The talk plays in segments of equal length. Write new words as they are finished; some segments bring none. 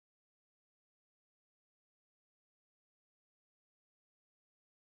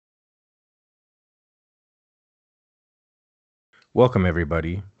Welcome,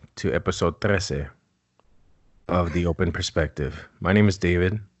 everybody, to episode 13 of The Open Perspective. My name is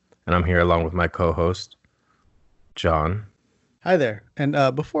David, and I'm here along with my co host, John. Hi there. And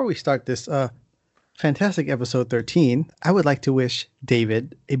before we start this fantastic episode 13, I would like to wish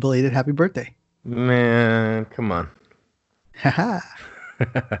David a belated happy birthday. Man, come on. Haha.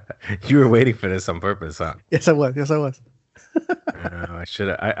 You were waiting for this on purpose, huh? Yes, I was. Yes, I was. I should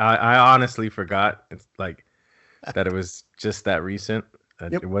have. I honestly forgot. It's like that it was just that recent.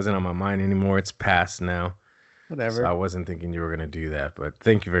 It Yep. wasn't on my mind anymore. It's past now. So I Whatever. wasn't thinking you were going to do that. But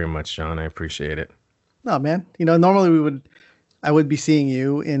thank you very much, John. I appreciate it. No, man. Normally I would be seeing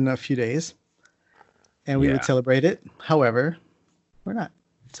you in a few days and we would Yeah. celebrate it. However, we're not.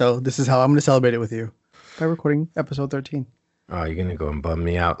 So this is how I'm going to celebrate it with you by recording episode 13. Oh, you're going to go and bum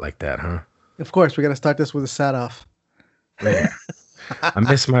me out like that, huh? Of course, we got to start this with a sad off. Man, I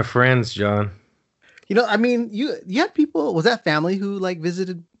miss my friends, John. You had people, was that family who like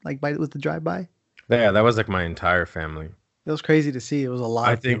visited like by with the drive by? Yeah, that was like my entire family. It was crazy to see. It was a lot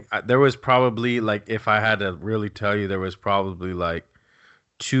I of think people. there was probably like, if I had to really tell you, there was probably like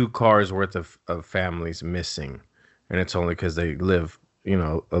two cars worth of families missing. And it's only because they live,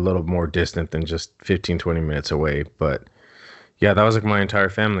 a little more distant than just 15, 20 minutes away. But yeah, that was like my entire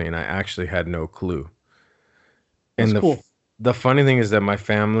family. And I actually had no clue. That's And cool. the funny thing is that my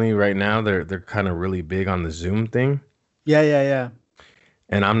family right now, they're kind of really big on the Zoom thing. Yeah, yeah, yeah.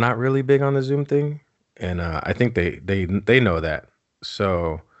 And I'm not really big on the Zoom thing. And I think they know that.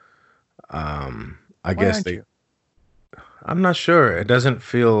 So I Why guess aren't you? I'm not sure. It doesn't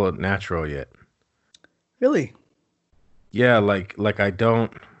feel natural yet. Really? Yeah, like I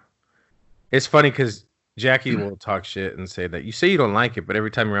don't. It's funny because Jackie will talk shit and say that you say you don't like it, but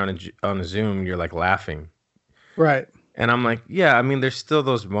every time you're on a Zoom, you're like laughing. Right. And I'm like, yeah, I mean, there's still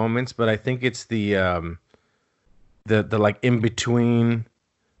those moments, but I think it's the like in between,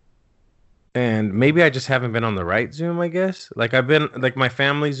 and maybe I just haven't been on the right Zoom, I guess. Like I've been like my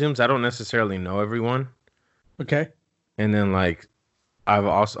family Zooms, I don't necessarily know everyone. Okay. And then like I'm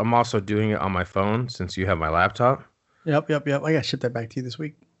also doing it on my phone since you have my laptop. Yep, yep, yep. I gotta ship that back to you this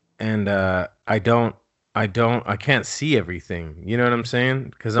week. And I can't see everything. You know what I'm saying?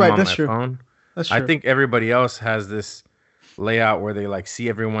 Because I'm Right, on that's my true. phone. That's I true. think everybody else has this layout where they like see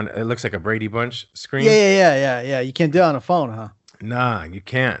everyone. It looks like a Brady Bunch Yeah, screen. yeah, yeah, yeah, yeah. You can't do it on a phone, huh? Nah, you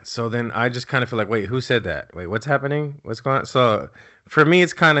can't. So then I just kind of feel like, wait, who said that? Wait, what's happening? What's going on? So for me,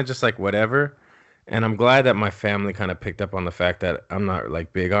 it's kind of just like whatever. And I'm glad that my family kind of picked up on the fact that I'm not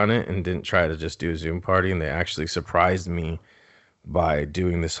like big on it and didn't try to just do a Zoom party. And they actually surprised me by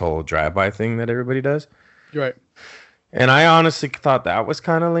doing this whole drive-by thing that everybody does. You're right. And I honestly thought that was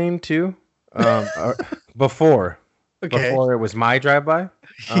kind of lame too. Um, uh, before Okay. before it was my drive-by.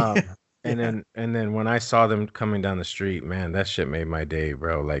 Um, and Yeah. then when I saw them coming down the street, man, that shit made my day,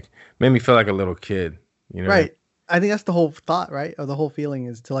 bro. Like made me feel like a little kid. You know what I mean? Right. I think that's the whole thought, right? Or the whole feeling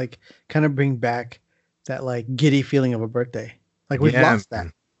is to like kind of bring back that like giddy feeling of a birthday. Like we've Yeah, lost that.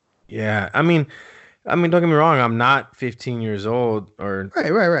 man. Yeah. I mean, don't get me wrong. I'm not 15 years old or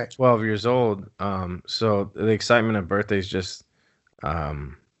Right, right, right. 12 years old. So the excitement of birthdays just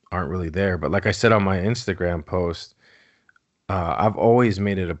um aren't really there. But like I said on my Instagram post, I've always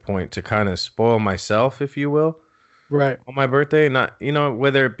made it a point to kind of spoil myself, if you will, Right. on my birthday. Not,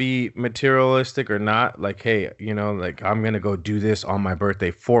 whether it be materialistic or not, like, hey, like I'm gonna go do this on my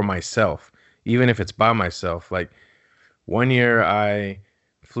birthday for myself, even if it's by myself. Like one year I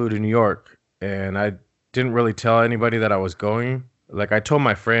flew to New York and I didn't really tell anybody that I was going. Like I told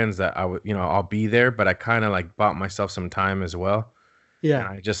my friends that I would, I'll be there, but I kind of like bought myself some time as well. And Yeah.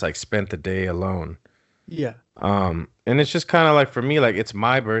 I just like spent the day alone. Yeah. And it's just kind of like for me, like it's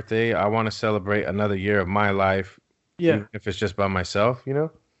my birthday. I want to celebrate another year of my life, Yeah. even if it's just by myself. Right,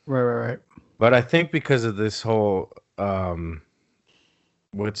 right, right. But I think because of this whole,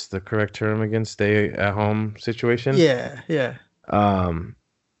 what's the correct term again? Stay at home situation. Yeah, yeah. Um,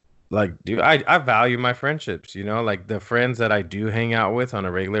 like, dude, I value my friendships, like the friends that I do hang out with on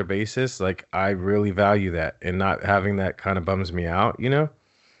a regular basis, like I really value that and not having that kind of bums me out.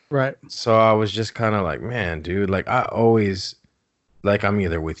 Right. So I was just kind of like, man, dude, like I always like I'm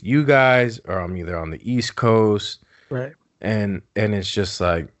either with you guys or I'm either on the East Coast Right. and it's just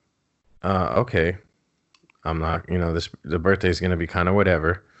like okay, I'm not, this the birthday's gonna be kind of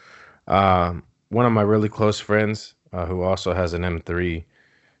whatever. One of my really close friends who also has an M3,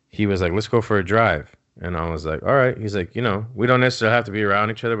 he was like, let's go for a drive. And I was like, all right. He's like, we don't necessarily have to be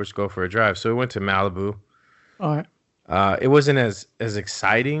around each other. Let's go for a drive. So we went to Malibu. All right. It wasn't as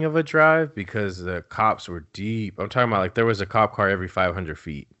exciting of a drive because the cops were deep. I'm talking about like there was a cop car every 500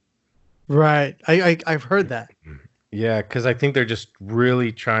 feet. Right. I've heard that. Yeah, because I think they're just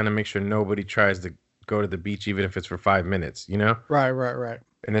really trying to make sure nobody tries to go to the beach, even if it's for 5 minutes, you know? Right, right, right.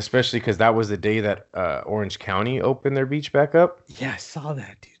 And especially because that was the day that Orange County opened their beach back up. Yeah, I saw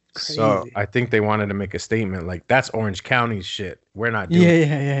that, dude. So Crazy. I think they wanted to make a statement like, that's Orange County's shit. We're not doing Yeah, it.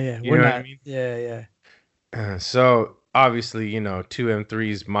 yeah, yeah, yeah. You We're know what I not. mean? Yeah, yeah. So obviously, two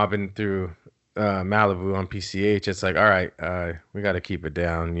M3s mobbing through Malibu on PCH. It's like, all right, we got to keep it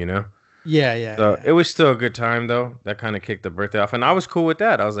down, you know? Yeah, yeah, So yeah. it was still a good time though. That kind of kicked the birthday off, and I was cool with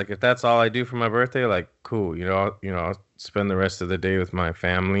that. I was like, if that's all I do for my birthday, like, cool. I'll spend the rest of the day with my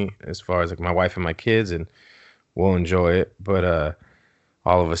family, as far as like my wife and my kids, and we'll enjoy it. But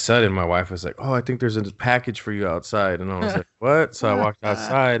all of a sudden, my wife was like, "Oh, I think there's a package for you outside," and I was like, "What?" So I walked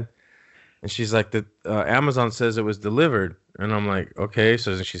outside, and she's like, "The Amazon says it was delivered," and I'm like, "Okay."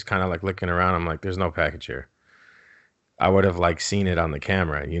 So then she's kind of like looking around. I'm like, "There's no package here." I would have like seen it on the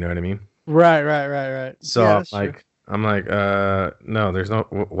camera. You know what I mean? Right, right, right, right. So Yeah, I'm that's true. like, no, there's no.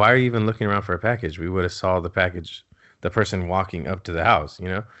 Why are you even looking around for a package? We would have saw the package, the person walking up to the house, you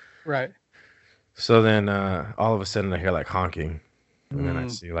know. Right. So then, all of a sudden, I hear like honking, and then I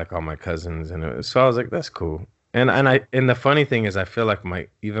Mm, see like all my cousins, and so I was like, that's cool. And the funny thing is, I feel like my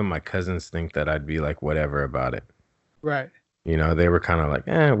cousins think that I'd be like whatever about it. right. They were kind of like,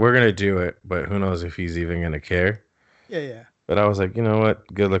 we're gonna do it, but who knows if he's even gonna care. Yeah, yeah. But I was like, you know what?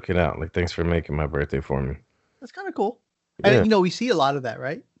 Good looking out. Like, thanks for making my birthday for me. That's kind of cool. And Yeah, we see a lot of that,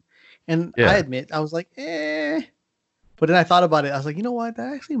 right? And I yeah. admit, I was like, eh. But then I thought about it. I was like, you know what?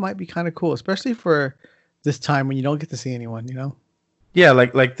 That actually might be kind of cool, especially for this time when you don't get to see anyone, you know? Yeah,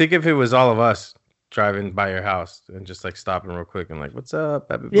 like think if it was all of us driving by your house and just like stopping real quick and like, "What's up?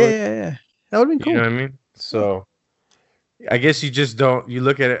 Happy Yeah, birthday." yeah, yeah. That would have been You know cool. what I mean? Yeah. So I guess you just don't you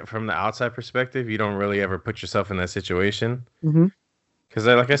look at it from the outside perspective. You don't really ever put yourself in that situation. Hmm. Because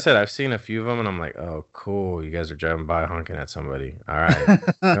like I said, I've seen a few of them and I'm like, "Oh, cool. You guys are driving by honking at somebody. All right."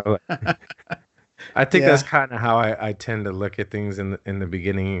 I think that's Yeah. kind of how I tend to look at things in the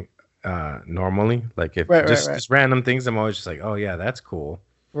beginning normally. Like if Right, right, right. just random things, I'm always just like, "Oh yeah, that's cool."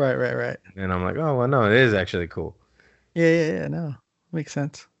 Right, right, right. And I'm like, "Oh, well no, it is actually cool." Yeah, yeah, yeah. No, makes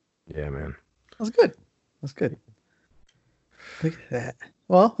sense. Yeah, man. That's good. That's good. Look at that.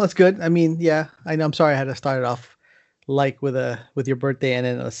 Well, that's good. I mean, yeah, I know. I'm sorry I had to start it off like with your birthday and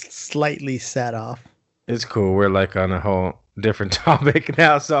then a slightly sad off. It's cool. We're like on a whole different topic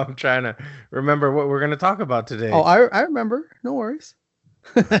now, so I'm trying to remember what we're going to talk about Oh, today. I remember. No worries.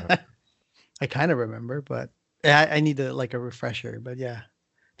 Uh, I kind of remember, but I need to like a refresher. But yeah,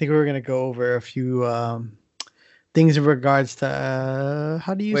 I think we were gonna go over a few things in regards to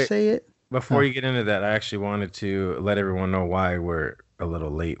how do you Wait, say it? before Huh. you get into that, I actually wanted to let everyone know why we're a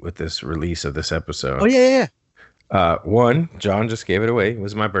little late with this release of this Oh episode. yeah, yeah, yeah. One, John just gave it away. It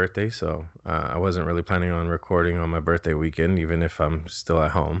was my birthday, so I wasn't really planning on recording on my birthday weekend, even if I'm still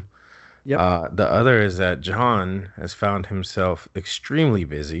at home. Yep. The other is that John has found himself extremely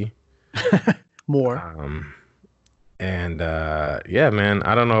busy. More. Um, And yeah, man,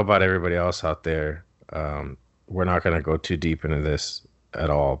 I don't know about everybody else out there. We're not going to go too deep into this at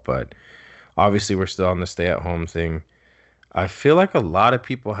all, but obviously we're still on the stay at home thing. I feel like a lot of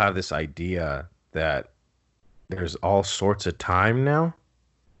people have this idea that there's all sorts of time now.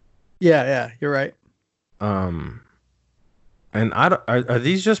 Yeah, yeah. You're right. Um, and I don't, are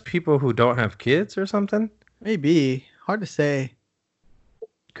these just people who don't have kids or something? Maybe hard to say, or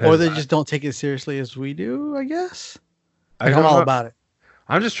Because they just don't take it seriously as we do. I guess. I Like I'm don't all know. about it.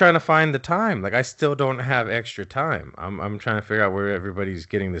 I'm just trying to find the time. Like I still don't have extra time. I'm trying to figure out where everybody's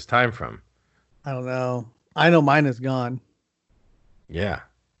getting this time from. I don't know. I know mine is gone. Yeah.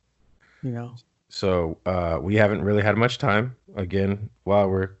 You know. So we haven't really had much time. Again, while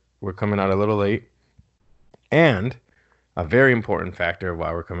we're coming out a little late, and a very important factor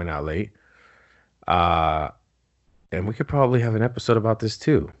why we're coming out late. Uh, and we could probably have an episode about this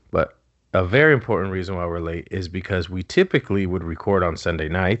too. But a very important reason why we're late is because we typically would record on Sunday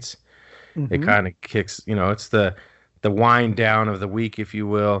nights. It Hmm. kind of kicks, it's the wind down of the week, if you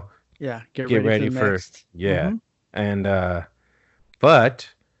will. Yeah. Get Get ready for ready the for next. yeah. And but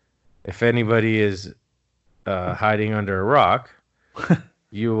if anybody is hiding under a rock,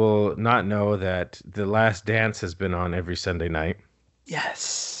 you will not know that The Last Dance has been on every Sunday night,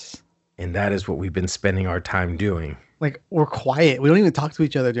 Yes. and that is what we've been spending our time doing. Like we're quiet. We don't even talk to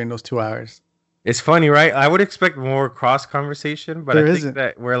each other during those 2 hours. It's funny, right? I would expect more cross conversation, but I There think isn't.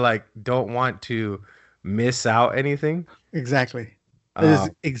 that we're like don't want to miss out anything. Exactly. That Uh,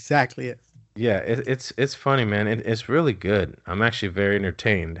 is exactly it. yeah, it's funny, man. It's really good. I'm actually very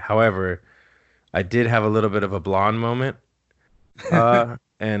entertained. However, I did have a little bit of a blonde moment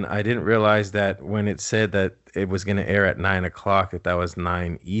and I didn't realize that when it said that it was going to air at 9 o'clock, that was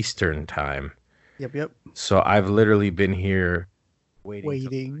 9 Eastern time. Yep, yep. So I've literally been here waiting till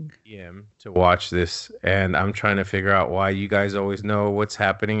Waiting. 9 p.m. to watch this, and I'm trying to figure out why you guys always know what's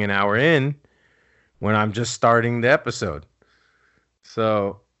happening an hour in when I'm just starting the episode.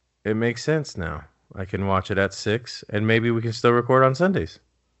 So it makes sense now. I can watch it at 6, and maybe we can still record on Sundays.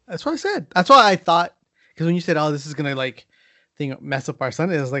 That's what I said. That's why I thought, because when you said, "Oh, this is gonna like thing mess up our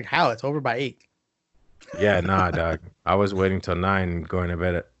Sunday," I was like, "How? It's over by 8." Yeah, nah, dog. I was waiting till 9, going to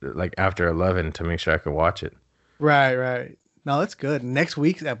bed at like after 11 to make sure I could watch it. Right, right. No, that's good. Next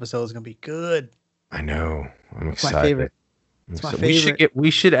week's episode is gonna be good. I know. I'm It's my excited. favorite. It's my We should favorite.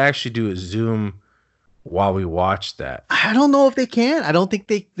 we should actually do a Zoom while we watch that. I don't know if they can. I don't think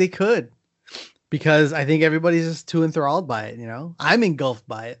they could, because I think everybody's just too enthralled by it. I'm engulfed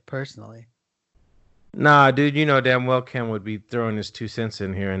by it personally. Nah, dude, you know damn well Ken would be throwing his 2 cents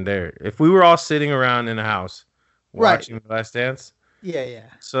in here and there. If we were all sitting around in a house Right. watching The Last Dance, Yeah, yeah,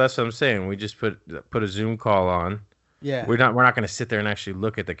 so that's what I'm saying. We just put a Zoom call on. yeah. We're not going to sit there and actually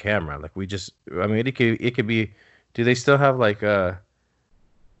look at the camera. Like I mean it could be. Do they still have like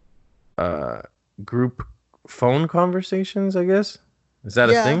group phone conversations, I guess? Is that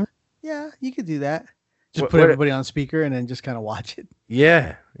a Yeah, thing? yeah. You could do that. Just What, put what everybody on speaker and then just kind of watch it.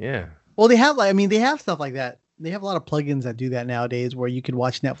 Yeah, yeah. Well, they have they have stuff like that. They have a lot of plugins that do that nowadays, where you could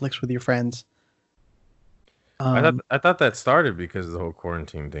watch Netflix with your friends. I thought that started because of the whole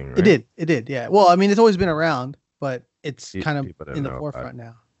quarantine thing, right? It did, yeah. Well, I mean, it's always been around, but it's kind of People don't in the know about forefront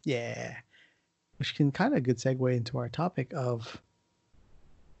now. Yeah, which can kind of a good segue into our topic of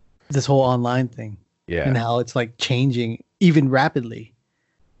this whole online thing Yeah. and how it's like changing even rapidly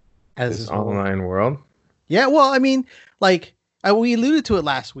as This whole- online world. Yeah, well, I mean, like we alluded to it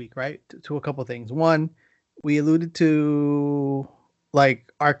last week, right? To a couple things. One, we alluded to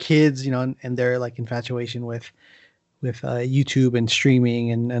like our kids, and their like infatuation with YouTube and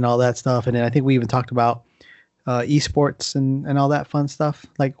streaming and all that stuff. And then I think we even talked about esports and all that fun stuff,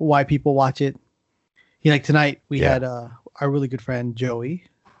 like why people watch it. Like tonight we had our really good friend Joey,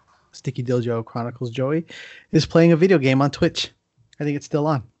 Sticky Dojo Chronicles Joey, is playing a video game on Twitch. I think it's still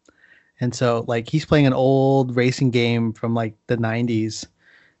on. And so like he's playing an old racing game from like the 90s.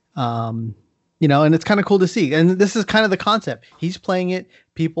 And it's kind of cool to see. And this is kind of the concept. He's playing it.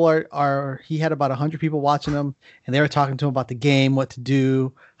 People he had about 100 people watching him, and they were talking to him about the game, what to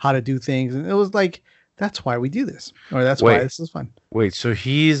do, how to do things. And it was like, that's why we do this, or that's why this is fun. Wait, so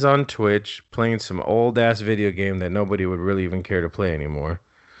he's on Twitch playing some old ass video game that nobody would really even care to play anymore.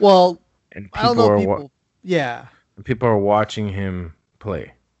 Well, And I don't know. People are watching him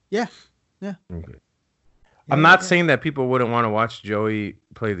play. Yeah. Yeah. Okay. I'm not saying that people wouldn't want to watch Joey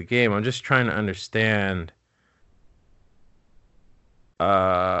play the game. I'm just trying to understand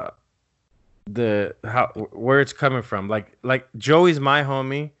where it's coming from. Like Joey's my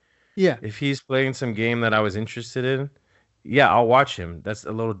homie. Yeah. If he's playing some game that I was interested in, yeah, I'll watch him. That's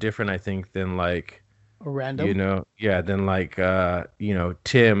a little different, I think, than like A random. than like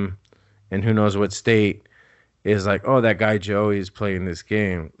Tim and who knows what state is like, oh, that guy Joey is playing this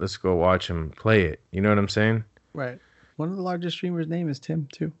game. Let's go watch him play it. You know what I'm saying? Right. One of the largest streamers' name is Tim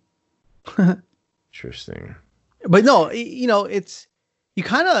too. Interesting. But no, it's you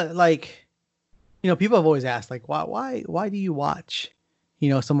kind of like, people have always asked like, why do you watch,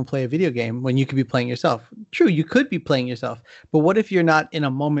 someone play a video game when you could be playing yourself? True, you could be playing yourself, but what if you're not in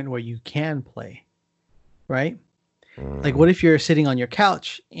a moment where you can play, right? Like, what if you're sitting on your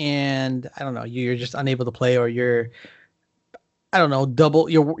couch and I don't know, you're just unable to play, or I don't know,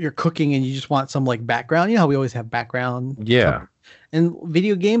 you're cooking and you just want some like background. You know how we always have background. Yeah. And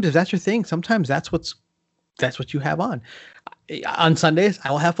video games, if that's your thing, sometimes that's what you have on. On Sundays,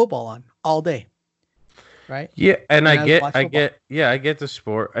 I will have football on all day. Right? Yeah, and I get the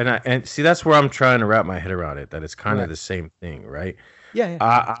sport, and see that's where I'm trying to wrap my head around it. That it's kind of the same thing, right? Yeah.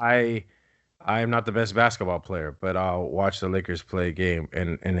 I am not the best basketball player, but I'll watch the Lakers play a game,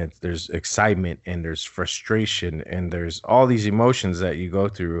 and there's excitement and there's frustration and there's all these emotions that you go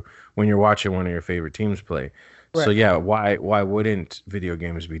through when you're watching one of your favorite teams play. Right. So yeah, why wouldn't video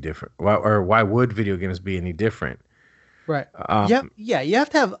games be different? Why would video games be any different? Right. You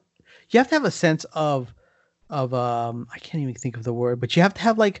have to have a sense of I can't even think of the word, but you have to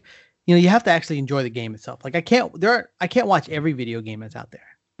have like, you have to actually enjoy the game itself. Like I can't watch every video game that's out there.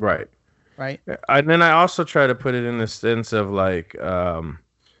 Right. Right. And then I also try to put it in the sense of like, I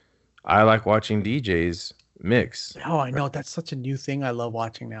like watching DJs mix. Oh, I know. That's such a new thing I love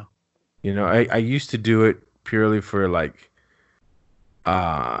watching now. I used to do it purely for like,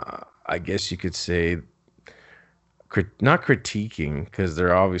 I guess you could say not critiquing, because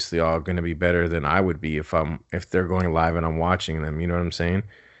they're obviously all going to be better than I would be if they're going live and I'm watching them. You know what I'm saying?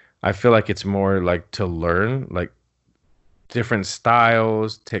 I feel like it's more like to learn like different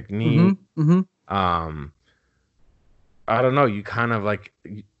styles, technique. Mm-hmm. Mm-hmm. Um, I don't know. You kind of like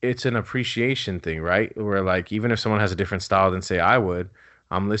it's an appreciation thing, right? Where like even if someone has a different style than say I would,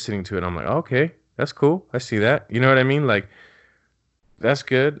 I'm listening to it. I'm like, okay, that's cool. I see that. You know what I mean? Like that's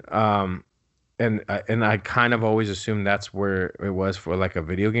good. And I kind of always assumed that's where it was for like a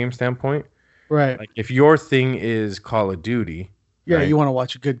video game standpoint. Right. Like if your thing is Call of Duty, Yeah, right, you want to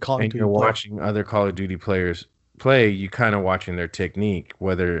watch a good Call of and Duty you're player. watching other Call of Duty players play, you kind of watching their technique,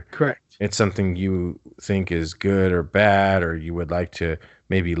 whether Correct. it's something you think is good or bad, or you would like to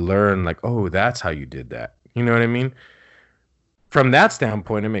maybe learn, like, oh, that's how you did that. You know what I mean? From that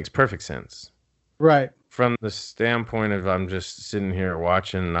standpoint, it makes perfect sense. Right. From the standpoint of I'm just sitting here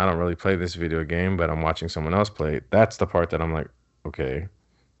watching, I don't really play this video game, but I'm watching someone else play it. That's the part that I'm like, okay,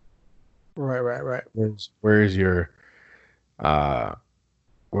 Right. Right. Right. where's your uh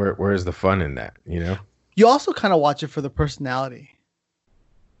where's the fun in that, you know? You also kind of watch it for the personality,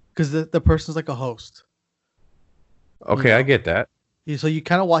 because the person's like a host. Okay, I get that. So you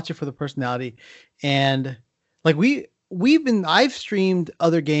kind of watch it for the personality, and like I've streamed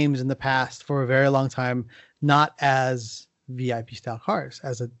other games in the past for a very long time, not as VIP style cars,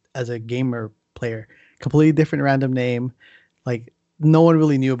 as a gamer player, completely different random name. Like no one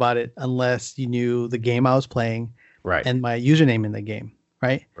really knew about it unless you knew the game I was playing Right. and my username in the game,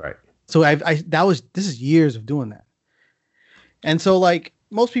 right? Right. So this is years of doing that. And so like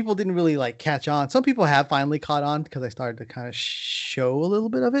most people didn't really like catch on. Some people have finally caught on because I started to kind of show a little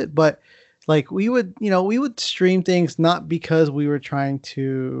bit of it, but like we would stream things not because we were trying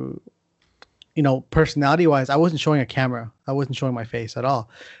to, personality wise, I wasn't showing a camera. I wasn't showing my face at all,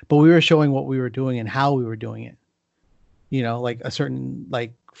 but we were showing what we were doing and how we were doing it. Like a certain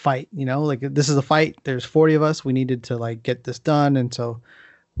like fight, like this is a fight. There's 40 of us. We needed to like get this done. And so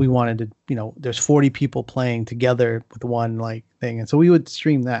we wanted to, there's 40 people playing together with one like thing. And so we would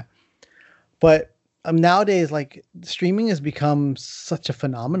stream that. But nowadays, like streaming has become such a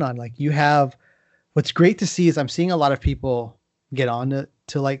phenomenon. Like what's great to see is I'm seeing a lot of people get on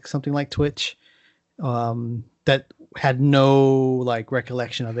to like something like Twitch that had no like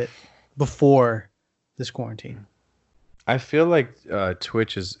recollection of it before this quarantine. I feel like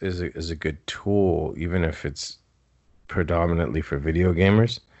Twitch is a good tool, even if it's predominantly for video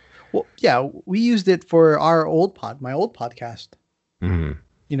gamers. Well, yeah, we used it for my old podcast. Mm-hmm.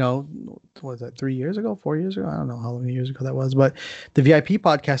 What was that 3 years ago, 4 years ago? I don't know how many years ago that was, but the VIP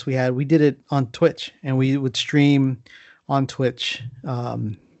podcast we did it on Twitch, and we would stream on Twitch.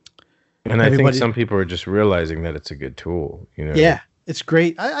 And I think some people are just realizing that it's a good tool, Yeah, it's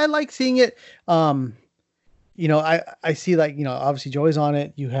great. I like seeing it. I see like, obviously Joey's on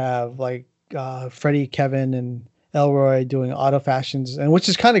it. You have like Freddie, Kevin, and Elroy doing auto fashions, and which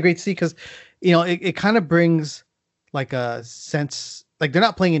is kind of great to see because, it kind of brings like a sense, like they're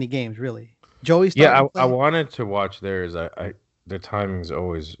not playing any games really. Joey's I wanted to watch theirs. The timing's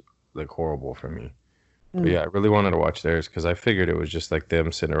always like horrible for me. But yeah, I really wanted to watch theirs because I figured it was just like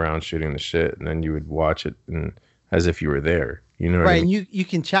them sitting around shooting the shit, and then you would watch it and as if you were there. You know what I mean? And you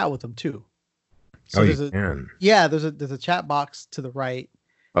can chat with them too. So you can. Yeah, there's a chat box to the right.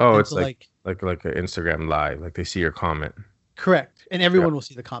 Oh, it's like an Instagram live. Like they see your comment. Correct, and everyone will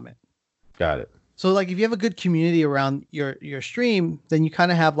see the comment. Got it. So like if you have a good community around your stream, then you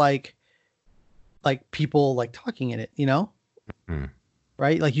kind of have like people like talking in it, Mm-hmm.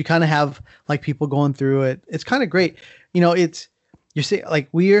 Right? Like you kind of have like people going through it. It's kind of great. You're seeing like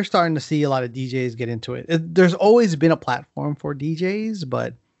we are starting to see a lot of DJs get into it. There's always been a platform for DJs,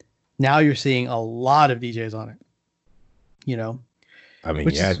 but now you're seeing a lot of DJs on it. I mean,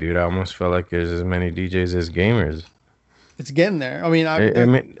 dude, I almost felt like there's as many DJs as gamers. It's getting there. I mean,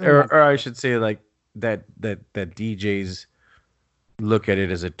 or I should say like that DJs look at it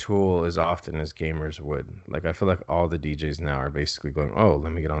as a tool as often as gamers would. Like I feel like all the DJs now are basically going, "Oh,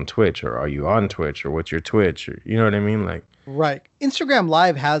 let me get on Twitch," or "Are you on Twitch?" or "What's your Twitch?" or you know what I mean? Like right. Instagram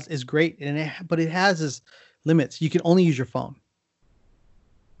Live is great, but it has its limits. You can only use your phone.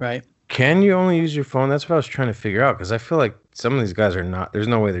 Right? Can you only use your phone? That's what I was trying to figure out because I feel like some of these guys are not. There's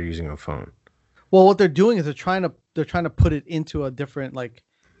no way they're using a phone. Well, what they're doing is they're trying to put it into a different like.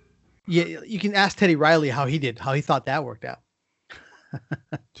 Yeah, you can ask Teddy Riley how he thought that worked out.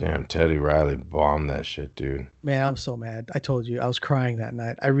 Damn, Teddy Riley bombed that shit, dude. Man, I'm so mad. I told you I was crying that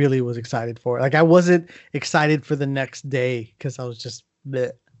night. I really was excited for it. Like I wasn't excited for the next day because I was just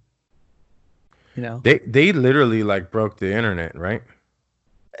bleh. They literally like broke the internet, right?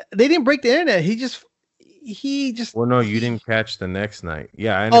 They didn't break the internet. he just. Well, no, you didn't catch the next night.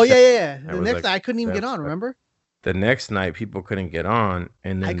 Yeah, I Oh yeah, understand. yeah, yeah. It The was next like night I couldn't even get seven, on. but Remember? the next night people couldn't get on,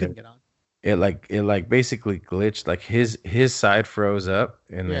 and I then couldn't get on. it basically glitched. Like his side froze up,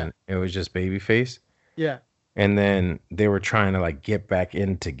 and Yeah, then it was just Babyface, yeah. and then they were trying to like get back in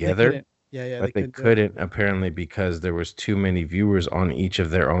They together, couldn't. Yeah, yeah. They but they couldn't do it. couldn't apparently because there was too many viewers on each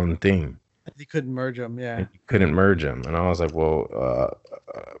of their own thing. They couldn't merge them. And Yeah, you couldn't merge them. And I was like, well,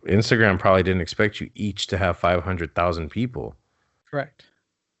 Instagram probably didn't expect you each to have 500,000 people correct.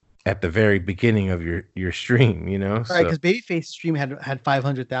 at the very beginning of your stream, you know? Right, So, because Babyface's stream had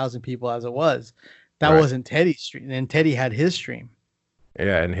 500,000 people as it was. That right. wasn't Teddy's stream, and Teddy had his stream.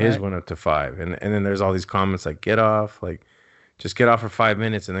 Yeah, and his Right. went up to 5. And then there's all these comments like, get off, like, just get off for 5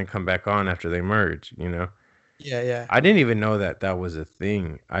 minutes and then come back on after they merge, you know? Yeah, yeah. I didn't even know that that was a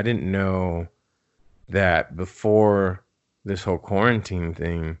thing. I didn't know that before this whole quarantine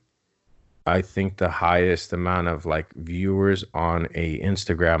thing. I think the highest amount of like viewers on a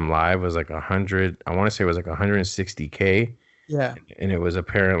Instagram live was like 100. I want to say it was like 160K, Yeah. and it was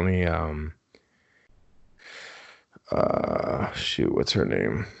apparently shoot, what's her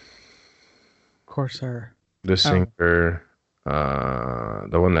name? Corsair. The Oh. singer,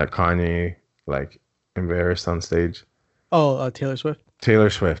 the one that Kanye like embarrassed on stage. Oh, Taylor Swift. Taylor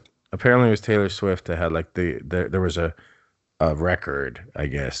Swift. Apparently, it was Taylor Swift that had like there was a record. I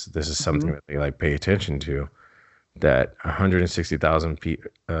guess this is something that they like pay attention to. That 160,000 people,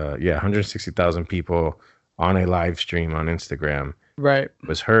 160,000 people on a live stream on Instagram Right.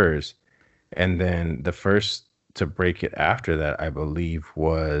 was hers, and then the first to break it after that, I believe,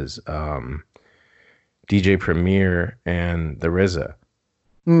 was DJ Premier and the RZA.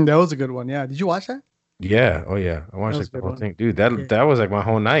 That was a good one. Yeah. Did you watch that? Yeah, oh yeah, I That watched was like a the good whole one. thing, dude. That Yeah. that was like my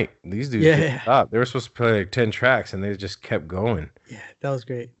whole night. These dudes Yeah, didn't yeah. stop. They were supposed to play like 10 tracks, and they just kept going. Yeah, that was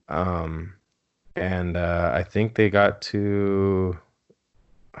great. And I think they got to,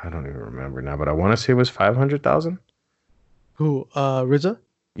 I don't even remember now, but I want to say it was 500,000. Who? RZA?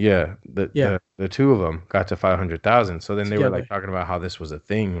 Yeah, Yeah. the two of them got to 500,000. So then they were Together. like talking about how this was a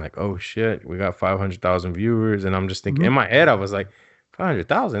thing, like, oh shit, we got 500,000 viewers, and I'm just thinking Mhm. in my head, I was like,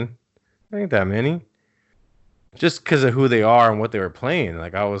 500,000, ain't that many. Just because of who they are and what they were playing,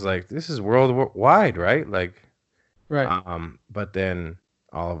 like I was like, this is worldwide, right? Like, Right. but then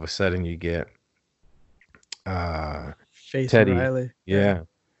all of a sudden you get Face Teddy, Riley. yeah.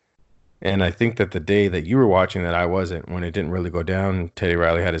 And I think that the day that you were watching that I wasn't, when it didn't really go down, Teddy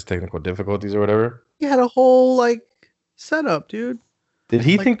Riley had his technical difficulties or whatever. He had a whole like setup, dude. Did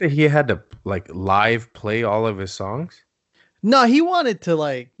he Like- think that he had to like live play all of his songs? No, he wanted to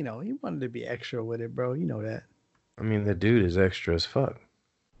like, he wanted to be extra with it, bro. You know that. I mean, the dude is extra as fuck.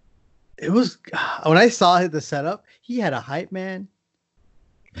 It was when I saw the setup, he had a hype man.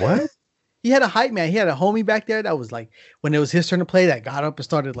 What? He had a hype man. He had a homie back there that was like, when it was his turn to play, that got up and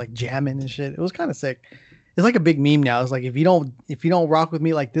started like jamming and shit. It was kind of sick. It's like a big meme now. It's like if you don't rock with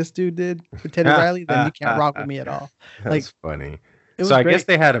me like this dude did with Teddy Riley, then you can't rock with me at all. That's Like, funny. It was So I great. guess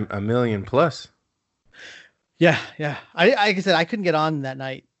they had a million plus. Yeah, yeah. Like I said, I couldn't get on that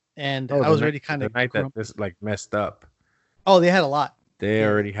night, and I was already kind the of. night that this like messed up. Oh, they had a lot. They Yeah.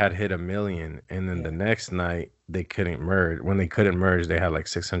 already had hit 1 million, and then the next night they couldn't merge. When they couldn't merge, they had like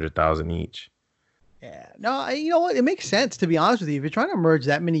 600,000 each. Yeah. No, you know what? It makes sense, to be honest with you. If you're trying to merge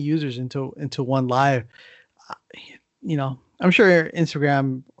that many users into one live, I'm sure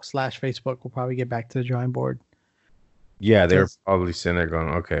Instagram/Facebook will probably get back to the drawing board. Yeah, they were Yes. probably sitting there going,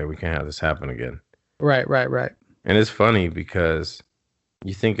 "Okay, we can't have this happen again." Right. And it's funny because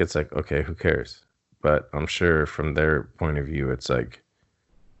you think it's like, okay, who cares? But I'm sure from their point of view, it's like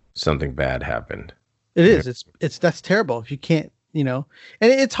something bad happened. It is. That's terrible. If you can't, and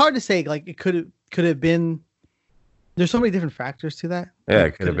it's hard to say. Like it could have been. There's so many different factors to that. Yeah,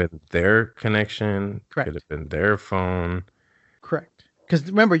 Like, it could have been their connection. Correct. Could have been their phone. Correct. Because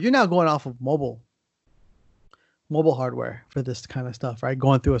remember, you're now going off of mobile hardware for this kind of stuff, right?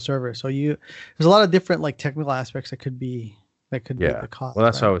 Going through a server. So there's a lot of different like technical aspects that could be Yeah. the cost. Well,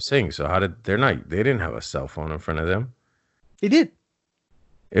 that's right? what I was saying. So they didn't have a cell phone in front of them. They did.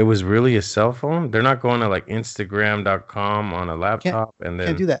 It was really a cell phone. They're not going to like Instagram.com on a laptop and then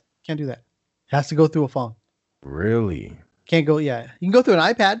Can't do that. Can't do that. It has to go through a phone. Really? Can't go. Yeah, you can go through an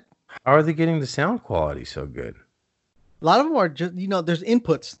iPad. How are they getting the sound quality so good? A lot of them are just there's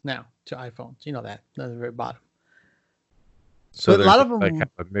inputs now to iPhones. You know that at the very bottom. So But a lot of like them- have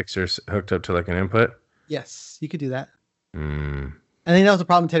a mixer hooked up to like an input. Yes, you could do that. Mm, I think that was the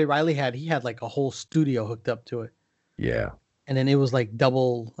problem Teddy Riley had. He had like a whole studio hooked up to it, yeah. and then it was like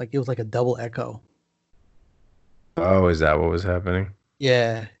double, like it was like a double echo. Oh, is that what was happening?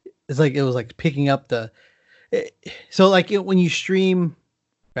 Yeah, it's like it was like picking up the So like when you stream,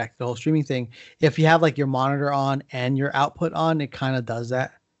 back to the whole streaming thing, if you have like your monitor on and your output on, it kind of does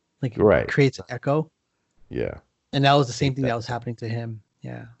that. Like it Right. creates an echo. Yeah. And that was the I same hate thing that that was sound. happening to him.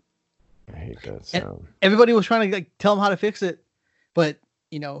 Yeah. I hate that And sound. everybody was trying to like tell him how to fix it, but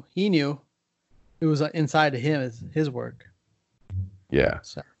he knew it was inside of him as his work. Yeah.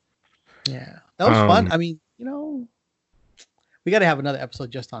 So yeah, that was fun. Um. I mean, we got to have another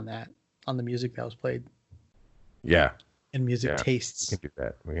episode just on that, on the music that was played Yeah. and music Yeah. We tastes. can do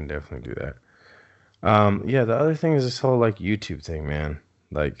that. We can definitely do that. Yeah. The other thing is this whole like YouTube thing, man.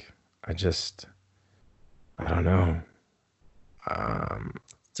 Like, I don't know. Um.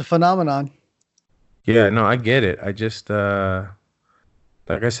 It's a phenomenon. Yeah. No, I get it. I just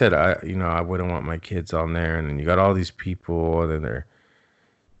like I said, I wouldn't want my kids on there, and then you got all these people, and then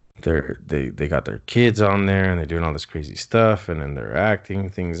they got their kids on there, and they're doing all this crazy stuff, and then they're acting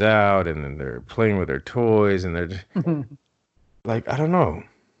things out, and then they're playing with their toys, and they're just, like, I don't know.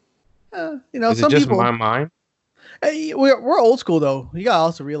 Is it Some just people. my mind? Hey, we're old school though. You gotta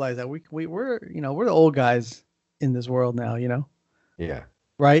also realize that we're we're the old guys in this world now. Yeah.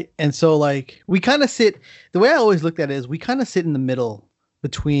 Right? And so like we kind of sit. The way I always looked at it is we kind of sit in the middle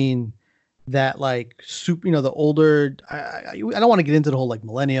between that like the older. I don't want to get into the whole like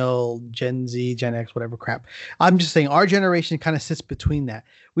millennial, Gen Z, Gen X, whatever crap. I'm just saying our generation kind of sits between that.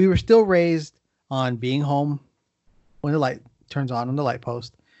 We were still raised on being home when the light turns on the light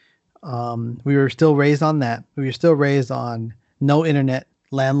post. We were still raised on that. We were still raised on no internet,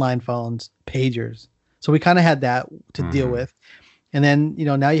 landline phones, pagers. So we kind of had that to deal Mhm. with. And then,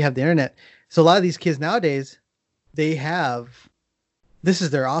 now you have the internet. So a lot of these kids nowadays, this is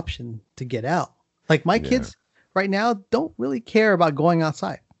their option to get out. Like my Yeah. kids right now don't really care about going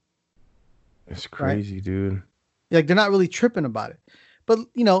outside. It's Right. crazy, dude. Like they're not really tripping about it. But,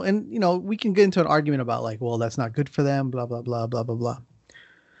 we can get into an argument about like, well, that's not good for them, blah, blah, blah, blah, blah, blah.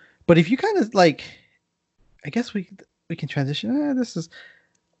 But if you kind of like, I guess we can transition. This is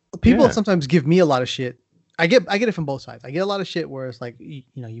people Yeah. sometimes give me a lot of shit. I get it from both sides. I get a lot of shit where it's like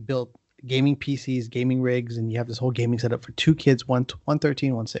you build gaming PCs, gaming rigs, and you have this whole gaming setup for two kids, one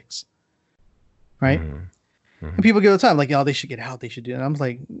 13, one 6, right? Mhm. And people give it time like, they should get out, they should do it. And I'm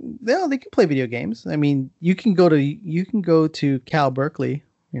like, yeah, they can play video games. I mean, you can go to Cal Berkeley,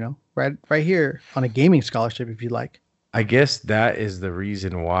 right here on a gaming scholarship if you like. I guess that is the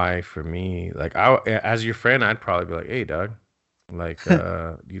reason why for me, like as your friend, I'd probably be like, "Hey, Doug, like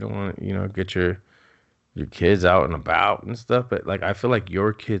you don't want to, get your kids out and about and stuff, but like I feel like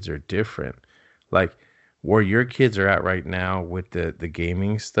your kids are different. Like where your kids are at right now with the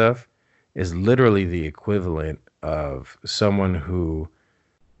gaming stuff is literally the equivalent of someone who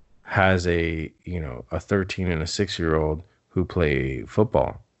has a 13 and a 6-year old who play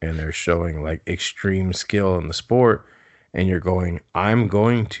football and they're showing like extreme skill in the sport, and you're going, I'm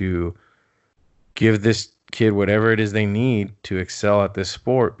going to give this kid whatever it is they need to excel at this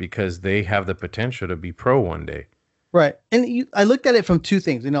sport because they have the potential to be pro one day. Right. And I looked at it from two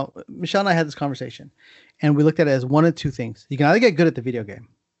things. Michelle and I had this conversation, and we looked at it as one of two things. You can either get good at the video game,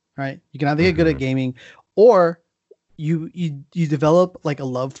 right? You can either get good at gaming, or you develop like a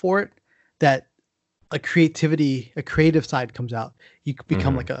love for it, that a creative side comes out. You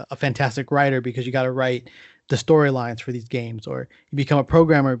become like a fantastic writer because you got to write the storylines for these games, or you become a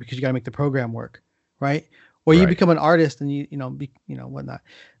programmer because you got to make the program work, right? Or you Right. become an artist and whatnot.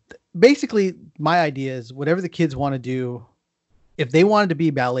 Basically, my idea is whatever the kids want to do. If they wanted to be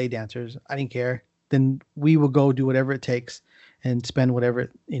ballet dancers, I didn't care. Then we will go do whatever it takes and spend whatever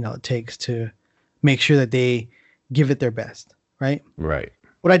it takes to make sure that they give it their best, right? Right.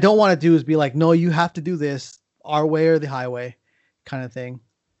 What I don't want to do is be like, no, you have to do this our way or the highway kind of thing.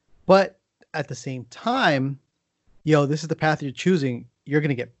 But at the same time, this is the path you're choosing. You're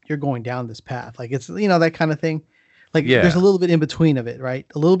going down this path. Like it's, that kind of thing. Like there's a little bit in between of it, right?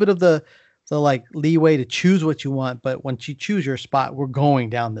 A little bit of the like leeway to choose what you want. But once you choose your spot, we're going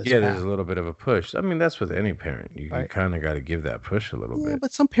down this Yeah, path. there's a little bit of a push. I mean, that's with any parent. You Right. kind of got to give that push a little Yeah, bit.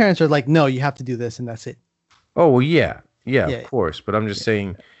 but some parents are like, no, you have to do this and that's it. Oh, well, yeah. Yeah, Yeah. of course. But I'm just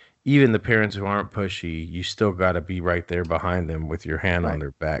saying, even the parents who aren't pushy, you still got to be right there behind them with your hand on Right.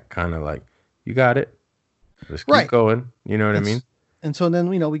 their back, kind of like, you got it. Just keep Right. going. You know what I mean? And so then,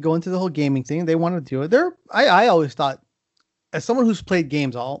 we go into the whole gaming thing. They want to do it. I always thought, as someone who's played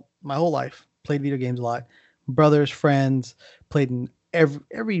games my whole life, played video games a lot, brothers, friends, played in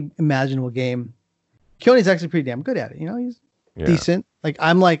every imaginable game. Keone's actually pretty damn good at it. He's Yeah. decent. Like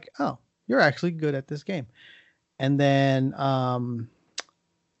I'm like, oh, you're actually good at this game. And then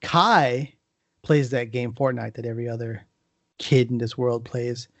Kai plays that game Fortnite that every other kid in this world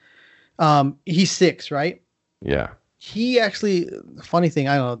plays. He's 6, right? Yeah. He actually, funny thing,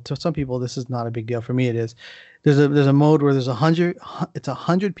 I don't know, to some people this is not a big deal. For me, it is. There's a mode where there's 100, it's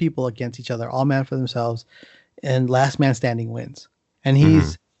 100 people against each other, all man for themselves, and last man standing wins. And Hmm.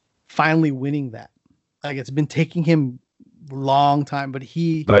 he's finally winning that. Like it's been taking him long time, but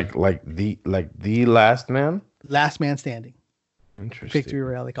he Like the last man. last man standing, Interesting. victory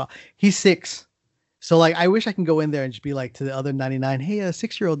royale they call. He's 6. So like I wish I can go in there and just be like to the other 99, hey, a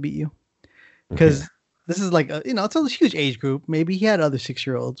 6-year-old beat you. Yeah. Because this is like it's a huge age group. Maybe he had other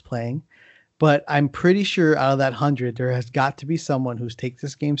 6-year-olds playing, but I'm pretty sure out of that 100, there has got to be someone who's take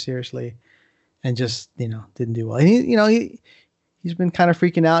this game seriously and just didn't do well. And he's been kind of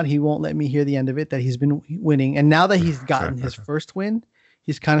freaking out. He won't let me hear the end of it that he's been winning. And now that he's gotten his first win,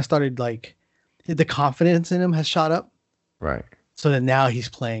 he's kind of started like the confidence in him has shot up. Right. So that now he's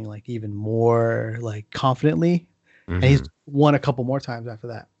playing like even more like confidently, and he's Hmm. won a couple more times after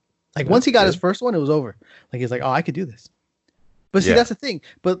that. Like once That's he got his good. first one, it was over. Like he's like, oh, I could do this. But see, Yeah. that's the thing.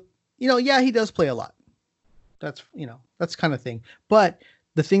 But yeah, he does play a lot. That's kind of thing. But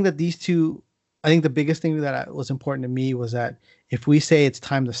the thing that these two, I think the biggest thing that was important to me was that if we say it's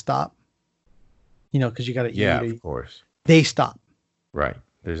time to stop, because you got to Yeah. eat, Of course. they stop. Right.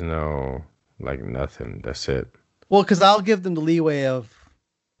 There's no like nothing. That's it. Well, because I'll give them the leeway of,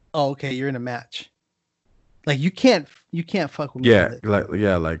 oh, okay, you're in a match. Like you can't fuck with me on Yeah. this.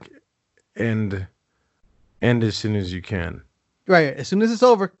 Like end as soon as you can. Right. As soon as it's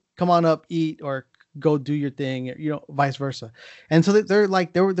over, come on up, eat, or go do your thing, vice versa. And so they're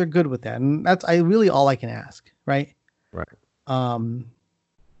like they're good with that, and that's really all I can ask, right? Right. Um,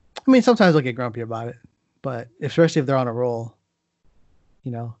 I mean, sometimes they'll get grumpy about it, but especially if they're on a roll,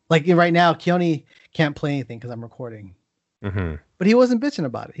 like right now, Keone can't play anything because I'm recording, Hmm. but he wasn't bitching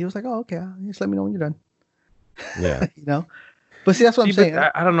about it. He was like, "Oh, okay, just let me know when you're done," Yeah. you know. But see, that's what I'm See, but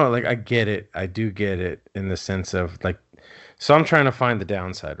saying. I don't know. Like, I get it. I do get it in the sense of like, so I'm trying to find the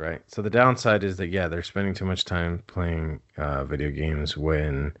downside, right? So the downside is that, yeah, they're spending too much time playing video games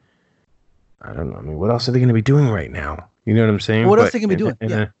when, I don't know. I mean, what else are they going to be doing right now? You know what I'm saying? What else But they can be doing?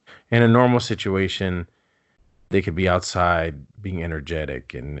 Yeah. in a normal situation, they could be outside being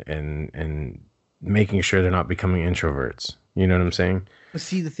energetic and making sure they're not becoming introverts. You know what I'm saying? But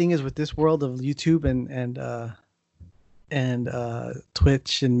see, the thing is with this world of YouTube and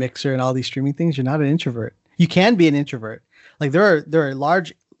Twitch and Mixer and all these streaming things, you're not an introvert. You can be an introvert. Like there are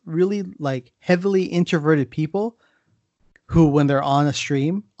large, really like heavily introverted people who, when they're on a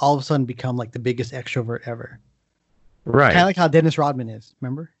stream, all of a sudden become like the biggest extrovert ever. Kind of Right. like how Dennis Rodman is.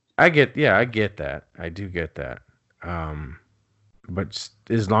 Remember? Yeah, I get that. I do get that. Um, but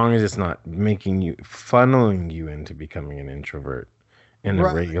as long as it's not making you funneling you into becoming an introvert in a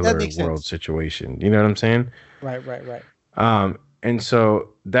Right. That regular makes world sense. situation, you know what I'm saying? Right. Right. Right. And so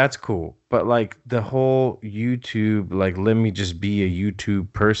that's cool. But like the whole YouTube, like let me just be a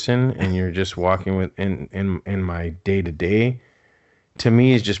YouTube person and you're just walking with in my day to day, to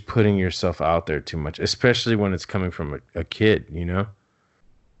me is just putting yourself out there too much, especially when it's coming from a kid, you know?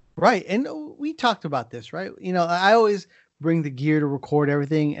 Right. And we talked about this, right? I always bring the gear to record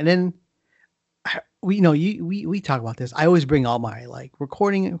everything, and then we talk about this. I always bring all my like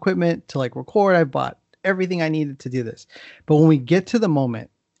recording equipment to like record. I bought everything I needed to do this. But when we get to the moment,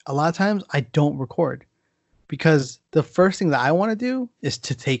 a lot of times I don't record because the first thing that I want to do is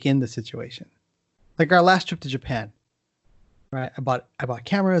to take in the situation. Like our last trip to Japan, right? I bought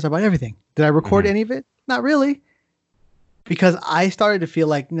cameras, I bought everything. Did I record Hmm. any of it? Not really, because I started to feel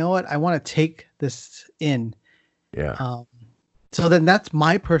like, you know what? I want to take this in. Yeah. Um, so then that's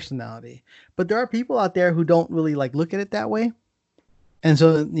my personality. But there are people out there who don't really like look at it that way. And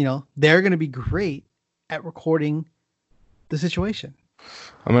so, they're going to be great at recording the situation.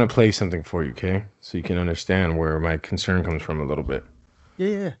 I'm gonna play something for you, okay? So you can understand where my concern comes from a little bit. Yeah,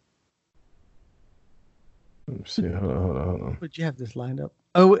 yeah. Let's see. Hold on. Would you have this lined up?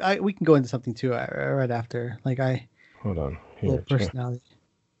 Oh, we can go into something too right after. Like Hold on. little Here, personality.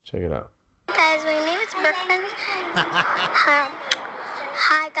 check it out. Guys, my name is Brooklyn.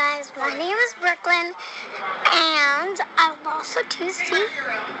 Hi guys, my name is Brooklyn, and I lost a tooth.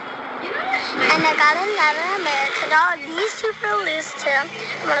 And I got another American dog. These two for Liz too.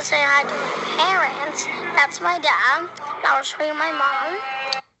 I'm gonna say hi to my parents. That's my dad. Now I'll show you my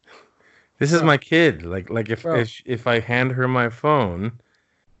mom. This is Bro. my kid. Like if Bro. if I hand her my phone,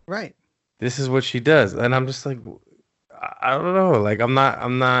 Right. this is what she does, and I'm just like, I don't know. Like I'm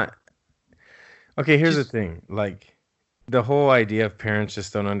not. Okay, here's the Just thing. Like the whole idea of parents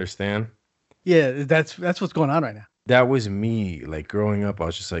just don't understand. yeah, that's what's going on right now. That was me. Like growing up, I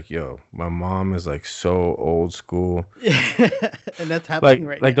was just like, yo, my mom is like so old school. And that's happening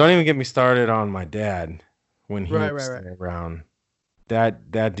right Like now. don't even get me started on my dad when he Right, was right, still right. around.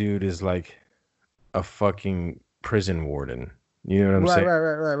 That dude is like a fucking prison warden. You know what I'm Right, saying?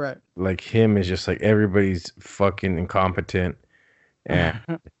 right, right, right, Like him is just like everybody's fucking incompetent, and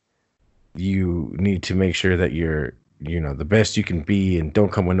right. you need to make sure that you're, the best you can be and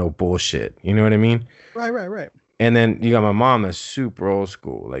don't come with no bullshit. You know what I mean? Right, right, right. And then you got my mom that's super old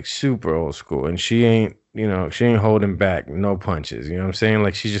school, like super old school, and she ain't holding back no punches. You know what I'm saying?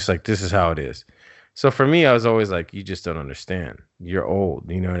 Like she's just like, this is how it is. So for me, I was always like, you just don't understand. You're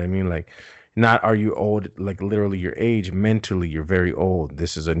old. You know what I mean? Like, not are you old, like literally your age, mentally, you're very old.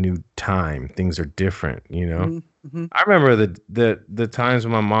 This is a new time. Things are different, you know? Mm-hmm. I remember the times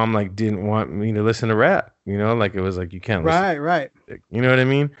when my mom like didn't want me to listen to rap, like it was like you can't listen Right, right. to it. You know what I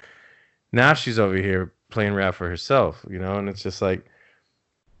mean? Now she's over here playing rap for herself, and it's just like,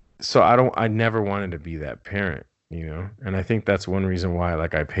 so I never wanted to be that parent, and I think that's one reason why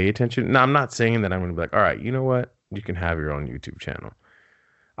like I pay attention. Now I'm not saying that I'm gonna be like, all right, you know what? You can have your own YouTube channel.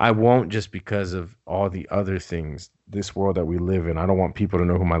 I won't, just because of all the other things, this world that we live in. I don't want people to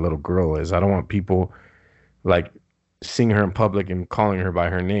know who my little girl is. I don't want people like seeing her in public and calling her by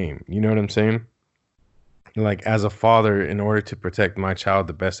her name. You know what I'm saying? Like as a father, in order to protect my child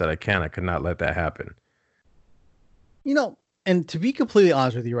the best that I can, I could not let that happen. You know, and to be completely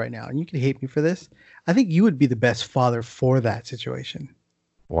honest with you right now, and you can hate me for this, I think you would be the best father for that situation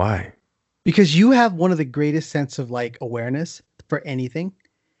Why? because you have one of the greatest sense of like awareness for anything,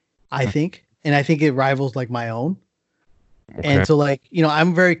 I think, and I think it rivals like my own. Okay. And so like,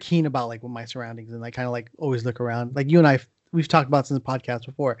 I'm very keen about like my surroundings and I kind of like always look around. Like you and I, we've talked about this in the podcast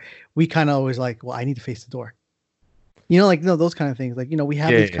before. We kind of always like, well, I need to face the door. Those kind of things. Like, we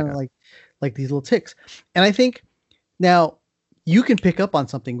have these kind of like these little ticks. And I think now you can pick up on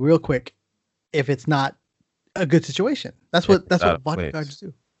something real quick if it's not a good situation. That's what bodyguards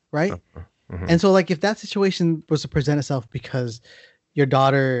do, right? Mm-hmm. And so like if that situation was to present itself because your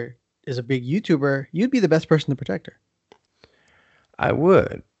daughter is a big YouTuber, you'd be the best person to protect her. I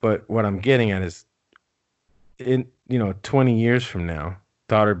would, but what I'm getting at is, in 20 years from now,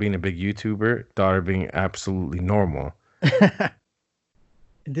 daughter being a big YouTuber, daughter being absolutely normal.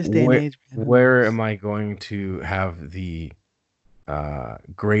 In this day and age, man, where am I going to have the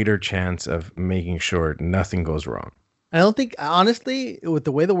greater chance of making sure nothing goes wrong? I don't think, honestly, with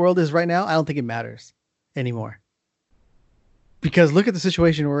the way the world is right now, I don't think it matters anymore. Because look at the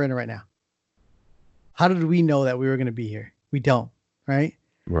situation we're in right now. How did we know that we were going to be here? We don't, right?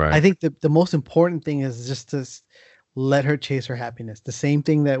 Right. I think the most important thing is just to let her chase her happiness. The same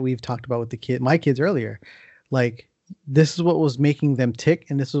thing that we've talked about with my kids earlier. Like, this is what was making them tick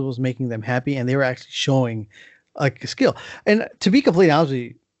and this is what was making them happy. And they were actually showing like a skill. And to be completely honest with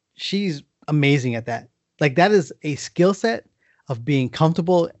you, she's amazing at that. Like that is a skill set of being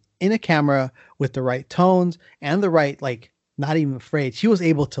comfortable in a camera with the right tones and the right, like, not even afraid. She was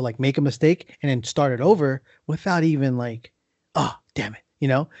able to like make a mistake and then start it over without even like, oh, damn it.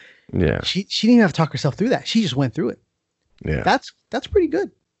 Yeah. She didn't even have to talk herself through that. She just went through it. Yeah. That's pretty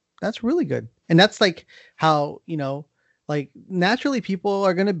good. That's really good. And that's like how, like naturally people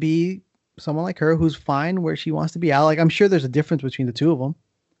are going to be someone like her who's fine where she wants to be out. Like I'm sure there's a difference between the two of them.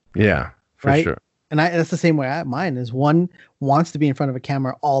 Yeah, for right? sure. And that's the same way mine is. One wants to be in front of a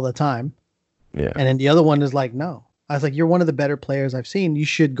camera all the time. Yeah. And then the other one is like, no. I was like, you're one of the better players I've seen. You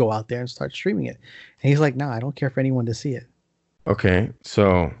should go out there and start streaming it. And he's like, no, I don't care for anyone to see it. Okay.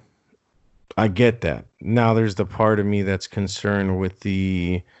 So I get that. Now there's the part of me that's concerned with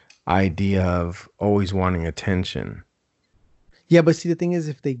the idea of always wanting attention. Yeah, but see, the thing is,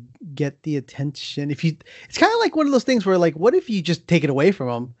 if they get the attention, it's kind of like one of those things where like, what if you just take it away from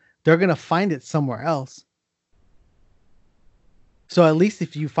them? They're going to find it somewhere else. So at least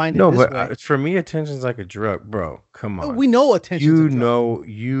if you find it no, this but way, for me, attention's like a drug, bro. Come on. we know attention.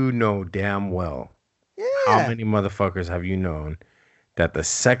 You know damn well. Yeah. How many motherfuckers have you known that the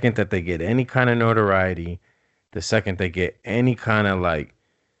second that they get any kind of notoriety, the second they get any kind of like,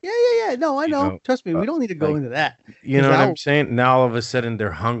 yeah. No, I know. Trust me, we don't need to go into that. You know what I'm saying? Now all of a sudden they're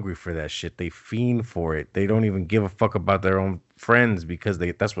hungry for that shit. They fiend for it. They don't even give a fuck about their own friends because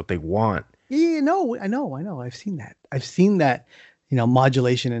that's what they want. Yeah, no, I know. I've seen that.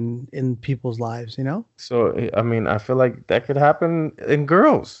 Modulation in people's lives, So, I mean, I feel like that could happen in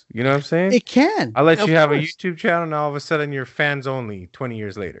girls. You know what I'm saying? It can. I'll let you have a YouTube channel and all of a sudden you're fans only 20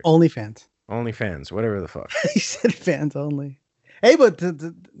 years later. OnlyFans. OnlyFans, whatever the fuck. He said fans only. Hey, but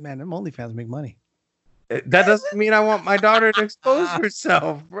man, them OnlyFans make money. That doesn't mean I want my daughter to expose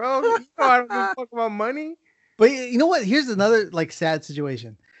herself, bro. You know I don't give a fuck about money. But you know what? Here's another like sad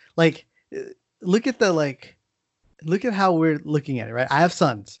situation. Like, look at the like look at how we're looking at it, right? I have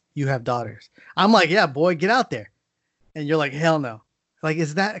sons. You have daughters. I'm like, yeah, boy, get out there. And you're like, hell no. Like,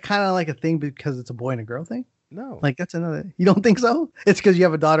 is that kind of like a thing because it's a boy and a girl thing? No. Like, that's another. You don't think so? It's because you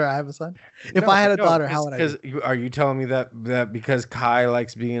have a daughter. I have a son. If I had a daughter, how would I? Because are you telling me that because Kai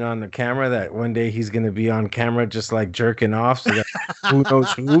likes being on the camera, that one day he's gonna be on camera just like jerking off, so that who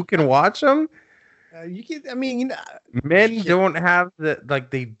knows who can watch him? You can. I mean, you know, Men don't have the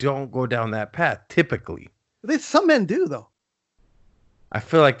they don't go down that path typically. Some men do though. I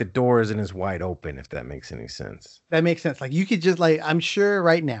feel like the door isn't as wide open, if that makes any sense. That makes sense. Like you could just I'm sure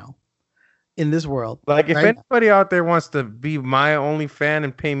right now, in this world, like if right anybody out there wants to be my only fan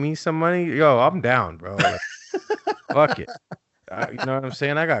and pay me some money, yo, I'm down, bro. Like, fuck it. You know what I'm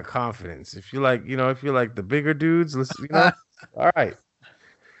saying? I got confidence. If you like, if you like the bigger dudes, listen, all right.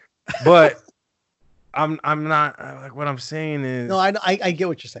 But I'm not like what I'm saying is. No, I get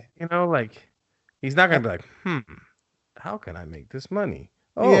what you're saying. Like he's not gonna be like, how can I make this money?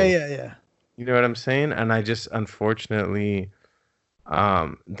 Oh, yeah. You know what I'm saying? And I just, unfortunately,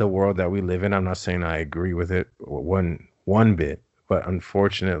 the world that we live in, I'm not saying I agree with it one bit, but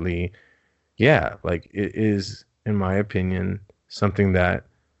unfortunately, yeah, like it is, in my opinion, something that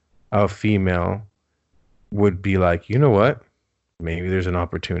a female would be like, you know what? Maybe there's an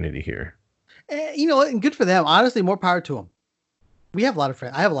opportunity here. And good for them. Honestly, more power to them. We have a lot of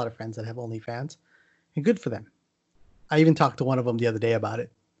friends. I have a lot of friends that have OnlyFans, and good for them. I even talked to one of them the other day about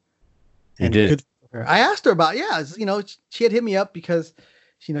it. And you did? Good for her. I asked her about, she had hit me up because,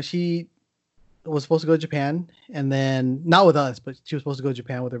 she was supposed to go to Japan, and then not with us, but she was supposed to go to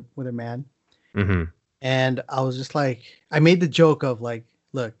Japan with her man. Mm-hmm. And I was just like, I made the joke of like,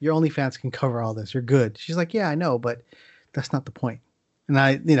 look, your OnlyFans can cover all this. You're good. She's like, yeah, I know, but that's not the point. And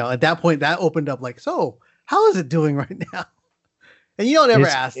I, at that point, that opened up like, so how is it doing right now? And you don't ever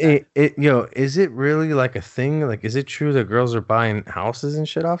ask that. Is it really like a thing? Like, is it true that girls are buying houses and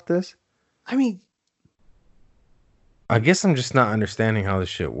shit off this? I mean, I guess I'm just not understanding how this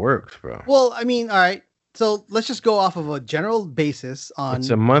shit works, bro. Well, I mean, all right. So let's just go off of a general basis on. It's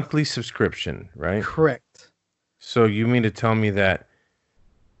a monthly subscription, right? Correct. So you mean to tell me that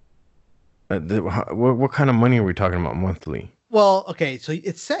what kind of money are we talking about monthly? Well, okay. So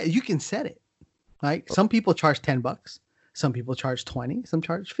it's set. You can set it. Right. Some people charge $10. Some people charge 20. Some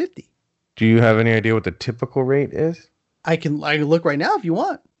charge 50. Do you have any idea what the typical rate is? I can look right now if you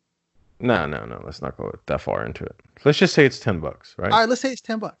want. No. Let's not go that far into it. Let's just say it's $10, right? All right. Let's say it's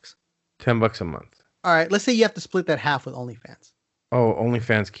 $10. $10 a month. All right. Let's say you have to split that half with OnlyFans. Oh,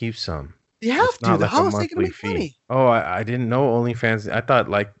 OnlyFans keeps some. You have to. The house they can make money. Oh, I didn't know OnlyFans. I thought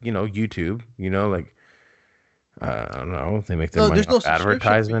YouTube. I don't know. They make their money off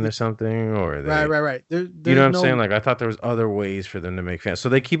advertisement or something, or they, right. You know what I'm saying? Like I thought there was other ways for them to make fans, so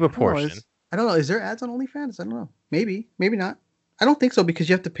they keep a portion. I don't know. Is there ads on OnlyFans? I don't know. Maybe not. I don't think so because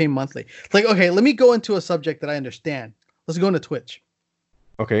you have to pay monthly. Like, okay, let me go into a subject that I understand. Let's go into Twitch.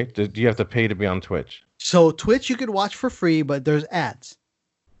 Okay, do you have to pay to be on Twitch? So Twitch you could watch for free, but there's ads.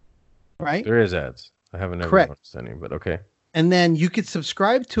 Right? There is ads. I haven't ever noticed any, but okay. And then you could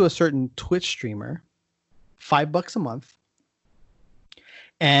subscribe to a certain Twitch streamer, $5 a month,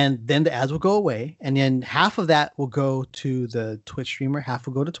 and then the ads will go away, and then half of that will go to the Twitch streamer, half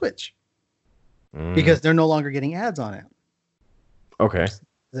will go to Twitch, because they're no longer getting ads on it. Okay. Does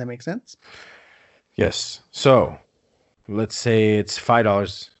that make sense? Yes. So let's say it's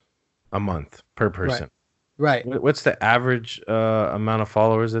 $5 a month per person. Right. What's the average amount of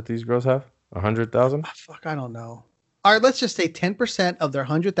followers that these girls have? 100,000? I don't know. All right, let's just say 10% of their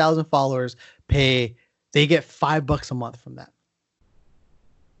 100,000 followers they get $5 a month from that.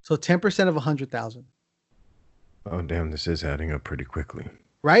 So 10% of 100,000. Oh, damn, this is adding up pretty quickly.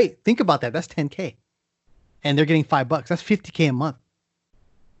 Right? Think about that. That's 10K. And they're getting $5. That's 50K a month.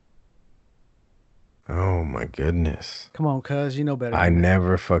 Oh my goodness. Come on, cuz you know better. I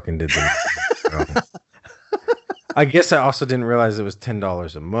never fucking did that. I guess I also didn't realize it was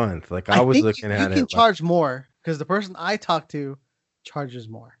 $10 a month. Like I was looking at it. You can charge more because the person I talked to charges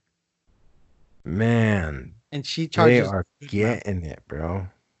more. Man. And she charges. They are getting it, bro.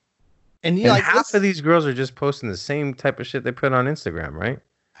 And half of these girls are just posting the same type of shit they put on Instagram, right?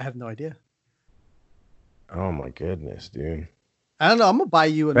 I have no idea. Oh my goodness, dude. I don't know. I'm gonna buy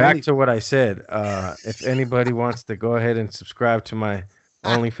you back to what I said. If anybody wants to go ahead and subscribe to my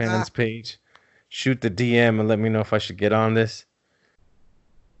OnlyFans page, shoot the DM and let me know if I should get on this.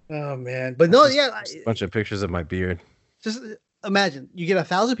 Oh man, but no, yeah, a bunch of pictures of my beard. Just imagine you get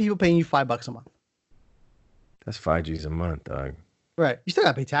 1,000 people paying you $5 a month. That's $5 a month, dog. Right. You still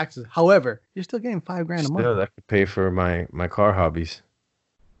gotta pay taxes. However, you're still getting $5,000 a month. Still, that could pay for my car hobbies.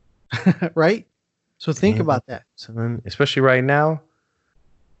 Right. So think Damn, about that. son. Especially right now.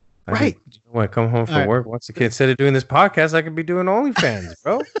 Right. When I come home from work, once again, instead of doing this podcast, I could be doing OnlyFans,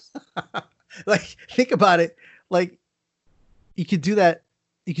 bro. Like, think about it. Like, you could do that.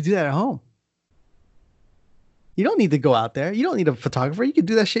 You could do that at home. You don't need to go out there. You don't need a photographer. You could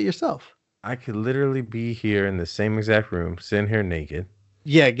do that shit yourself. I could literally be here in the same exact room, sitting here naked.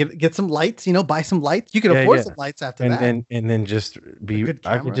 Yeah, get some lights. Buy some lights. You can afford some lights after that. And then just be.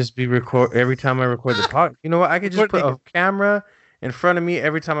 I could just be record every time I record the pod. You know what? I could just put a camera in front of me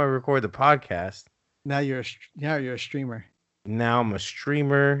every time I record the podcast. Now you're a streamer. Now I'm a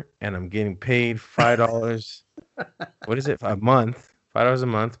streamer and I'm getting paid $5. What is it? A month? $5 a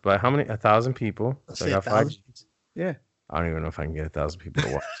month by how many? 1,000 people. So I got 5 G's. Yeah. I don't even know if I can get 1,000 people to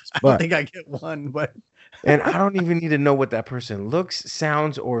watch this. I don't think I get one, but and I don't even need to know what that person looks,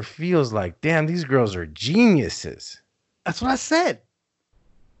 sounds, or feels like. Damn, these girls are geniuses. That's what I said.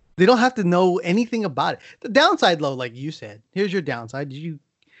 They don't have to know anything about it. The downside, though, like you said, here's your downside. You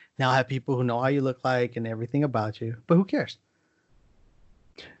now have people who know how you look like and everything about you, but who cares?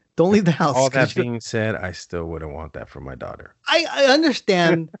 Don't leave the house. All that being said, I still wouldn't want that for my daughter. I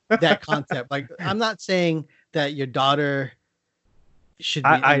understand that concept. Like, I'm not saying that your daughter should be.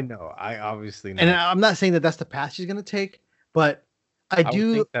 I know. I obviously know. And I'm not saying that that's the path she's going to take, but I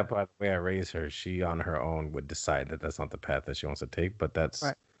do think that by the way I raise her, she on her own would decide that that's not the path that she wants to take. But that's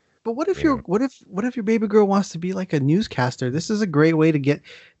right. But what if what if your baby girl wants to be like a newscaster? This is a great way to get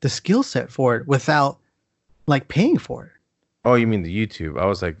the skill set for it without like paying for it. Oh, you mean the YouTube? I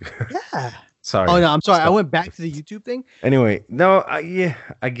was like, yeah. Sorry. Oh no, I'm sorry. I went back to the YouTube thing. Anyway, no, I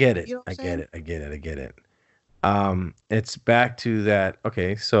get it. You know I get it. It's back to that.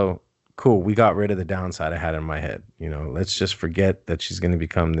 Okay, so cool. We got rid of the downside I had in my head. Let's just forget that she's going to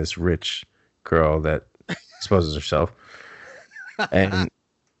become this rich girl that exposes herself. And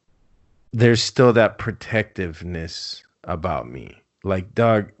there's still that protectiveness about me. Like,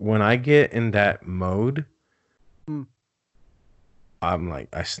 dog, when I get in that mode, I'm like,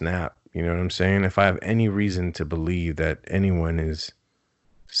 I snap. You know what I'm saying? If I have any reason to believe that anyone is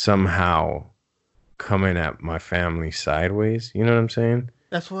somehow coming at my family sideways, you know what I'm saying?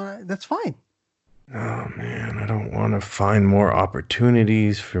 That's fine. Oh man, I don't want to find more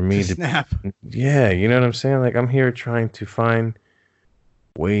opportunities for me to snap. Yeah, you know what I'm saying? Like, I'm here trying to find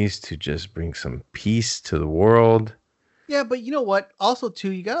ways to just bring some peace to the world. Yeah, but you know what? Also,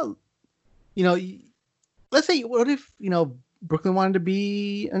 too, you gotta, let's say, what if, Brooklyn wanted to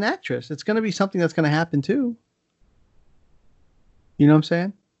be an actress? It's going to be something that's going to happen too. You know what I'm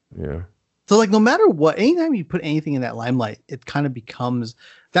saying? Yeah. So like, no matter what, anytime you put anything in that limelight, it kind of becomes,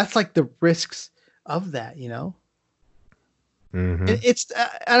 that's like the risks of that, Mm-hmm.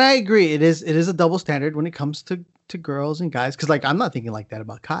 And I agree. It is a double standard when it comes to girls and guys. Cause like, I'm not thinking like that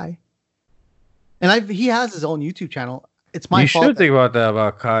about Kai. And he has his own YouTube channel. It's my fault. You should think about that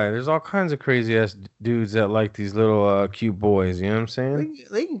about Kai. There's all kinds of crazy ass dudes that like these little cute boys. You know what I'm saying?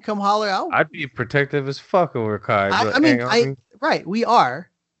 They can come holler out. I'd be protective as fuck over Kai. Right. We are.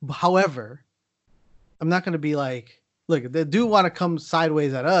 However, I'm not going to be like, look, if they do want to come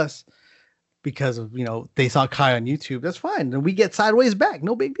sideways at us because of, they saw Kai on YouTube. That's fine. And we get sideways back.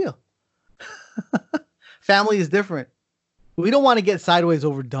 No big deal. Family is different. We don't want to get sideways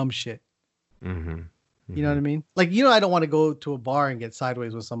over dumb shit. Mm-hmm. You know what I mean? Like, I don't want to go to a bar and get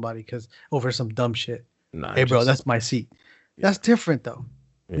sideways with somebody because over some dumb shit. Nah, hey, bro, that's my seat. Yeah. That's different, though.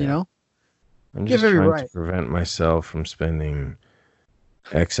 Yeah. I'm just trying to prevent myself from spending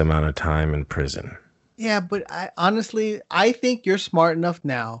X amount of time in prison. Yeah, but I think you're smart enough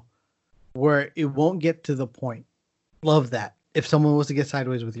now where it won't get to the point. Love that. If someone was to get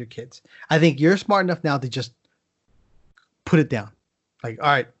sideways with your kids, I think you're smart enough now to just put it down. Like, all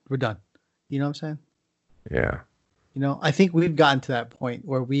right, we're done. You know what I'm saying? Yeah. I think we've gotten to that point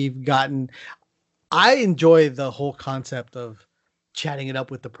where I enjoy the whole concept of chatting it up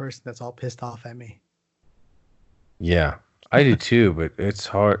with the person that's all pissed off at me. Yeah, I do too, but it's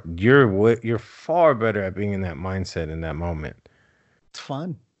hard. You're far better at being in that mindset in that moment. It's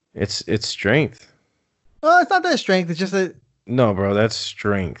fun. It's strength. Well, it's not that strength. It's just that. No, bro, that's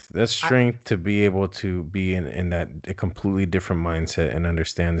strength. That's strength to be able to be in that a completely different mindset and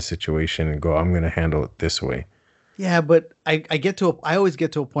understand the situation and go, I'm going to handle it this way. Yeah, but I always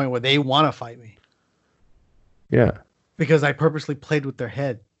get to a point where they want to fight me. Yeah. Because I purposely played with their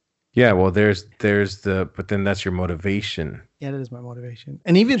head. Yeah, well, but then that's your motivation. Yeah, that is my motivation.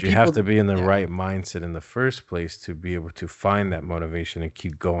 And even you have to be in the right mindset in the first place to be able to find that motivation and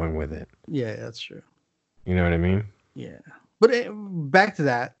keep going with it. Yeah, that's true. You know what I mean? Yeah. But back to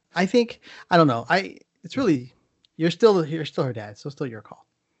that, I think, I don't know. It's really, you're still her dad, so still your call.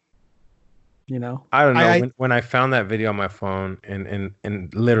 You know, I don't know. When I found that video on my phone, and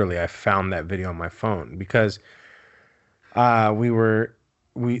literally I found that video on my phone because that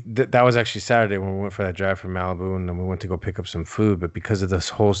was actually Saturday when we went for that drive from Malibu, and then we went to go pick up some food. But because of this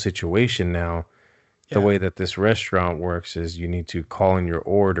whole situation now, the way that this restaurant works is you need to call in your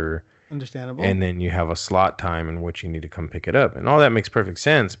order. Understandable. And then you have a slot time in which you need to come pick it up. And all that makes perfect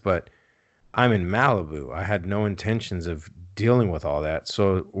sense, but I'm in Malibu. I had no intentions of dealing with all that.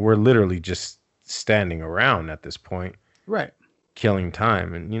 So we're literally just standing around at this point. Right. Killing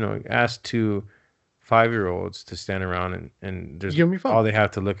time. And, ask 2 5-year-olds to stand around and there's all they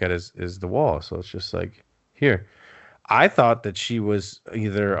have to look at is the wall. So it's just like, here. I thought that she was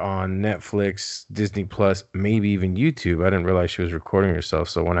either on Netflix, Disney Plus, maybe even YouTube. I didn't realize she was recording herself.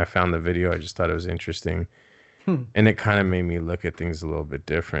 So when I found the video, I just thought it was interesting. And it kind of made me look at things a little bit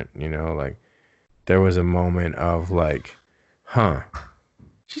different. Like there was a moment of like,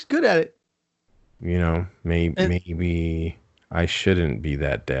 she's good at it. Maybe I shouldn't be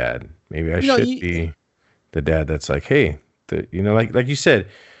that dad. Maybe I should be the dad that's like, hey, like you said,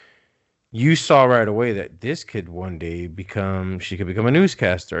 you saw right away that this could one day she could become a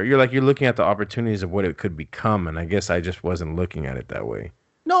newscaster. You're looking at the opportunities of what it could become. And I guess I just wasn't looking at it that way.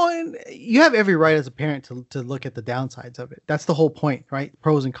 No, and you have every right as a parent to look at the downsides of it. That's the whole point, right?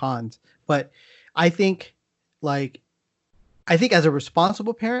 Pros and cons. But I think as a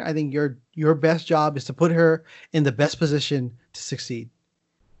responsible parent, I think your best job is to put her in the best position to succeed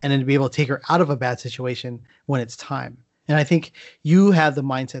and then to be able to take her out of a bad situation when it's time. And I think you have the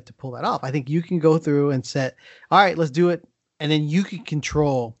mindset to pull that off. I think you can go through and set, all right, let's do it. And then you can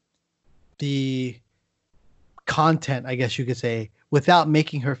control the content, I guess you could say, without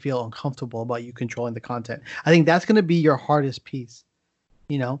making her feel uncomfortable about you controlling the content. I think that's going to be your hardest piece.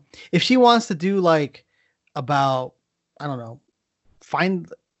 If she wants to do like about, I don't know, find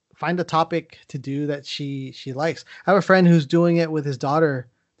a topic to do that she likes. I have a friend who's doing it with his daughter.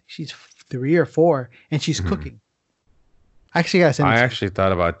 She's 3 or 4 and she's cooking. Actually, I actually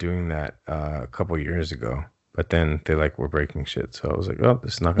thought about doing that a couple years ago, but then they were breaking shit. So I was like, oh,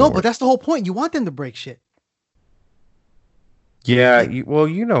 this is not going to work. But that's the whole point. You want them to break shit. Yeah.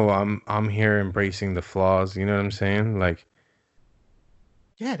 I'm here embracing the flaws. You know what I'm saying? Like,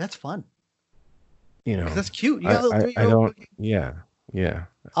 yeah, that's fun. That's cute. You got a little 3-year-old. Yeah. Yeah.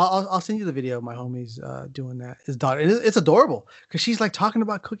 I'll send you the video of my homie's doing that. His daughter. It's adorable because she's like talking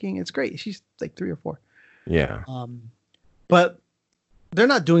about cooking. It's great. She's like 3 or 4. Yeah. But they're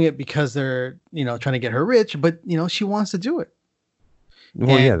not doing it because they're, trying to get her rich, but she wants to do it.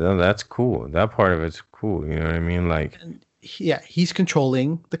 Well, that's cool. That part of it's cool. You know what I mean? Like, he's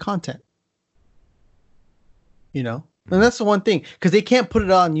controlling the content. And that's the one thing because they can't put it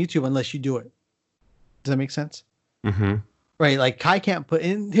on YouTube unless you do it. Does that make sense? Mm-hmm. Right. Like Kai can't put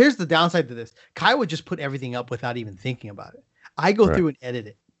in. Here's the downside to this. Kai would just put everything up without even thinking about it. I go through and edit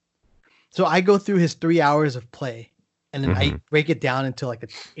it. So I go through his 3 hours of play. And then I break it down into like a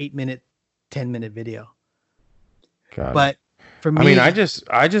 8-minute, 10-minute video. But for me, I just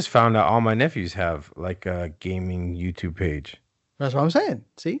found out all my nephews have like a gaming YouTube page. That's what I'm saying.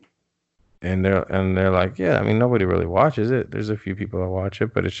 See? And they're like, yeah, nobody really watches it. There's a few people that watch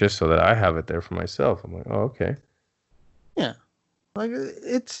it, but it's just so that I have it there for myself. I'm like, oh, okay. Yeah. Like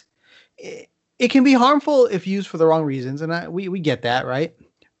it can be harmful if used for the wrong reasons. And we get that, right?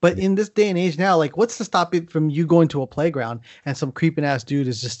 But in this day and age now, like, what's to stop it from you going to a playground and some creeping ass dude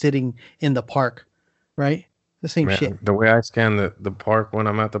is just sitting in the park, right? The same shit. The way I scan the park when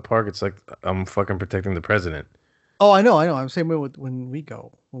I'm at the park, it's like I'm fucking protecting the president. Oh, I know. I'm the same way with when we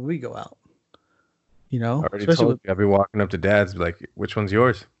go out. I already told you, I'll be walking up to dads, like, which one's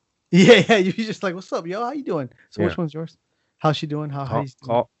yours? Yeah. You're just like, what's up, yo? How you doing? So which one's yours? How's she doing? How you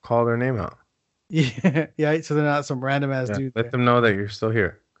doing? Call their name out. Yeah. So they're not some random ass dude. Let them know that you're still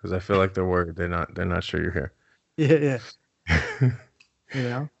here. Because I feel like they're worried. They're not sure you're here.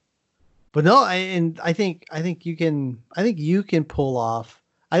 Yeah. But no, I think you can pull off.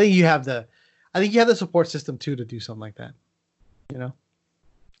 I think you have the support system too to do something like that.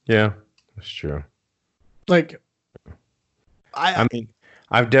 Yeah, that's true. Like,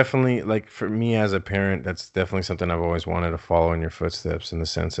 I've definitely, like, for me as a parent, that's definitely something I've always wanted to follow in your footsteps, in the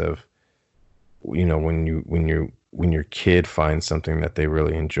sense of, when your kid finds something that they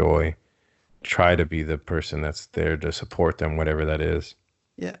really enjoy, try to be the person that's there to support them, whatever that is.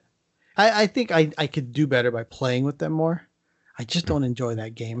 Yeah. I think I could do better by playing with them more. I just don't enjoy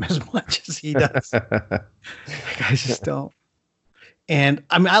that game as much as he does. I just don't. And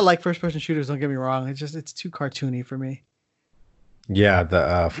I like first person shooters, don't get me wrong. It's too cartoony for me. Yeah,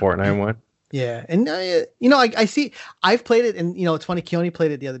 the Fortnite one. Yeah, and I see. I've played it, and it's funny. Keone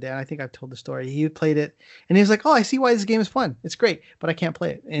played it the other day, and I think I've told the story. He played it, and he was like, "Oh, I see why this game is fun. It's great, but I can't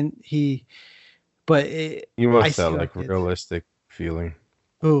play it." And You I must see have why like kids. realistic feeling,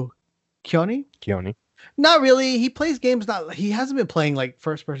 Who, Keone? Keone. Not really. He plays games. Not he hasn't been playing like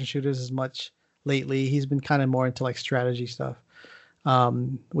first person shooters as much lately. He's been kind of more into like strategy stuff,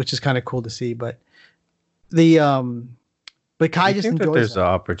 which is kind of cool to see. But the but Do Kai you just think that enjoys there's an that.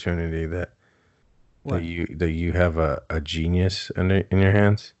 opportunity that What? you have a genius in your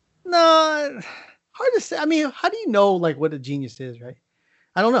hands? No, hard to say. I mean, how do you know like what a genius is, right?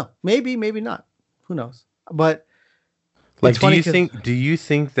 I don't know. Maybe, maybe not. Who knows? But it's Like, funny because do you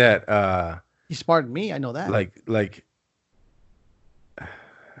think that he's smarter than me. I know that. like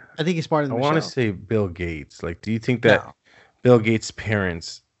I think he's smarter I than want to Michelle. say Bill Gates. Like, do you think that No, Bill Gates'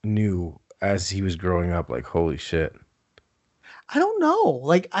 parents knew as he was growing up, like, holy shit? I don't know.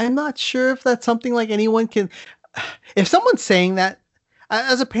 Like, I'm not sure if that's something like anyone can. If someone's saying that,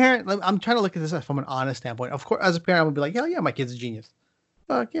 as a parent, I'm trying to look at this from an honest standpoint. Of course, as a parent, I would be like, yeah, yeah, my kid's a genius.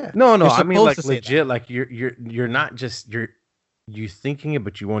 Fuck yeah. No, no, You're I mean supposed to like say that. legit. Like you're not just you thinking it,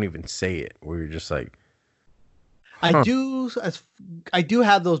 but you won't even say it. Where you're just like, I huh? do as I do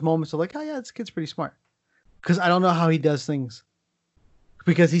have those moments of like, oh yeah, this kid's pretty smart because I don't know how he does things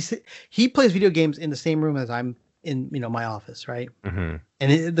because he plays video games in the same room as I'm in, my office, right? Hmm.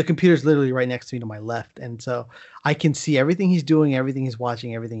 And the computer's literally right next to me to my left, and so I can see everything he's doing, everything he's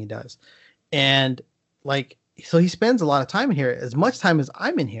watching, everything he does, and like so he spends a lot of time in here, as much time as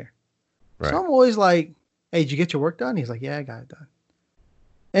I'm in here. So Right. I'm always like, "Hey, did you get your work done?" He's like, "Yeah, I got it done."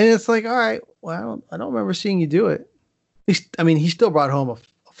 And it's like, "All right, well, I don't remember seeing you do it." I mean, he still brought home a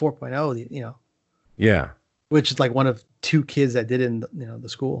 4.0, Yeah. which is like one of two kids that did it in the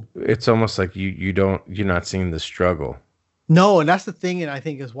school. It's almost like you're not seeing the struggle. No, and that's the thing, and I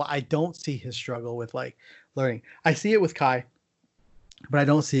think is why I don't see his struggle with like learning. I see it with Kai, but I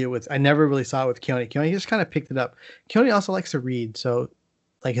don't see it with. I never really saw it with Keone. Keone just kind of picked it up. Keone also likes to read, so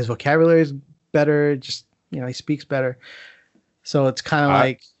like his vocabulary is better. Just he speaks better. So it's kind of I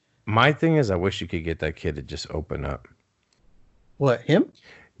like My thing is, I wish you could get that kid to just open up. what him?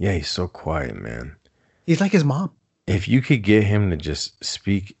 Yeah, he's so quiet, man. He's like his mom. If you could get him to just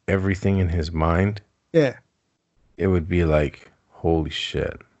speak everything in his mind, Yeah. it would be like, holy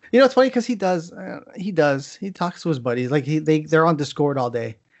shit. It's funny because he does. He talks to his buddies. Like they're on Discord all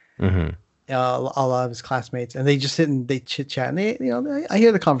day. Hmm. A lot of his classmates, and they just sit and they chit chat. And I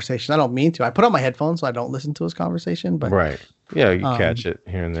hear the conversation. I don't mean to. I put on my headphones so I don't listen to his conversation. But Right. Yeah, you um, catch it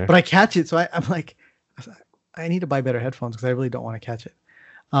here and there. but I catch it. So I'm like, I need to buy better headphones because I really don't want to catch it.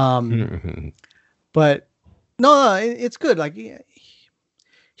 Mhm. But no, it's good. Like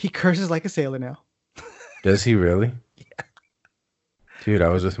he curses like a sailor now. Does he really? Dude, I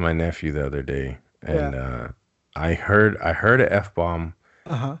was with my nephew the other day, and I heard a F bomb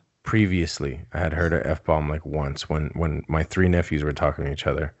Uh huh. previously. I had heard a F bomb like once when my three nephews were talking to each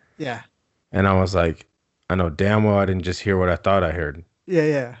other, Yeah. and I was like, I know damn well I didn't just hear what I thought I heard,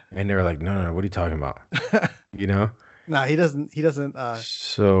 Yeah. and they were like, no, no, no, what are you talking about? Yeah. You know? No, he doesn't. He doesn't.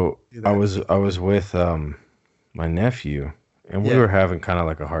 So Do I that. was with my nephew, and we Yeah. were having kind of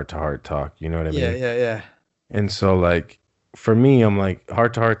like a heart to heart talk. You know what I Yeah. mean? Yeah. And so like for me, I'm like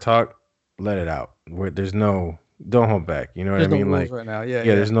heart to heart talk, let it out. Where there's no don't hold back. You know what I There's no mean? rules Like right now. Yeah. yeah,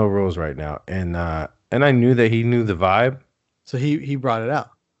 Yeah. there's no rules right now. And I knew that he knew the vibe, So he brought it out.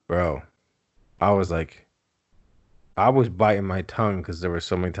 bro. I was like I was biting my tongue because there were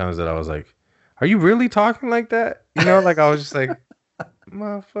so many times that I was like, are you really talking like that? You know, like I was just like,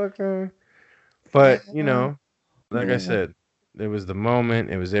 motherfucker. But, like I Yeah. said, it was the moment,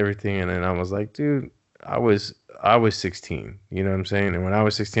 it was everything, and then I was like, dude, I was 16. You know what I'm saying? And when I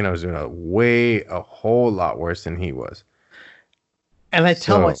was 16, I was doing a whole lot worse than he was. And I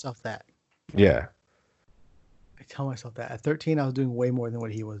tell So myself that. yeah, I tell myself that at 13, I was doing way more than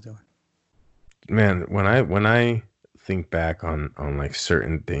what he was doing. man, when I think back on like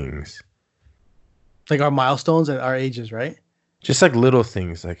certain things, Like our milestones at our ages, right? just like little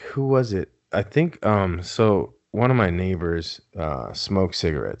things, like who was it? I think so one of my neighbors smoked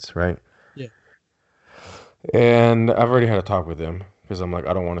cigarettes, right? Yeah. And I've already had a talk with him because I'm like,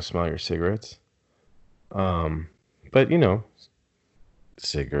 I don't want to smell your cigarettes. But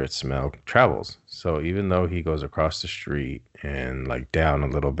cigarette smell travels. So even though he goes across the street and like down a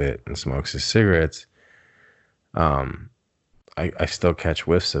little bit and smokes his cigarettes, um, I still catch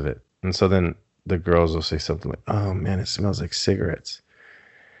whiffs of it. And so then the girls will say something like, "Oh man, it smells like cigarettes."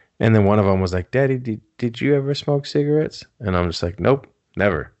 And then one of them was like, "Daddy, did you ever smoke cigarettes?" And I'm just like, "Nope,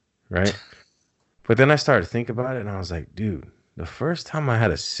 never." Right? But then I started to think about it and I was like, dude, the first time I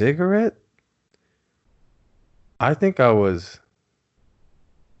had a cigarette, I think I was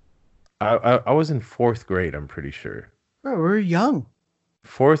in fourth grade. I'm pretty sure. Bro, we were young.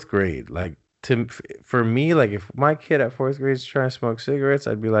 Fourth grade, like for me, like if my kid at fourth grade is trying to smoke cigarettes,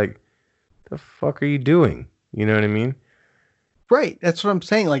 I'd be like, "The fuck are you doing?" You know what I mean? Right. That's what I'm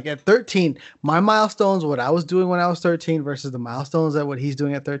saying. Like at 13, my milestones, what I was doing when I was 13 versus the milestones that what he's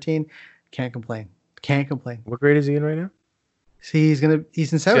doing at 13, can't complain. Can't complain. What grade is he in right now? See, he's in See,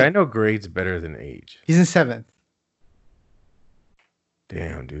 I seventh. know grades better than age. He's in seventh.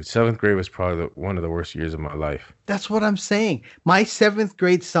 Damn, dude. Seventh grade was probably one of the worst years of my life. That's what I'm saying. My seventh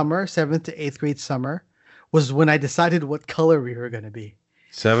grade summer, seventh to eighth grade summer, was when I decided what color we were going to be.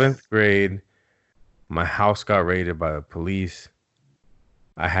 Seventh grade, my house got raided by the police.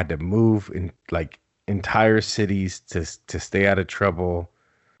 I had to move in like entire cities to stay out of trouble.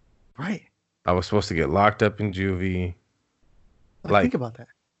 Right. I was supposed to get locked up in juvie. Like, think about that.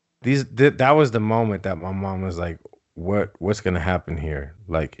 That was the moment that my mom was like, what's gonna happen here?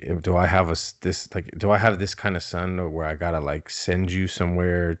 Like, do I have do I have this kind of son where I gotta like send you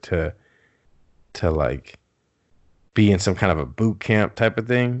somewhere to like be in some kind of a boot camp type of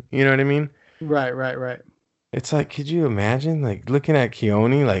thing? You know what I mean? Right, right, right. It's like, could you imagine like looking at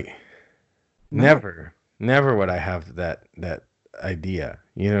Keone? Like, No. never would I have that idea.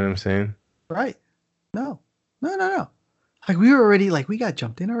 You know what I'm saying? Right. No. No, no, no. Like we were already like we got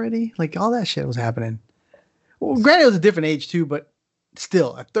jumped in already. Like all that shit was happening. Well, granted it was a different age too, but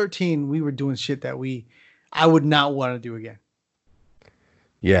still at 13 we were doing shit that I would not want to do again.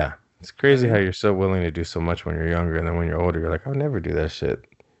 Yeah. It's crazy how you're so willing to do so much when you're younger, and then when you're older, you're like, I'll never do that shit.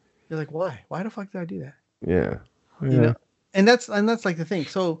 You're like, why? Why the fuck did I do that? Yeah. You know? And that's like the thing.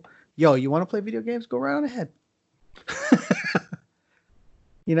 So, yo, you want to play video games? Go right on ahead.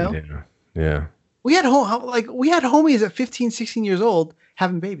 You know? Yeah. Yeah. We had homies at 15, 16 years old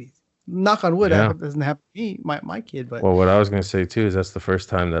having babies. Knock on wood, Yeah. that doesn't happen to me, my kid, but Well, what I was gonna say too is that's the first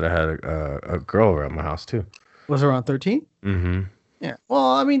time that I had a girl around my house too. was around 13? Mm-hmm. Yeah.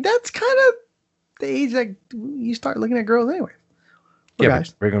 Well, I mean, that's kind of the age that you start looking at girls anyway. Yeah, guys.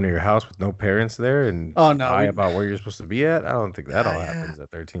 but bring them to your house with no parents there and Oh, no, lie we- about where you're supposed to be at. I don't think that all Yeah. happens at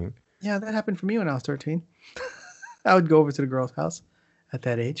 13. Yeah, that happened for me when I was 13. I would go over to the girl's house at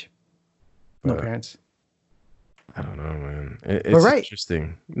that age. No But- parents. I don't know, man. It's right.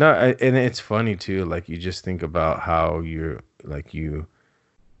 interesting. No, and it's funny too. Like you just think about how you're like you.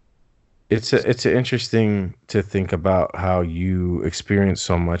 It's interesting to think about how you experience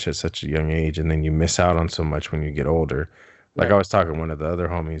so much at such a young age, and then you miss out on so much when you get older. Like Right. I was talking to one of the other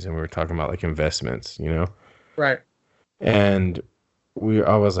homies, and we were talking about like investments, you know. Right. And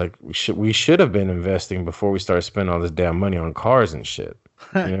I was like, we should have been investing before we started spending all this damn money on cars and shit.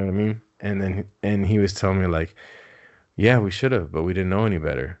 You know what I mean? And he was telling me like, yeah, we should have, but we didn't know any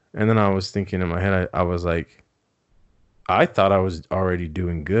better. And then I was thinking in my head, I was like, I thought I was already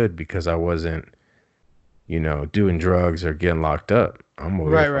doing good because I wasn't, doing drugs or getting locked up. I'm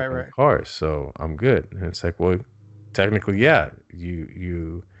over Right, here right, fucking right. cars, so I'm good. And it's like, well, technically, yeah,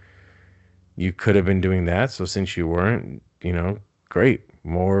 you could have been doing that. So since you weren't, great,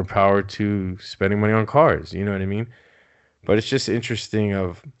 more power to spending money on cars. You know what I mean? But it's just interesting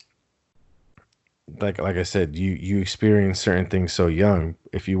of like I said, you experience certain things so young.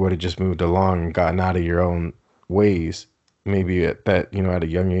 If you would have just moved along and gotten out of your own ways, maybe at that, at a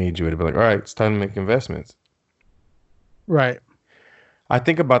young age, you would have been like, all right, it's time to make investments. Right. I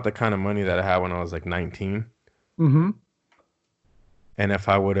think about the kind of money that I had when I was like 19. Mm-hmm. And if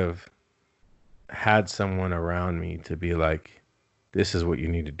I would have had someone around me to be like, this is what you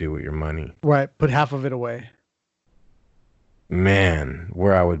need to do with your money. Right. Put half of it away. Man,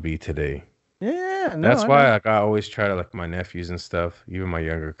 where I would be today. Yeah. No, That's I why know. like I always try to like my nephews and stuff, even my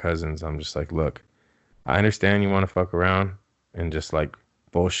younger cousins. I'm just like, look, I understand you want to fuck around and just like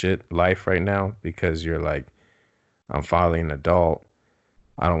bullshit life right now because you're like, I'm finally an adult.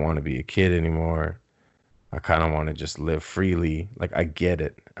 I don't want to be a kid anymore. I kind of want to just live freely. Like I get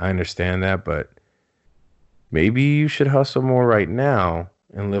it. I understand that, but maybe you should hustle more right now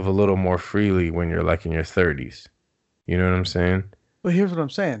and live a little more freely when you're like in your 30s. You know what I'm saying? But here's what I'm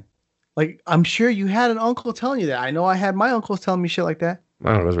saying. Like, I'm sure you had an uncle telling you that. I know I had my uncles telling me shit like that.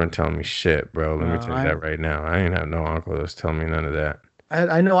 My uncles weren't telling me shit, bro. Let me No, tell you that right now. I ain't have no uncle that was telling me none of that.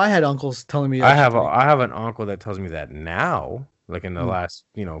 I know I had uncles telling me that. I have an uncle that tells me that now, like in the last,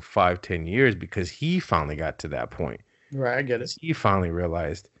 5-10 years, because he finally got to that point. Right, I get it. He finally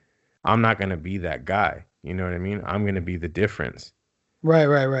realized I'm not gonna be that guy. You know what I mean? I'm gonna be the difference. Right. You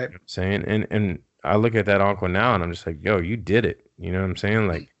know what I'm saying? And I look at that uncle now and I'm just like, yo, you did it. You know what I'm saying?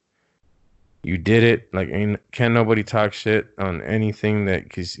 Like You did it. Like, ain't can nobody talk shit on anything that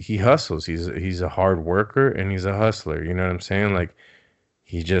because he hustles. He's a hard worker and he's a hustler. You know what I'm saying? Like,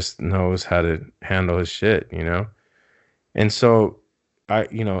 he just knows how to handle his shit. And so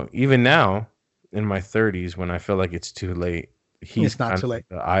even now in my 30s, when I feel like it's too late, he's It's not kind too of late.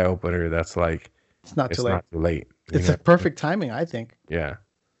 the eye opener. That's like It's not too it's late. not too late. It's a perfect timing, I think, Yeah,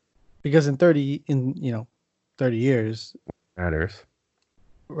 because in 30 years, matters.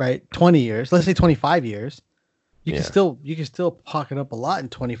 right? 20 years, let's say 25 years, Yeah, you can still pocket up a lot in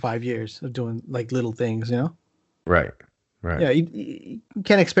 25 years of doing like little things, right, right. Yeah, you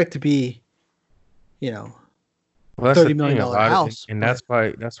can't expect to be, you know, Well, that's the $30 thing million about it, house, and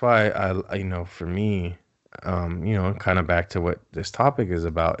but that's why for me, kind of back to what this topic is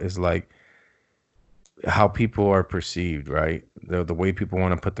about is like how people are perceived, right? The way people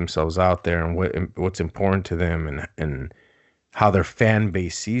want to put themselves out there and what's important to them and how their fan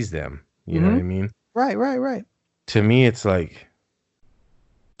base sees them. You know what I Mhm. mean? Right. To me, it's like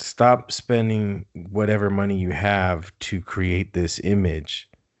stop spending whatever money you have to create this image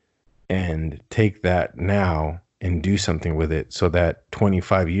and take that now and do something with it so that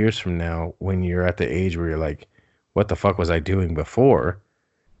 25 years from now, when you're at the age where you're like, what the fuck was I doing before?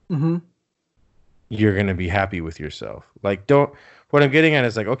 Hmm. You're going to be happy with yourself. Like, what I'm getting at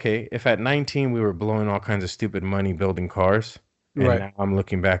is like, okay, if at 19 we were blowing all kinds of stupid money building cars, and Right. now I'm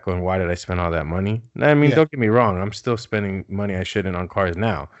looking back on why did I spend all that money? I mean, Yeah. don't get me wrong, I'm still spending money I shouldn't on cars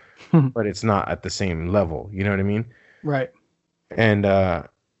now, but it's not at the same level. You know what I mean? Right. And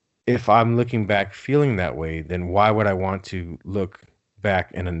if I'm looking back feeling that way, then why would I want to look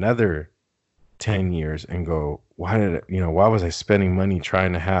back in another 10 years and go, why was I spending money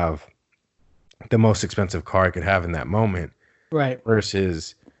trying to have the most expensive car I could have in that moment Right.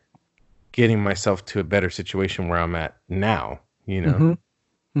 versus getting myself to a better situation where I'm at now? Hmm.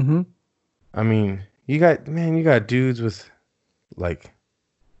 Hmm. I mean, you got dudes with like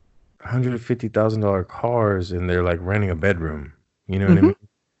 $150,000 cars and they're like renting a bedroom. You know what I Hmm. mean?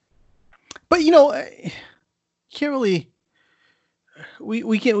 But you can't really.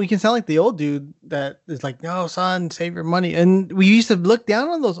 We can sound like the old dude that is like, no, son, save your money. And we used to look down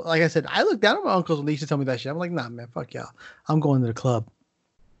on those. Like I said, I look down on my uncles when they used to tell me that shit. I'm like, nah, man, fuck y'all. I'm going to the club.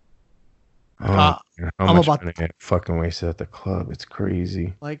 Oh, Uh, how I'm much about money I fucking wasted at the club. It's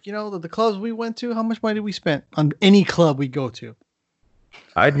crazy. like the clubs we went to. How much money did we spend on any club we go to?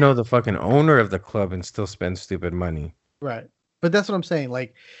 I'd know the fucking owner of the club and still spend stupid money. Right. But that's what I'm saying.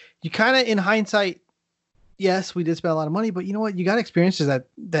 Like, you kind of in hindsight, yes, we did spend a lot of money, but you know what? You got experiences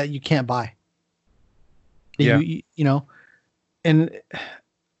that you can't buy. That Yeah. and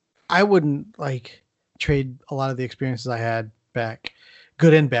I wouldn't like trade a lot of the experiences I had back,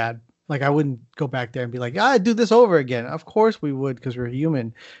 good and bad. Like, I wouldn't go back there and be like, I'd do this over again. Of course we would, because we're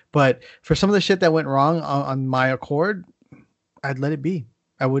human. But for some of the shit that went wrong on my accord, I'd let it be.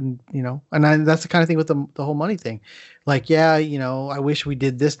 I wouldn't, that's the kind of thing with the whole money thing. Like, yeah, I wish we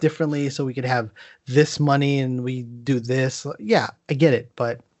did this differently so we could have this money and we do this. Yeah, I get it.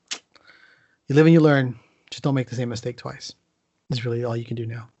 But you live and you learn. Just don't make the same mistake twice. Is really all you can do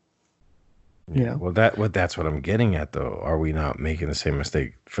now. Yeah. Well, that's what I'm getting at, though. Are we not making the same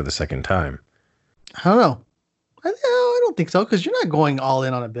mistake for the second time? I don't know. I don't think so, because you're not going all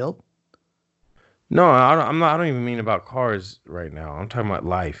in on a build. No, I don't, I'm not. I don't even mean about cars right now. I'm talking about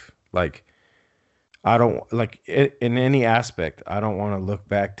life. Like, I don't like in any aspect. I don't want to look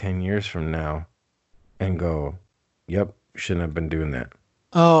back 10 years from now and go, "Yep, shouldn't have been doing that."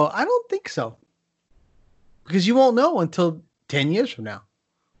 Oh, I don't think so. Because you won't know until 10 years from now.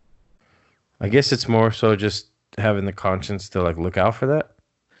 I guess it's more so just having the conscience to like look out for that.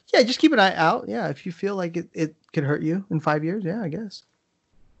 Yeah, just keep an eye out. Yeah, if you feel like it could hurt you in 5 years, yeah, I guess.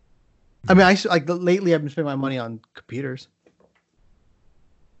 I mean, lately I've been spending my money on computers.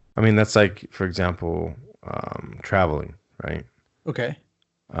 I mean, that's like, for example, traveling, right? Okay.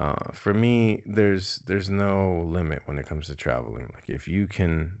 For me, there's no limit when it comes to traveling. Like, if you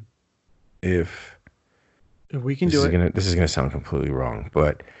can, if If we can do it. this is gonna sound completely wrong,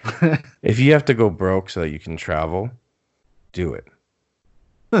 but if you have to go broke so that you can travel, do it.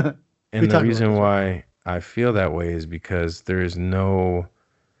 And the reason why I feel that way is because there is no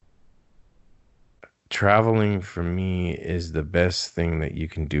traveling for me is the best thing that you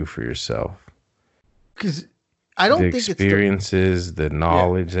can do for yourself. Because I don't The think experiences, the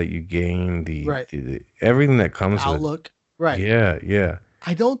knowledge that you gain, Right. the everything that comes with outlook. Right. yeah.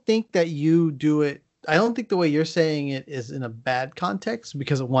 I don't think that you do it. I don't think the way you're saying it is in a bad context,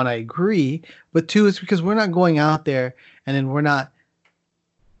 because one, I agree, but two, it's because we're not going out there and then we're not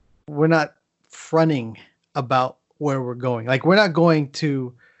fronting about where we're going. Like, we're not going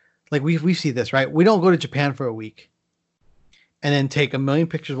to Like we see this, right? We don't go to Japan for a week and then take a million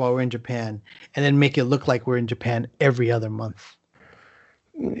pictures while we're in Japan and then make it look like we're in Japan every other month.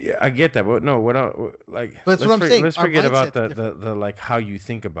 Yeah, I get that, but no, like But that's what I'm saying. let's Our forget about mindset's the like how you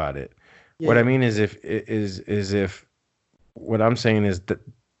think about it. What I Yeah. mean is if what I'm saying is that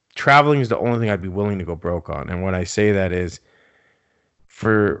traveling is the only thing I'd be willing to go broke on. And when I say that is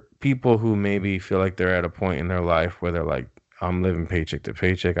for people who maybe feel like they're at a point in their life where they're like, I'm living paycheck to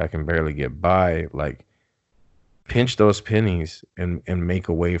paycheck, I can barely get by, like pinch those pennies and make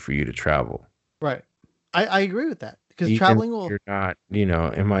a way for you to travel. Right. I agree with that because Even traveling if will. you're not,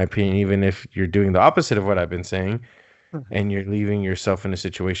 in my opinion, even if you're doing the opposite of what I've been saying and you're leaving yourself in a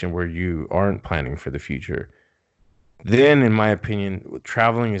situation where you aren't planning for the future, then in my opinion,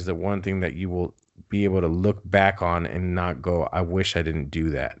 traveling is the one thing that you will be able to look back on and not go, I wish I didn't do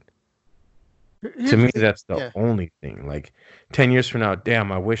that. Here's To the me, thing. that's the Yeah. only thing. Like 10 years from now,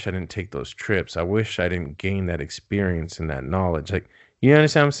 damn, I wish I didn't take those trips. I wish I didn't gain that experience and that knowledge. Like, you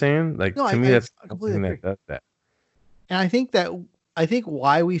understand what I'm saying? Like, No, to me, that's I the completely thing agree. that does that. And I think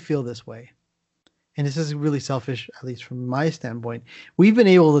why we feel this way, and this is really selfish, at least from my standpoint, we've been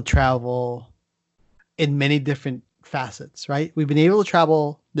able to travel in many different facets, right? We've been able to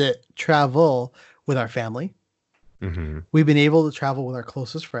travel with our family. Mm-hmm. We've been able to travel with our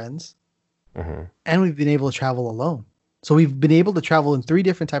closest friends, Mm-hmm. and we've been able to travel alone. So we've been able to travel in three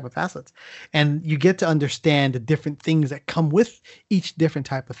different type of facets, and you get to understand the different things that come with each different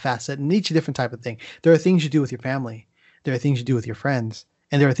type of facet and each different type of thing. There are things you do with your family, there are things you do with your friends,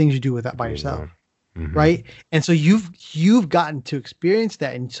 and there are things you do with that by yourself, Mm-hmm. right? And so you've gotten to experience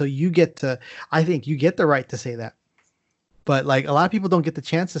that, and so you get to. I think you get the right to say that, but like a lot of people don't get the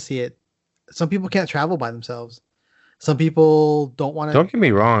chance to see it. Some people can't travel by themselves. Some people don't want to. Don't get me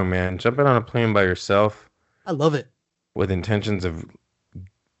wrong, man. Jumping on a plane by yourself I love it. with intentions of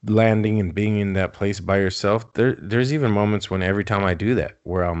landing and being in that place by yourself, there's even moments when every time I do that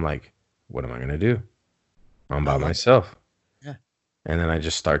where I'm like, what am I gonna do? I'm by I love it. myself. Yeah. And then I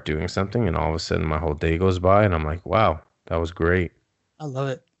just start doing something and all of a sudden my whole day goes by and I'm like, wow, that was great. I love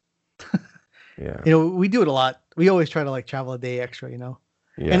it. Yeah. We do it a lot. We always try to like travel a day extra, Yeah.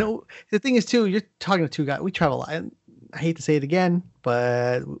 And the thing is too, you're talking to two guys. We travel a lot. And I hate to say it again,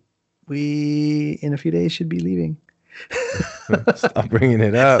 but we in a few days should be leaving. Stop bringing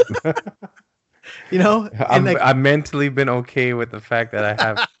it up. And like I've mentally been okay with the fact that I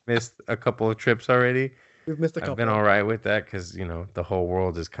have missed a couple of trips already. we've missed a I've couple. been all right with that because, the whole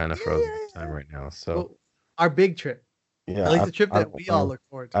world is kind of frozen at time right now. So, Well, our big trip, yeah. at least the trip that we all look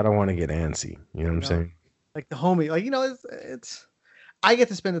forward to. I don't want to get antsy. You know what I'm saying? Like the homie, like it's. I get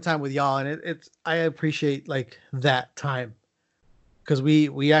to spend the time with y'all, and it's. I appreciate like that time because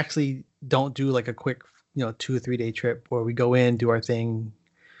we actually don't do like a quick 2 or 3 day trip where we go in, do our thing,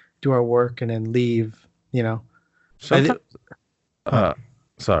 do our work, and then leave. Sometimes,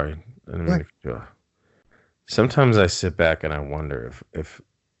 sorry. I didn't mean to cut you off. Sometimes I sit back and I wonder if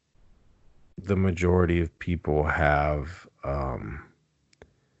the majority of people have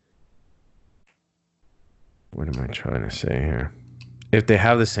what am I trying to say here? If they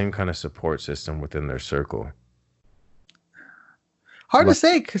have the same kind of support system within their circle. Hard to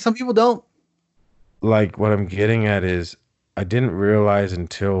say because some people don't. Like what I'm getting at is I didn't realize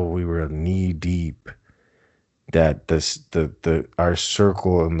until we were knee deep that our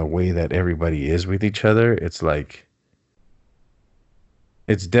circle and the way that everybody is with each other, it's like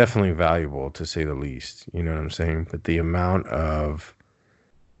it's definitely valuable to say the least. You know what I'm saying? But the amount of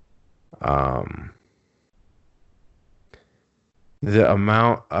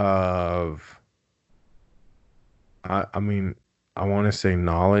I mean, I want to say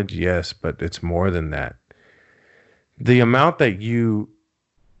knowledge, yes, but it's more than that. The amount that you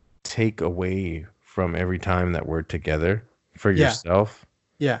take away from every time that we're together for yourself,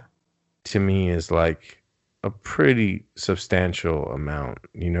 to me is like a pretty substantial amount.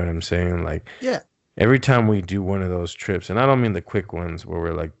 You know what I'm saying? Like, every time we do one of those trips, and I don't mean the quick ones where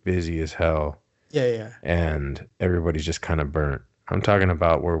we're like busy as hell, and everybody's just kind of burnt. I'm talking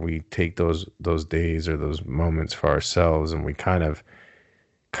about where we take those days or those moments for ourselves and we kind of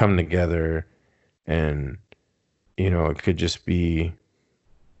come together and, it could just be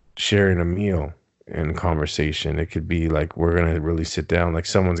sharing a meal and conversation. It could be like, we're going to really sit down, like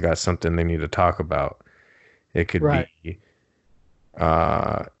someone's got something they need to talk about. It could be,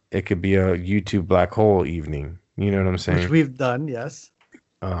 it could be a YouTube black hole evening. You know what I'm saying? Which we've done, yes.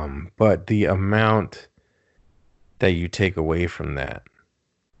 But the amount that you take away from that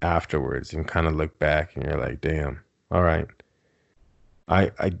afterwards and kind of look back and you're like, damn, all right.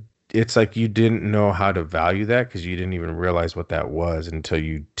 I it's like you didn't know how to value that because you didn't even realize what that was until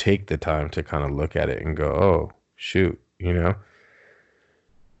you take the time to kind of look at it and go, oh, shoot, you know?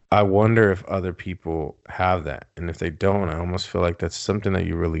 I wonder if other people have that. And if they don't, I almost feel like that's something that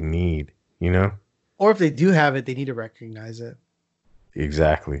you really need, you know? Or if they do have it, they need to recognize it.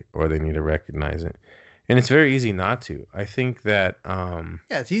 Exactly. Or they need to recognize it. And it's very easy not to. I think that Yeah,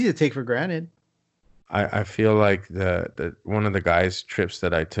 it's easy to take for granted. I feel like the one of the guys' trips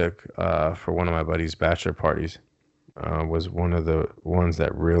that I took for one of my buddy's bachelor parties was one of the ones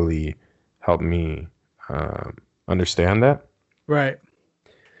that really helped me understand that. Right.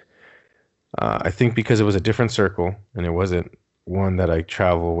 I think because it was a different circle and it wasn't one that I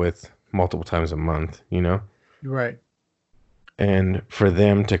travel with multiple times a month, you know? Right. And for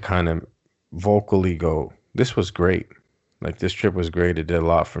them to kind of vocally go, this was great. Like, this trip was great. It did a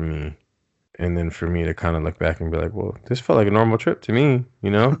lot for me. And then for me to kind of look back and be like, well, this felt like a normal trip to me, you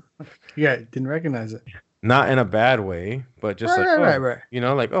know? Yeah, didn't recognize it. Not in a bad way, but just Right. you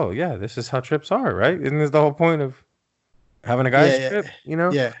know, like, oh, yeah, this is how trips are, right? Isn't this the whole point of having a guy's trip, you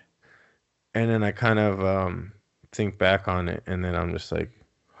know? Yeah. And then I kind of think back on it, and then I'm just like,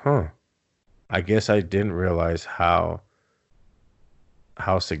 huh, I guess I didn't realize how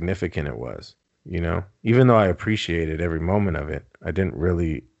significant it was, you know? Even though I appreciated every moment of it, I didn't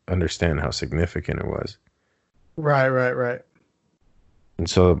really understand how significant it was. Right. And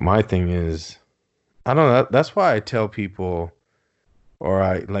so my thing is, I don't know, that's why I tell people, or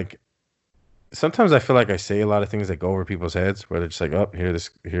I like, sometimes I feel like I say a lot of things that go over people's heads where they're just like, oh,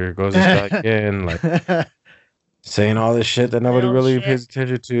 here goes this guy again, like saying all this shit that nobody really pays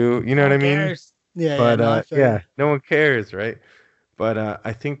attention to. You know what I mean? Yeah. But yeah, no one cares, right? But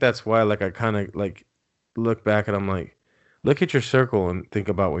I think that's why, like, I kind of like look back and I'm like, look at your circle and think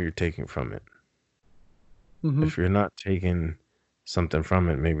about what you're taking from it. Mm-hmm. If you're not taking something from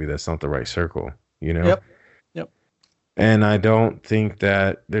it, maybe that's not the right circle, you know? Yep. And I don't think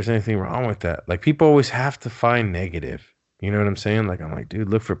that there's anything wrong with that. Like, people always have to find negative. You know what I'm saying? Like, I'm like, dude,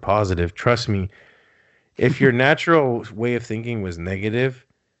 look for positive. Trust me. If your natural way of thinking was negative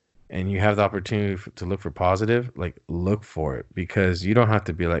and you have the opportunity to look for positive, like, look for it, because you don't have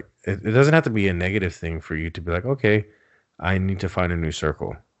to be like, it doesn't have to be a negative thing for you to be like, okay, I need to find a new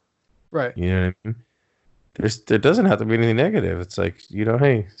circle. Right. You know what I mean? There doesn't have to be anything negative. It's like, you know,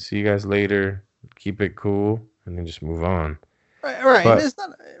 hey, see you guys later. Keep it cool. And then just move on. Right. But, it's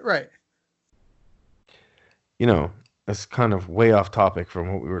not right. You know, that's kind of way off topic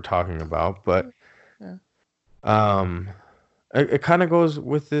from what we were talking about, but it kind of goes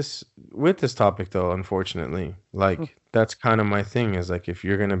with this topic though, unfortunately. Like, that's kind of my thing, is like, if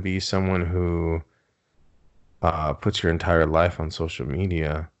you're gonna be someone who puts your entire life on social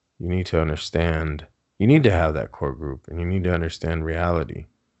media, you need to understand, you need to have that core group, and you need to understand reality.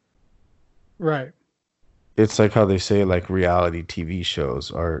 Right. It's like how they say, like, reality TV shows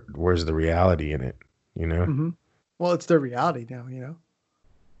are, where's the reality in it, you know? Mm-hmm. Well, it's their reality now, you know?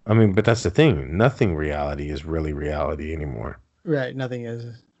 I mean, but that's the thing. Nothing reality is really reality anymore. Right. Nothing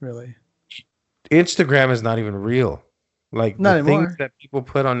is really. Instagram is not even real. Like, not the anymore. things that people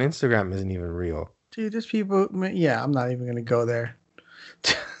put on Instagram isn't even real. Dude, there's people. Yeah, I'm not even going to go there.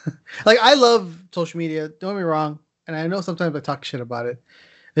 Like, I love social media. Don't get me wrong. And I know sometimes I talk shit about it.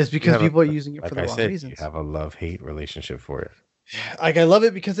 It's because people are using it for the wrong reasons. You have a love-hate relationship for it. Like, I love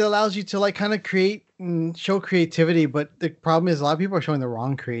it because it allows you to, like, kind of create and show creativity. But the problem is a lot of people are showing the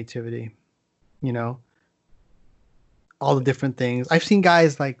wrong creativity. You know, all the different things. I've seen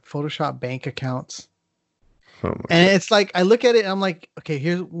guys like Photoshop bank accounts. And it's like, I look at it and I'm like, okay,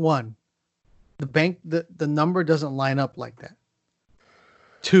 here's one. The bank, the number doesn't line up like that.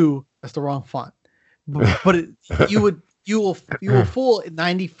 2, that's the wrong font. But you will fool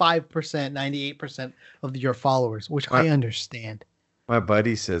 95%, 98% of your followers, which I understand. My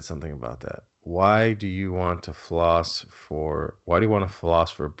buddy said something about that. Why do you want to floss for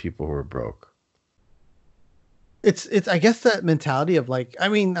people who are broke? It's I guess that mentality of, like, I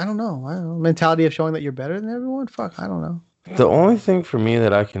don't know, mentality of showing that you're better than everyone. Fuck, I don't know. The only thing for me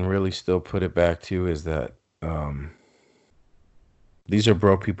that I can really still put it back to is that these are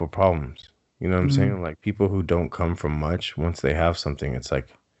broke people problems. You know what I'm saying? Like, people who don't come from much, once they have something, it's like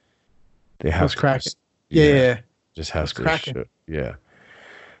they have to crack it. Yeah. Just has to. Yeah.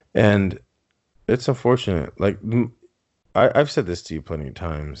 And it's unfortunate. Like, I've said this to you plenty of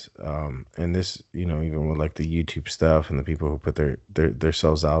times. And this, you know, even with, like, the YouTube stuff and the people who put their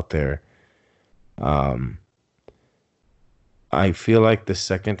selves out there. I feel like the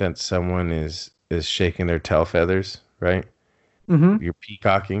second that someone is shaking their tail feathers, right? Mm-hmm. You're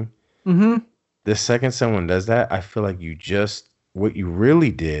peacocking. Mm-hmm. The second someone does that, I feel like you just what you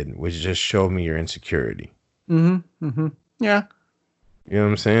really did was just show me your insecurity. Mm-hmm. Mm-hmm. Yeah. You know what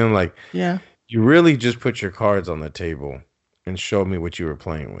I'm saying? Like, Yeah. you really just put your cards on the table and showed me what you were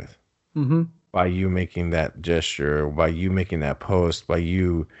playing with Mm-hmm. by you making that gesture, by you making that post, by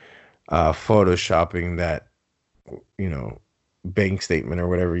you photoshopping that, you know, bank statement or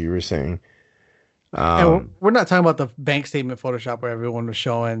whatever you were saying. And we're not talking about the bank statement Photoshop where everyone was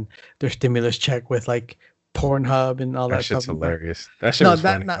showing their stimulus check with like Pornhub and all that that shit's stuff. hilarious. That shit No, was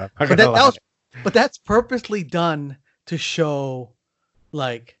that funny. not. I'm not But gonna lie. but that's purposely done to show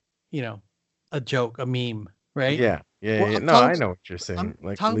like a joke, a meme, right? Yeah, yeah, Well, yeah. I'm No, I talking. know what you're I'm saying.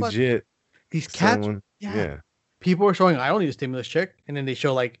 Like talking about legit, these cats. someone. Yeah, Yeah, people are showing I don't need a stimulus check, and then they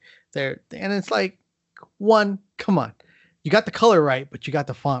show like and it's like one, come on, you got the color right, but you got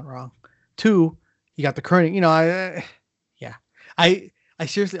the font wrong. Two, you got the kerning. Yeah, I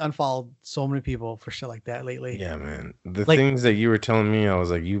seriously unfollowed so many people for shit like that lately. yeah, man. The Like, things that you were telling me, I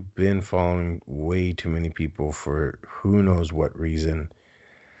was like, you've been following way too many people for who knows what reason.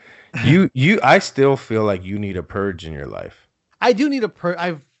 I still feel like you need a purge in your life. I do need a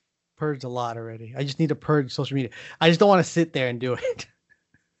I've purged a lot already. I just need to purge social media. I just don't want to sit there and do it.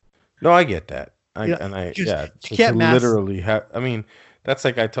 No, I get that. Yeah, Yeah, you to can't mass. literally have, I mean, that's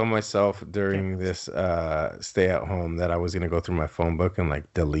like I told myself during this stay at home that I was gonna go through my phone book and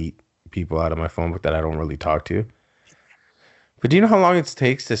like delete people out of my phone book that I don't really talk to. But do you know how long it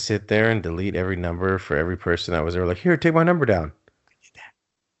takes to sit there and delete every number for every person that was there? Like, here, take my number down.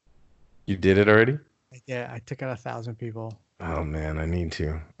 You did it already? Yeah, I took out 1,000 people. Oh man, I need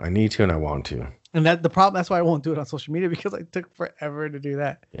to. I need to and I want to. And the problem, that's why I won't do it on social media because I took forever to do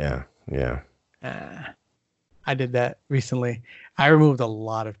that. Yeah, yeah. I did that recently. I removed a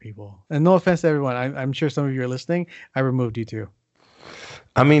lot of people. And no offense to everyone. I'm sure some of you are listening. I removed you too.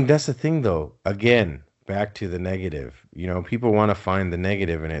 I mean, that's the thing though. Again, back to the negative. You know, people want to find the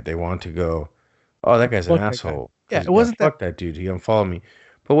negative in it. They want to go, oh, that guy's an Fuck that guy. asshole. Yeah, 'Cause, it wasn't fuck that dude. He unfollowed me.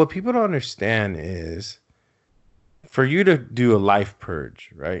 But what people don't understand is for you to do a life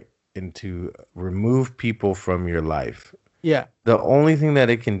purge, right? And to remove people from your life, Yeah. the only thing that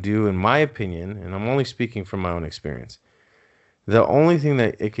it can do, in my opinion, and I'm only speaking from my own experience, the only thing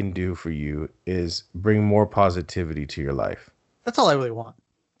that it can do for you is bring more positivity to your life. That's all I really want.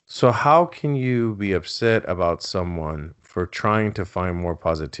 So how can you be upset about someone for trying to find more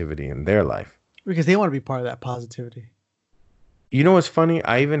positivity in their life? Because they want to be part of that positivity. You know what's funny?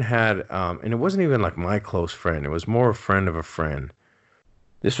 I even had, and it wasn't even like my close friend. It was more a friend of a friend.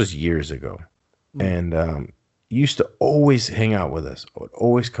 This was years ago. And he used to always hang out with us, would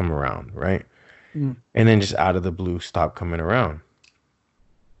always come around, right? And then just out of the blue, stop coming around.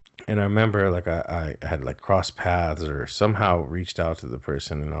 And I remember like I had like crossed paths or somehow reached out to the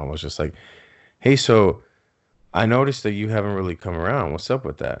person and I was just like, hey, so I noticed that you haven't really come around. What's up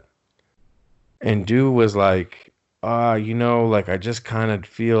with that? And dude was like, like I just kind of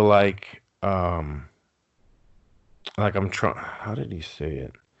feel like I'm trying, how did he say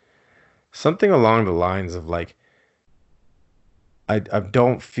it? Something along the lines of like, I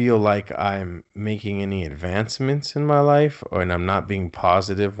don't feel like I'm making any advancements in my life and I'm not being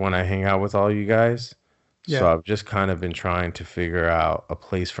positive when I hang out with all you guys. Yeah. So I've just kind of been trying to figure out a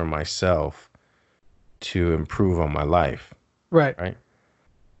place for myself to improve on my life. Right. Right.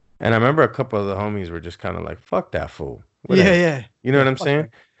 And I remember a couple of the homies were just kind of like, fuck that fool. Yeah, Whatever. yeah. You know what I'm saying?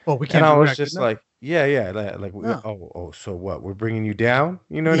 Oh, we can't. And I we're was not good just enough. like, yeah, like, Oh. so what? We're bringing you down?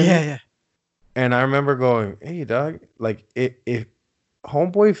 You know what I mean? Yeah. And I remember going, hey, dog, like, if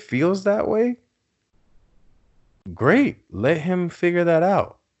homeboy feels that way, great. Let him figure that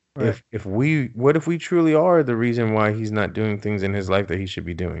out. Right. What if we truly are the reason why he's not doing things in his life that he should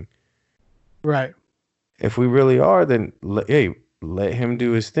be doing? Right. If we really are, then let him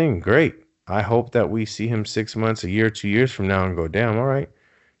do his thing. Great. I hope that we see him 6 months, a year, 2 years from now and go, damn, all right.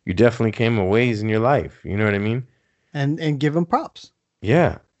 You definitely came a ways in your life. You know what I mean? And give him props.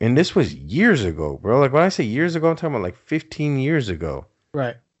 Yeah. And this was years ago, bro. Like when I say years ago, I'm talking about like 15 years ago.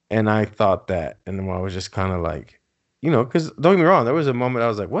 Right. And I thought that. And then I was just kind of like, because don't get me wrong, there was a moment I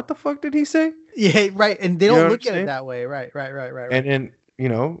was like, what the fuck did he say? Yeah, right. And they You know don't what look I'm at it saying? that way. Right. And then,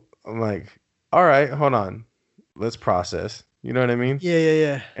 I'm like, all right, hold on. Let's process. You know what I mean?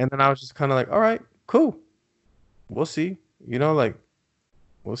 Yeah. And then I was just kind of like, all right, cool. We'll see.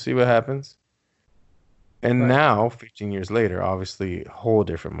 We'll see what happens. And Right. now, 15 years later, obviously, whole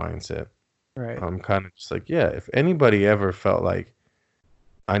different mindset. Right. I'm kind of just like, yeah, if anybody ever felt like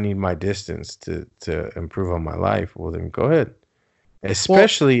I need my distance to improve on my life, well, then go ahead.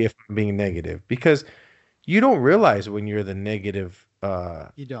 Especially if I'm being negative, because you don't realize when you're the negative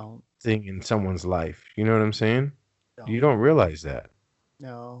You don't. thing in someone's life. You know what I'm saying? You don't realize that.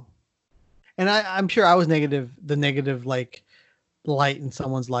 No. And I'm sure I was the negative like light in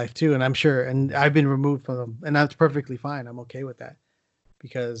someone's life too. And I'm sure, and I've been removed from them, and that's perfectly fine. I'm okay with that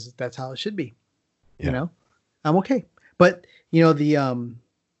because that's how it should be. Yeah. You know, I'm okay. But you know,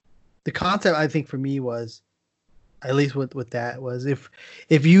 the concept I think for me was, at least with that, was if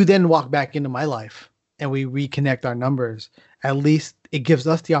you then walk back into my life and we reconnect our numbers, at least it gives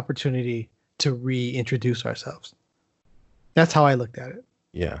us the opportunity to reintroduce ourselves. That's how I looked at it.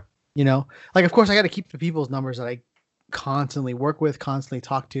 Yeah. You know, like, of course I got to keep the people's numbers that I constantly work with, constantly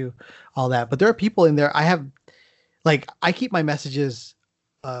talk to, all that. But there are people in there. I keep my messages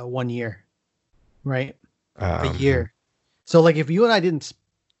 1 year, right? A year. So like if you and I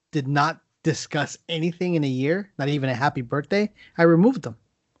did not discuss anything in a year, not even a happy birthday, I removed them.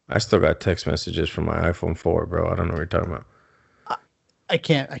 I still got text messages from my iPhone 4, bro. I don't know what you're talking about. I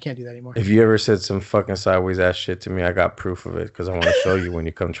can't do that anymore. If you ever said some fucking sideways ass shit to me, I got proof of it because I want to show you when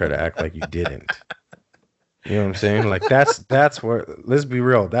you come try to act like you didn't. You know what I'm saying? Like that's where, let's be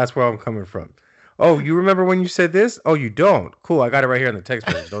real. That's where I'm coming from. Oh, you remember when you said this? Oh, you don't? Cool. I got it right here in the text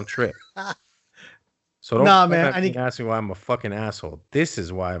message. Don't trip. So don't ask me why I'm a fucking asshole. This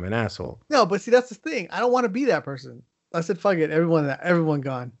is why I'm an asshole. No, but see, that's the thing. I don't want to be that person. I said, fuck it. Everyone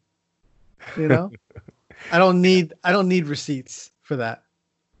gone. You know? I don't need receipts for that.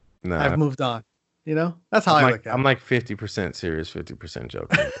 Nah, I've moved on. You know? That's how I look at it. I'm like 50% serious, 50%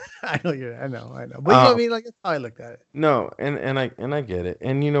 joking. I know. But you know what I mean? Like, that's how I looked at it. No, and I get it.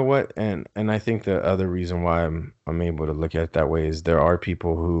 And you know what? And I think the other reason why I'm able to look at it that way is there are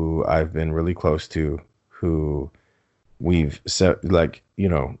people who I've been really close to who we've set, like, you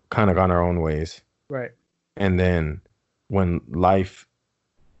know, kind of gone our own ways. Right. And then when life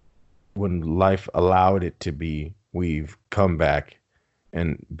allowed it to be, we've come back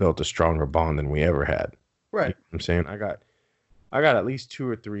and built a stronger bond than we ever had. Right. You know what I'm saying? I got at least 2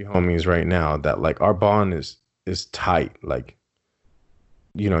 or 3 homies right now that, like, our bond is tight. Like,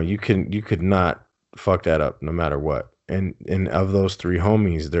 you know, you could not fuck that up no matter what. And of those 3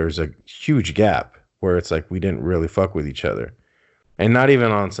 homies, there's a huge gap where it's like we didn't really fuck with each other. And not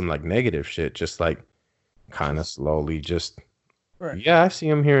even on some like negative shit, just like kind of slowly just, right. Yeah, I see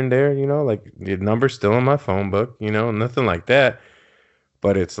him here and there, you know, like the number's still in my phone book, you know, nothing like that.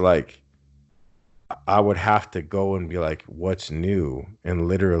 But it's like I would have to go and be like, what's new? And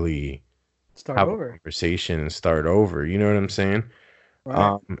literally start over. A conversation and start over. You know what I'm saying?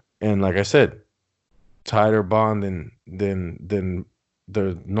 Right. And like I said, tighter bond than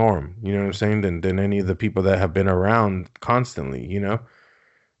the norm, you know what I'm saying, than any of the people that have been around constantly, you know,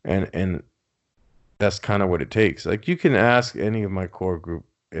 and that's kind of what it takes. Like, you can ask any of my core group,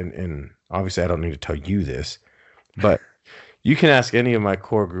 and obviously I don't need to tell you this, but you can ask any of my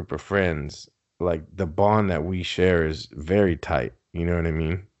core group of friends, like, the bond that we share is very tight, you know what I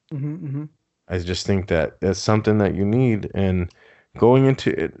mean? Mm-hmm, mm-hmm. I just think that that's something that you need. And going into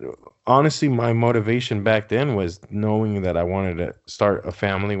it, honestly, my motivation back then was knowing that I wanted to start a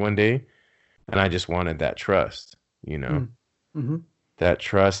family one day, and I just wanted that trust, you know, mm-hmm. that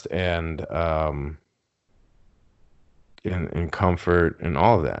trust and comfort and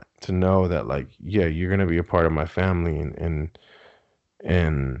all of that, to know that, like, yeah, you're gonna be a part of my family and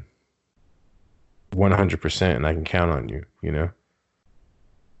 100%, and I can count on you, you know.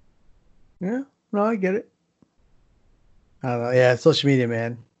 Yeah, no, I get it. I don't know. Yeah, social media,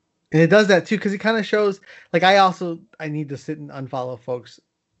 man. And it does that too, because it kind of shows, like, I need to sit and unfollow folks,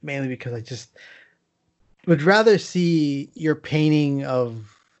 mainly because I just would rather see your painting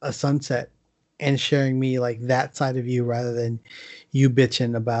of a sunset and sharing me like that side of you, rather than you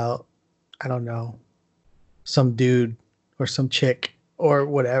bitching about, I don't know, some dude or some chick or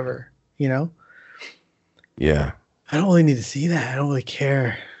whatever, you know? Yeah. I don't really need to see that. I don't really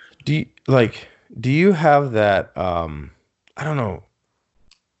care. Do you have that, I don't know,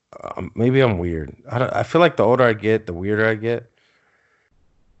 maybe I'm weird. I feel like the older I get, the weirder I get.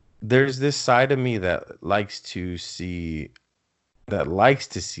 There's this side of me that likes to see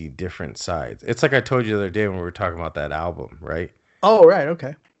different sides. It's like I told you the other day when we were talking about that album, right? Oh, right.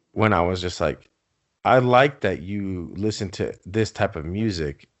 Okay. When I was just like, I like that you listen to this type of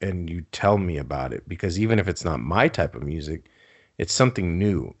music and you tell me about it, because even if it's not my type of music, it's something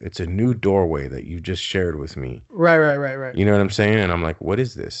new. It's a new doorway that you just shared with me. Right. You know what I'm saying? And I'm like, what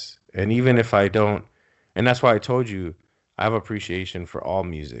is this? And even if I don't, and that's why I told you I have appreciation for all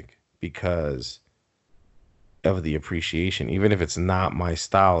music, because of the appreciation. Even if it's not my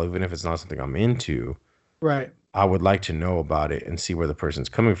style, even if it's not something I'm into, right, I would like to know about it and see where the person's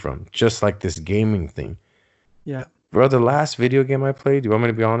coming from. Just like this gaming thing. Yeah. Bro, the last video game I played, do you want me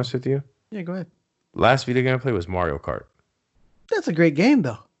to be honest with you? Yeah, go ahead. Last video game I played was Mario Kart That's a great game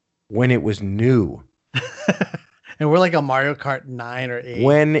though. when it was new. And we're like a Mario Kart 9 or 8.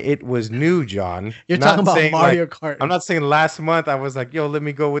 When it was new, John. You're Not talking about saying, Mario like, Kart. I'm not saying last month I was like, yo, let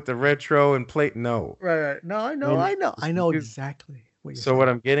me go with the retro and play. No. Right. No, I know. I know exactly what you're So saying. what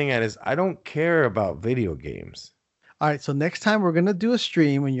I'm getting at is I don't care about video games. All right, so next time we're gonna do a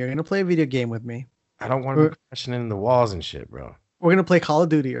stream and you're gonna play a video game with me. I don't want to be crashing into the walls and shit, bro. We're gonna play Call of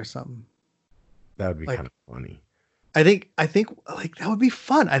Duty or something. That would be Like, kind of funny. I think like that would be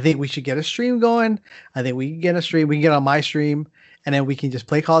fun. I think we should get a stream going. I think we can get a stream. We can get on my stream, and then we can just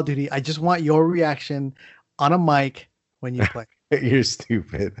play Call of Duty. I just want your reaction on a mic when you play. You're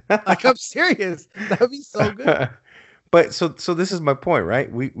stupid. Like, I'm serious. That would be so good. But so this is my point,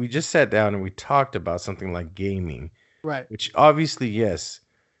 right? We just sat down and we talked about something like gaming, Right. which obviously, yes,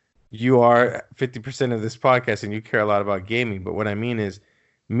 you are 50% of this podcast and you care a lot about gaming. But what I mean is,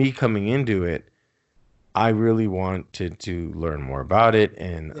 me coming into it, I really wanted to learn more about it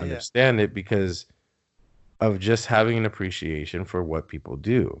and understand it because of just having an appreciation for what people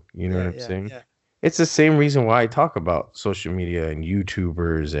do. You know what I'm saying? Yeah. It's the same reason why I talk about social media and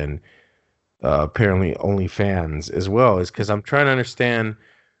YouTubers and apparently OnlyFans as well, is because I'm trying to understand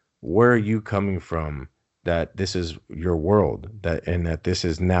where are you coming from, that this is your world, that this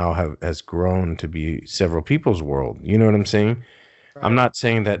is now has grown to be several people's world. You know what I'm saying? Right. I'm not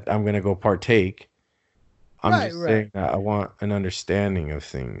saying that I'm going to go partake. I'm just saying that I want an understanding of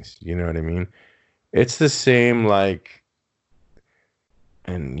things. You know what I mean? It's the same, like,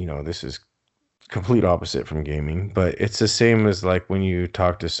 and you know, this is complete opposite from gaming, but it's the same as like when you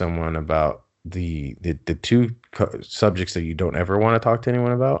talk to someone about the two subjects that you don't ever want to talk to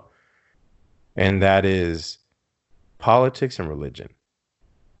anyone about, and that is politics and religion.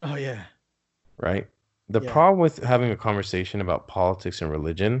 Oh yeah. Right? The problem with having a conversation about politics and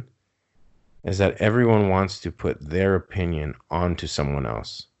religion is that everyone wants to put their opinion onto someone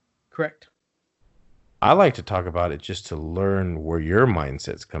else. Correct. I like to talk about it just to learn where your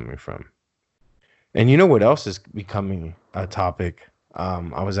mindset's coming from. And you know what else is becoming a topic?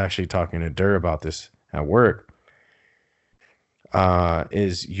 I was actually talking to Dur about this at work.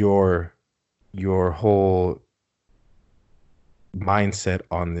 Is your whole mindset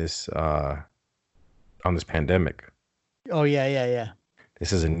on this pandemic? Oh yeah.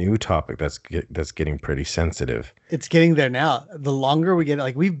 This is a new topic that's getting pretty sensitive. It's getting there now. The longer we get,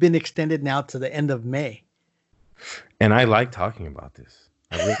 like, we've been extended now to the end of May. And I like talking about this.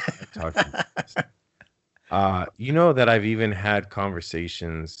 I really like talking about this. You know that I've even had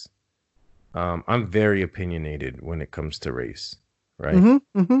conversations. I'm very opinionated when it comes to race, right?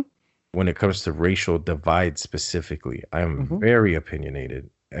 Mm-hmm. When it comes to racial divide specifically, I am very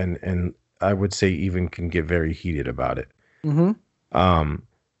opinionated, and I would say even can get very heated about it. Mm-hmm.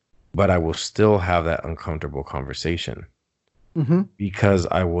 But I will still have that uncomfortable conversation because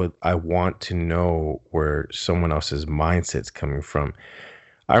I want to know where someone else's mindset's coming from.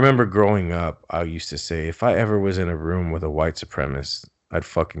 I remember growing up, I used to say, if I ever was in a room with a white supremacist, I'd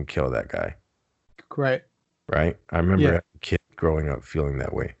fucking kill that guy. Right. Right? I remember as a kid growing up feeling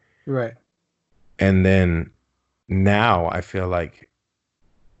that way. Right. And then now I feel like,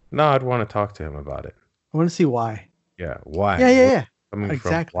 no, I'd want to talk to him about it. I want to see why. Yeah. Why? Yeah.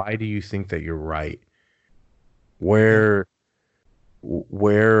 Exactly. Why do you think that you're right? Where did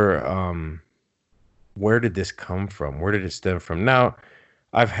this come from? Where did it stem from? Now,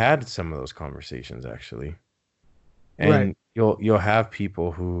 I've had some of those conversations actually. And you'll have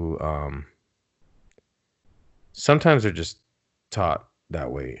people who sometimes are just taught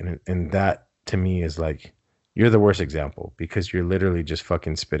that way. And that to me is like, you're the worst example because you're literally just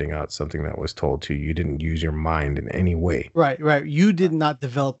fucking spitting out something that was told to you. You didn't use your mind in any way. Right. You did not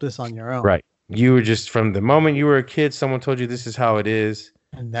develop this on your own. Right. You were just, from the moment you were a kid, someone told you this is how it is.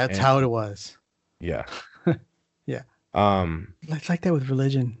 And that's how it was. Yeah. Yeah. It's like that with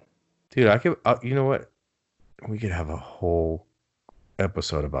religion. Dude, I could, you know what? We could have a whole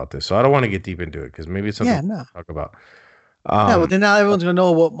episode about this. So I don't want to get deep into it because maybe it's something to talk about. Well, then now everyone's going to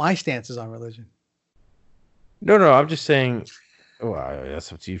know what my stance is on religion. No, I'm just saying. Well,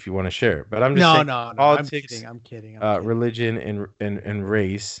 that's up to you if you want to share it. But I'm just saying, no. Politics, I'm kidding. Religion and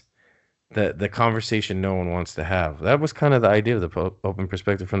race, the conversation no one wants to have. That was kind of the idea of the open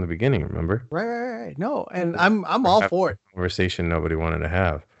perspective from the beginning. Remember? Right. No, and I'm all for it. Conversation nobody wanted to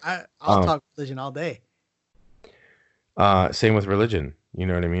have. I'll talk religion all day. Same with religion. You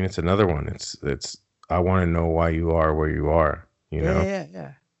know what I mean? It's another one. It's. I want to know why you are where you are. You know?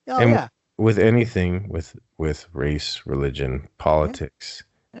 Yeah. Yeah. With anything, with race, religion, politics,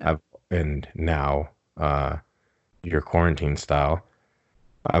 and now your quarantine style,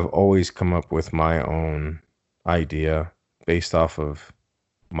 I've always come up with my own idea based off of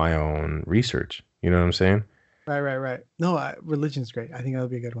my own research. You know what I'm saying? Right. No, religion's great. I think that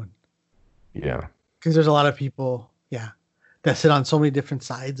would be a good one Yeah. because there's a lot of people, yeah, that sit on so many different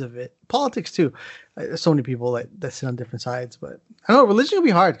sides of it. Politics too. There's so many people that sit on different sides, but I don't know. Religion will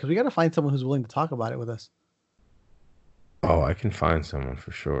be hard because we got to find someone who's willing to talk about it with us. Oh, I can find someone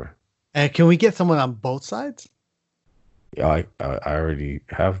for sure. And can we get someone on both sides? Yeah, I already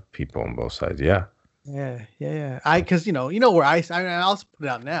have people on both sides. Yeah. Yeah. Because where I'll also put it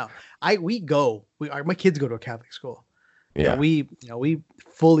out now. My kids go to a Catholic school. Yeah. We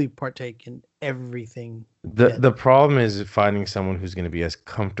fully partake in everything. The problem is finding someone who's going to be as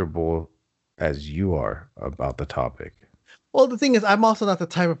comfortable as you are about the topic. Well, the thing is, I'm also not the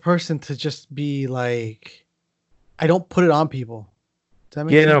type of person to just be like, I don't put it on people. Does that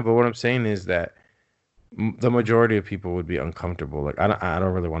make sense? No, but what I'm saying is that the majority of people would be uncomfortable. Like, I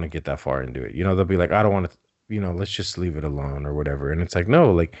don't really want to get that far into it. They'll be like, I don't want to, let's just leave it alone or whatever. And it's like,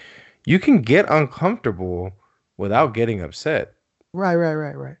 no, like, you can get uncomfortable without getting upset. Right.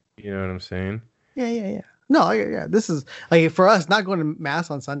 You know what I'm saying? Yeah. No, yeah. This is like for us, not going to mass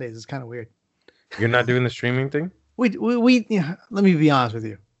on Sundays is kind of weird. You're not doing the streaming thing? We let me be honest with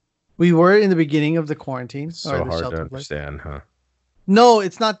you. We were in the beginning of the quarantine. So hard to understand, huh? No,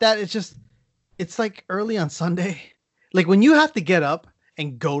 it's not that. It's like early on Sunday. Like when you have to get up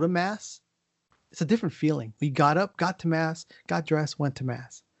and go to mass, it's a different feeling. We got up, got to mass, got dressed, went to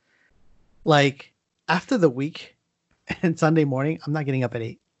mass. Like after the week and Sunday morning, I'm not getting up at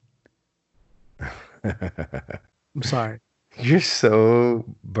 8. I'm sorry. You're so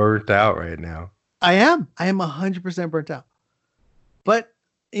burnt out right now. I am 100% burnt out. But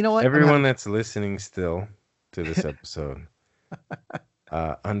you know what? Everyone that's listening still to this episode,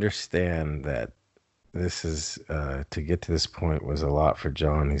 understand that this is to get to this point was a lot for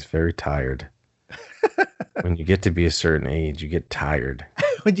John. He's very tired. When you get to be a certain age, you get tired.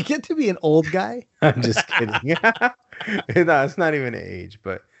 When you get to be an old guy, I'm just kidding. No, it's not even an age,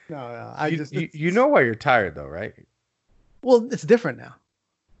 but no. You know why you're tired though, right? Well, it's different now.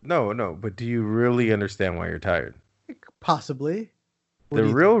 No, but do you really understand why you're tired? Possibly. The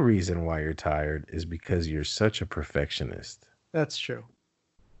real reason why you're tired is because you're such a perfectionist. That's true.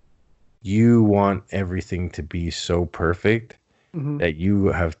 You want everything to be so perfect that you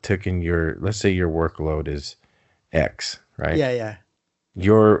have taken let's say your workload is X, right? Yeah.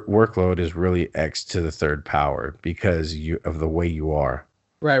 Your workload is really X to the third power because of the way you are.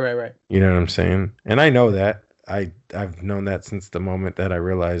 Right. You know what I'm saying? And I know that. I've known that since the moment that I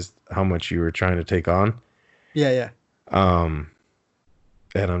realized how much you were trying to take on. Yeah.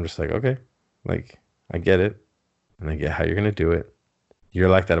 And I'm just like, okay, like I get it, and I get how you're gonna do it. You're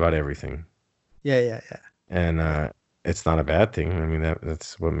like that about everything. Yeah. And it's not a bad thing. I mean,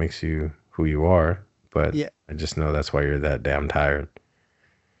 that's what makes you who you are. But yeah. I just know that's why you're that damn tired.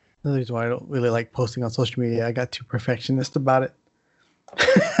 Another reason why I don't really like posting on social media. I got too perfectionist about it.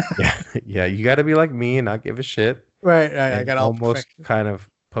 Yeah. You got to be like me and not give a shit. Right. I got almost kind of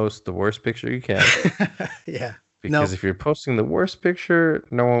post the worst picture you can. Yeah. Because if you're posting the worst picture,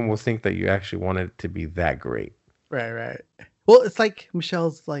 no one will think that you actually want it to be that great. Right. Well, it's like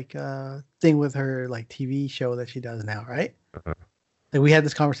Michelle's thing with her TV show that she does now, right? Uh-huh. Like we had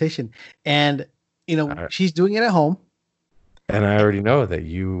this conversation, and she's doing it at home. And I already know that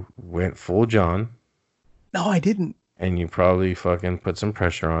you went full John. No, I didn't. And you probably fucking put some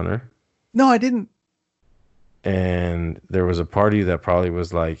pressure on her. No, I didn't. And there was a party that probably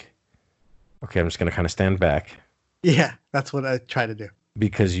was like, okay, I'm just going to kind of stand back. Yeah, that's what I try to do.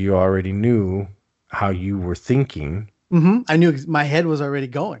 Because you already knew how you were thinking. Mm-hmm. I knew my head was already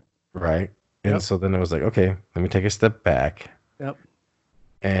going. Right. And so then it was like, okay, let me take a step back. Yep.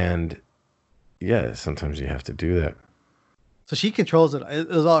 And yeah, sometimes you have to do that. So she controls it. It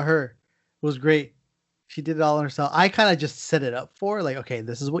was all her. It was great. She did it all on herself. I kind of just set it up for her, like, okay,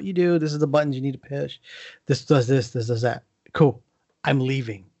 this is what you do. This is the buttons you need to push. This does this. This does that. Cool. I'm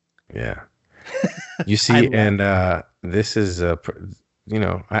leaving. Yeah. You see, and this is I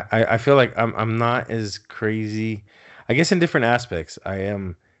feel like I'm not as crazy. I guess in different aspects, I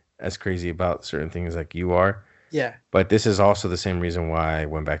am as crazy about certain things like you are. Yeah. But this is also the same reason why I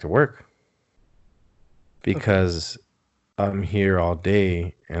went back to work. Because I'm here all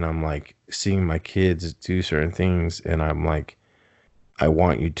day and I'm like seeing my kids do certain things and I'm like, I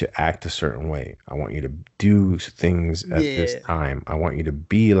want you to act a certain way. I want you to do things at this time. I want you to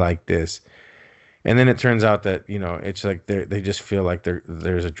be like this. And then it turns out that, it's like they just feel like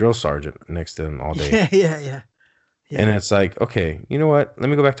there's a drill sergeant next to them all day. Yeah. And it's like, okay, you know what? Let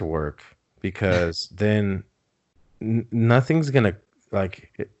me go back to work because then nothing's going to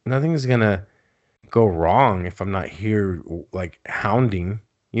nothing's gonna go wrong if I'm not here like hounding.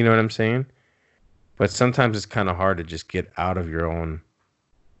 You know what I'm saying? But sometimes it's kind of hard to just get out of your own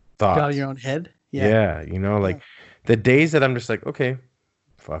Get out of thoughts. your own head. Yeah. Yeah, Yeah. like the days that I'm just like, okay,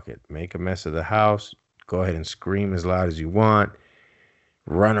 fuck it, make a mess of the house, go ahead and scream as loud as you want,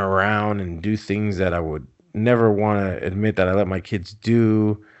 run around and do things that I would never want to admit that I let my kids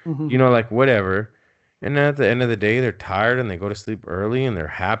do, Hmm. like whatever. And then at the end of the day, they're tired and they go to sleep early and they're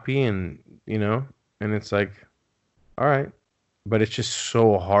happy and, and it's like, all right. But it's just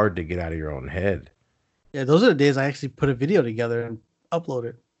so hard to get out of your own head. Yeah, those are the days I actually put a video together and upload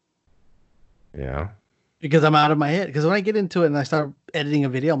it Yeah. because I'm out of my head. Because when I get into it and I start editing a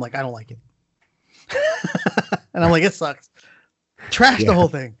video, I'm like, I don't like it. And I'm like, it sucks. Trash the Yeah. whole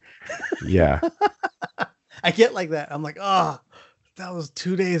thing. Yeah. I get like that. I'm like, oh, that was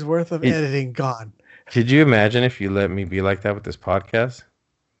 2 days worth of It- editing gone. Could you imagine if you let me be like that with this podcast?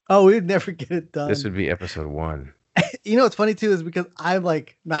 Oh, we'd never get it done. This would be episode 1. You know what's funny too is because I'm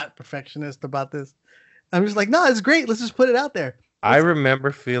like not perfectionist about this. I'm just like, no, it's great. Let's just put it out there. I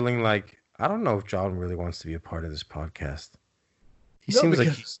remember feeling like, I don't know if John really wants to be a part of this podcast. He No, seems like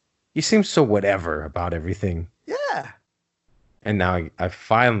because- he seems so whatever about everything. Yeah. And now I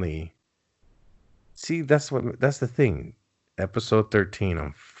finally see that's the thing. Episode 13,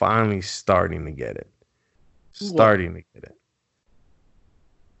 I'm finally starting to get it. Starting to get it.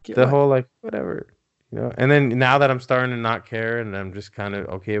 Get The what? whole like whatever, And then now that I'm starting to not care and I'm just kind of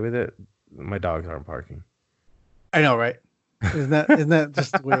okay with it, my dogs aren't barking. I know, right? Isn't that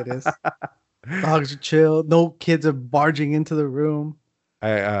just the way it is? Dogs are chill. No kids are barging into the room.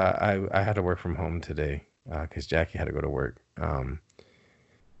 I had to work from home today because Jackie had to go to work.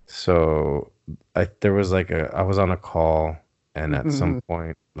 So there was I was on a call and at some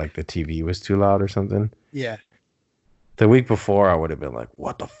point like the TV was too loud or something. Yeah. The week before I would have been like,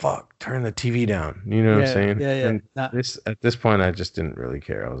 "What the fuck? Turn the TV down." You know what I'm saying? Yeah, yeah. And Not- at this point, I just didn't really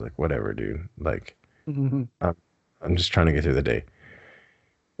care. I was like, "Whatever, dude." Like, Mhm. I'm just trying to get through the day.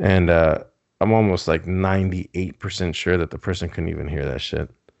 And I'm almost like 98% sure that the person couldn't even hear that shit.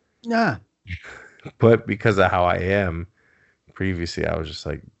 Yeah. But because of how I am previously, I was just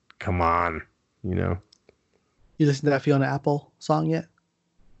like, come on, You listen to that Fiona Apple song yet?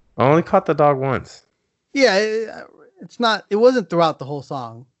 I only caught the dog once. Yeah, it wasn't throughout the whole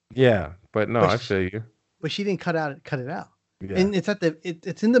song, Yeah, but no, But I feel you. but she didn't cut it out. Yeah. And it's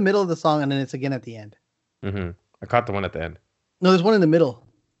it's in the middle of the song and then it's again at the end. I caught the one at the end. No, there's one in the middle.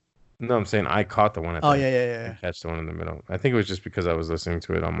 No, I'm saying I caught the one at the Oh, end. yeah. I didn't catch the one in the middle. I think it was just because I was listening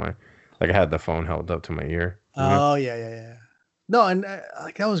to it on my, I had the phone held up to my ear. Oh, yeah. No, and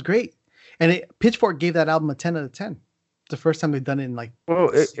like that was great. And Pitchfork gave that album a 10 out of 10. It's the first time they've done it in like Well,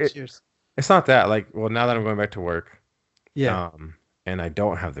 6 years. it's not that. Now that I'm going back to work, Yeah. and I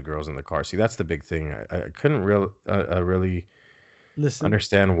don't have the girls in the car. See, that's the big thing. I couldn't really Listen.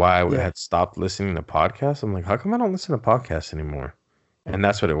 understand why I Yeah. had stopped listening to podcasts. I'm like, how come I don't listen to podcasts anymore? And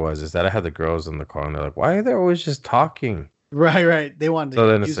that's what it was, is that I had the girls in the car and they're like, why are they always just talking? Right. They wanted to So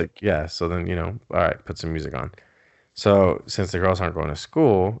then it's music. like, yeah. So then, all right, put some music on. So since the girls aren't going to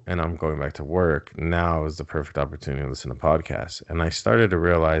school and I'm going back to work, now is the perfect opportunity to listen to podcasts. And I started to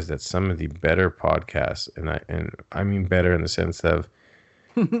realize that some of the better podcasts, and I mean better in the sense of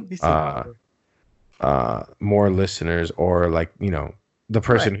You said more listeners, or the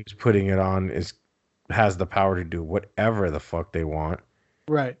person who's putting it on has the power to do whatever the fuck they want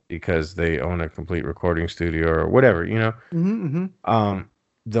right. because they own a complete recording studio or whatever, Mm-hmm.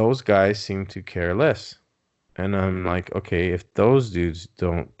 those guys seem to care less. And I'm like, okay, if those dudes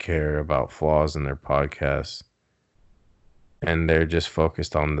don't care about flaws in their podcasts and they're just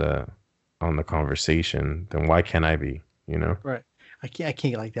focused on the conversation, then why can't I be, Right. I can't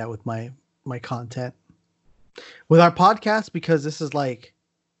get like that with my content. With our podcast, because this is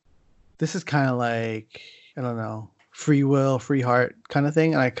kind of like, I don't know, free will, free heart kind of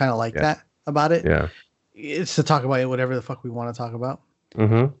thing. And I kind of like that about it. Yeah. It's to talk about whatever the fuck we want to talk about.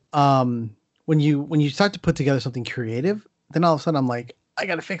 Mm-hmm. When you start to put together something creative, then all of a sudden I'm like, I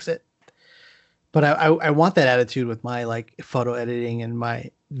gotta fix it. But I want that attitude with my like photo editing and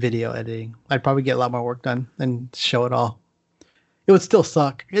my video editing. I'd probably get a lot more work done and show it all. It would still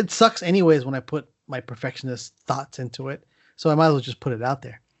suck. It sucks anyways when I put my perfectionist thoughts into it. So I might as well just put it out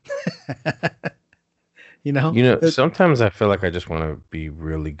there. Sometimes I feel like I just want to be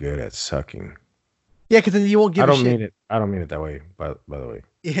really good at sucking. Yeah, because then you won't give a shit. I don't mean it that way, by the way.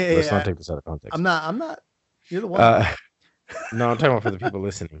 Yeah, Let's not take this out of context. I'm not. You're the one. No, I'm talking about for the people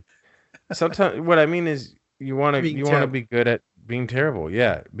listening. Sometimes what I mean is you want to be good at being terrible.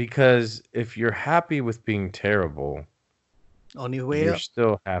 Yeah, because if you're happy with being terrible, Only way you're up.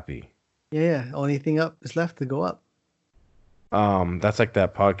 still happy. Yeah. Only thing up is left to go up. That's like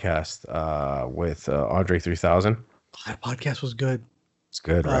that podcast with Andre 3000. That podcast was good. It's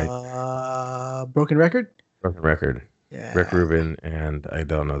good, right? Broken Record. Broken Record. Rick Yeah. Rubin, and I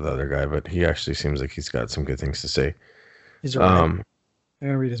don't know the other guy, but he actually seems like he's got some good things to say. He's a writer. Um, I'm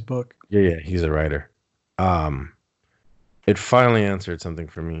gonna read his book. yeah, he's a writer. Um, it finally answered something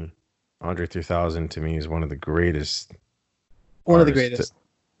for me. Andre 3000 to me is one of the greatest One of the artists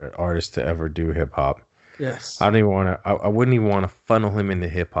greatest. artists to ever do hip hop. Yes. I don't even want to. I wouldn't even want to funnel him into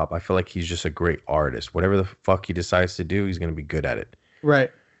hip hop. I feel like he's just a great artist. Whatever the fuck he decides to do, he's gonna be good at it. Right.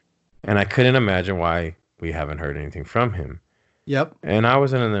 And I couldn't imagine why we haven't heard anything from him. Yep. And I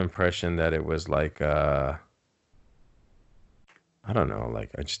was under the impression that it was like, I don't know, like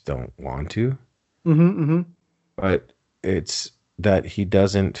I just don't want to. Mm-hmm. But it's that he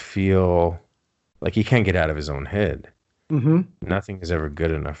doesn't feel like he can't get out of his own head. Mm-hmm. Nothing is ever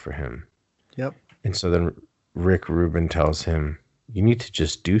good enough for him. Yep. And so then Rick Rubin tells him, you need to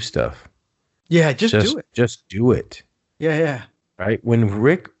just do stuff. Yeah. Just do it. Just do it. Yeah. Right? When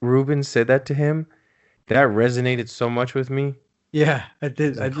Rick Rubin said that to him, that resonated so much with me. Yeah. I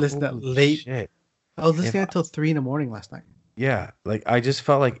did. I Like, listened that holy late. shit. I was listening until 3 in the morning last night. Yeah, like I just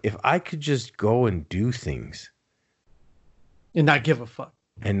felt like if I could just go and do things And not give a fuck.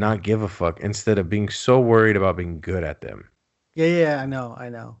 and not give a fuck instead of being so worried about being good at them. Yeah. I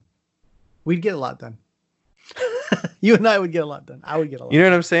know. We'd get a lot done. You and I would get a lot done. I would get a lot. You know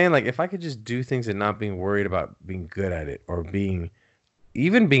what I'm saying? Like if I could just do things and not being worried about being good at it or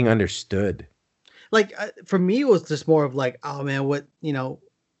even being understood. Like for me, it was just more of like, oh man, what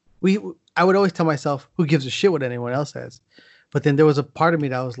I would always tell myself, who gives a shit what anyone else says? But then there was a part of me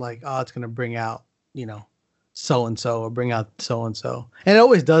that was like, oh, it's gonna bring out, so and so, or bring out so and so, and it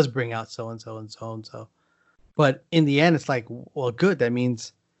always does bring out so and so and so and so. But in the end, it's like, well, good. That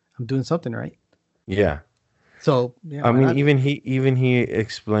means I'm doing something right. Yeah. So yeah, I why mean, not? even he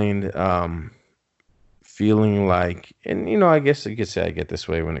explained feeling like, and I guess you could say I get this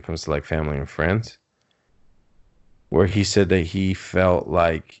way when it comes to like family and friends, where he said that he felt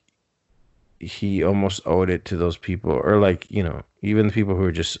like he almost owed it to those people, or like, even the people who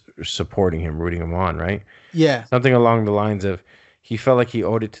were just supporting him, rooting him on, right? Yeah. Something along the lines of he felt like he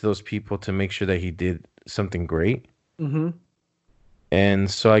owed it to those people to make sure that he did something great. Mm-hmm. And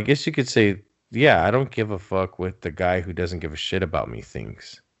so I guess you could say, yeah, I don't give a fuck with the guy who doesn't give a shit about me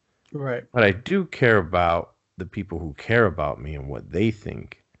things. Right. But I do care about the people who care about me and what they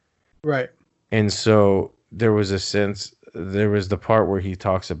think. Right. And so there was the part where he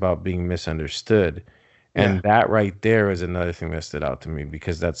talks about being misunderstood. And Yeah. that right there is another thing that stood out to me,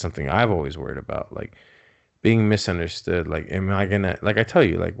 because that's something I've always worried about. Like being misunderstood. Like, am I gonna, like I tell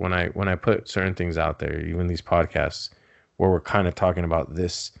you, like when I put certain things out there, even these podcasts where we're kind of talking about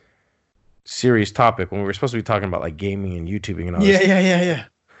this serious topic when we're supposed to be talking about like gaming and YouTubing and all this, Yeah.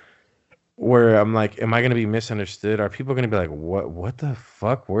 where I'm like, am I gonna be misunderstood? Are people gonna be like, what the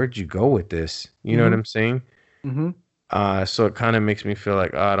fuck? Where'd you go with this? You know what I'm saying? Mm-hmm. So it kind of makes me feel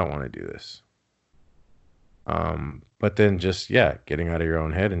like, oh, I don't want to do this. But then just, getting out of your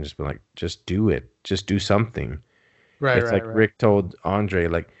own head and just be like, just do it. Just do something. Right. It's like Rick told Andre,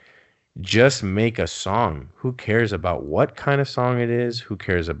 like, just make a song. Who cares about what kind of song it is? Who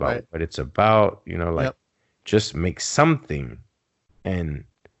cares about what it's about? Just make something. And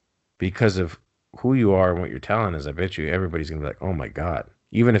because of who you are and what your talent is, I bet you everybody's going to be like, oh my God,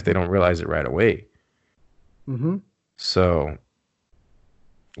 even if they don't realize it right away. Mm-hmm. So,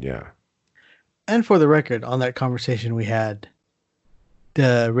 yeah. And for the record, on that conversation we had,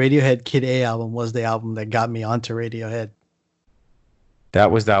 the Radiohead Kid A album was the album that got me onto Radiohead.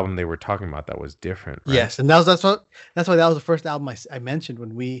 That was the album they were talking about that was different, right? Yes, and that's why that was the first album I mentioned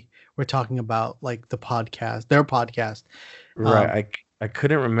when we were talking about like their podcast. Right. I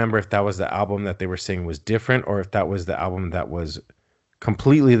couldn't remember if that was the album that they were saying was different, or if that was the album that was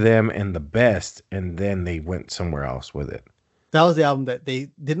completely them and the best, and then they went somewhere else with it. That was the album that they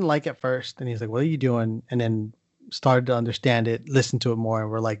didn't like at first, and he's like, "What are you doing?" And then started to understand it, listen to it more,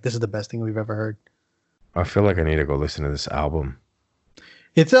 and we're like, "This is the best thing we've ever heard." I feel like I need to go listen to this album.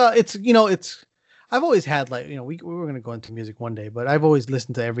 It's I've always had like, we were going to go into music one day, but I've always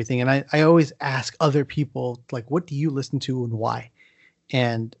listened to everything. And I always ask other people, like, what do you listen to and why?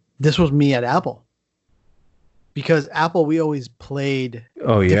 And this was me at Apple, because Apple, we always played.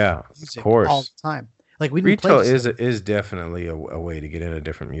 Oh yeah, of course. All the time. Like we didn't retail play is definitely a way to get into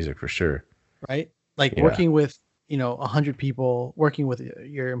different music for sure. Right. Like working with, 100 people, working with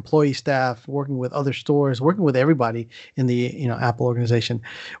your employee staff, working with other stores, working with everybody in the, Apple organization.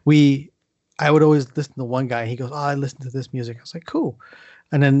 I would always listen to one guy. He goes, "Oh, I listen to this music." I was like, "Cool."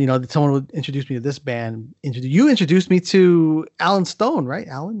 And then someone would introduce me to this band. You introduced me to Alan Stone, right?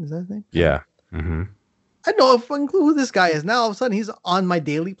 Alan, is that his name? Yeah. Mm-hmm. I know who this guy is. Now all of a sudden he's on my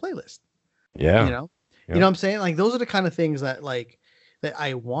daily playlist. Yeah. You know what I'm saying? Like those are the kind of things that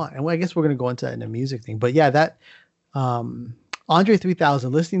I want. And I guess we're gonna go into that in the music thing. But yeah, that Andre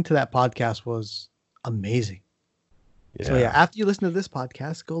 3000, listening to that podcast was amazing. Yeah. So yeah, after you listen to this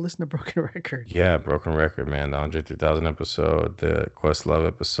podcast, go listen to Broken Record. Yeah, Broken Record, man. The Andre 3000 episode, the Questlove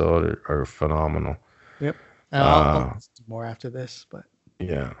episode are phenomenal. Yep. I'll listen to more after this, but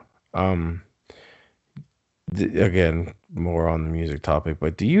yeah. Again, more on the music topic,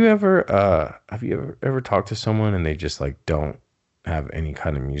 but do you ever have you ever talked to someone and they just like don't have any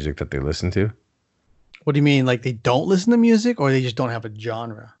kind of music that they listen to? What do you mean? Like they don't listen to music, or they just don't have a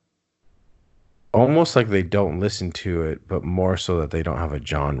genre? Almost like they don't listen to it, but more so that they don't have a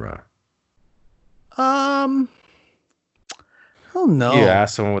genre. Oh no. You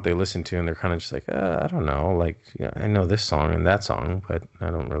ask someone what they listen to, and they're kind of just like, I don't know. Like, yeah, I know this song and that song, but I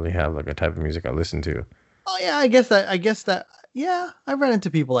don't really have like a type of music I listen to. Oh yeah, I guess that. Yeah, I've run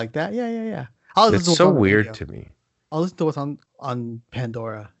into people like that. Yeah. It's so weird to me. I'll listen to what's on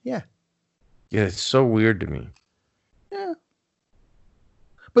Pandora. Yeah. Yeah, it's so weird to me. Yeah.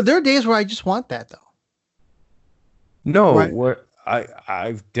 But there are days where I just want that though. No, right? What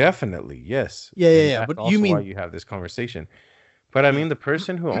I've definitely, yes. Yeah. But also you mean why you have this conversation. But I mean the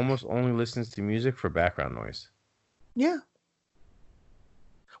person who almost only listens to music for background noise. Yeah.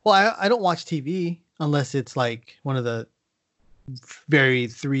 Well, I don't watch TV unless it's like one of the very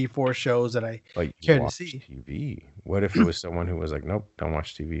 3-4 shows that I care to see. TV. What if it was someone who was like, nope, don't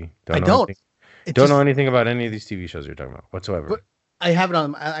watch TV. Don't know anything about any of these TV shows you're talking about whatsoever. But I have it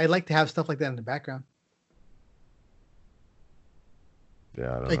on. I like to have stuff like that in the background.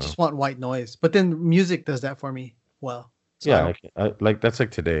 Yeah, I just want white noise. But then music does that for me well. So yeah, I like that's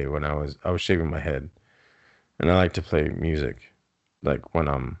like today when I was shaving my head, and I like to play music, like when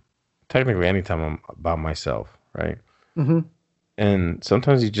I'm technically anytime I'm by myself, right? Mm-hmm. And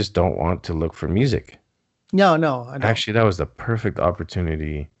sometimes you just don't want to look for music. No, I don't. Actually, that was the perfect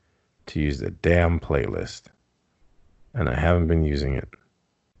opportunity to use the damn playlist, and I haven't been using it.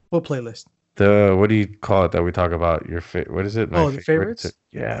 What playlist? What do you call it that we talk about? What is it? The favorites?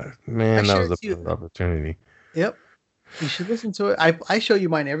 Yeah, man, that was the perfect opportunity. Yep. You should listen to it. I show you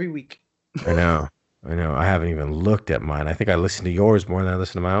mine every week. I know. I haven't even looked at mine. I think I listen to yours more than I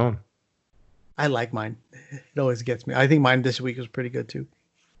listen to my own. I like mine. It always gets me. I think mine this week was pretty good too.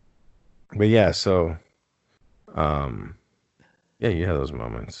 But yeah, so yeah, you have those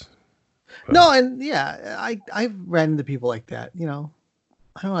moments. But... No, and yeah, I've ran into people like that, I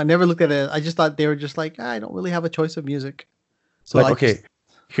don't know. I never looked at it. I just thought they were just like, I don't really have a choice of music. So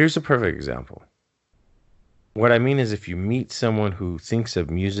here's a perfect example. What I mean is if you meet someone who thinks of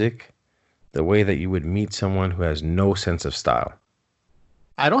music the way that you would meet someone who has no sense of style.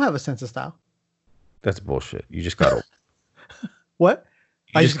 I don't have a sense of style. That's bullshit. You just got old. What?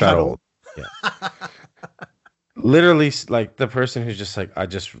 I just got old. Yeah. Literally, like the person who's just like, I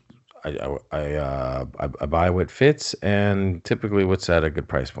buy what fits and typically what's at a good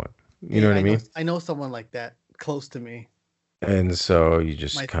price point. You know what I mean? I know someone like that close to me. And so you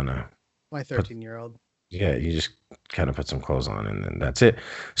just kind of... My 13-year-old. Yeah, you just kind of put some clothes on and then that's it.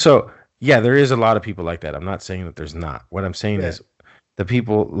 So, yeah, there is a lot of people like that. I'm not saying that there's not. What I'm saying is the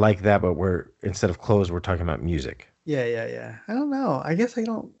people like that, but instead of clothes, we're talking about music. Yeah. I don't know. I guess I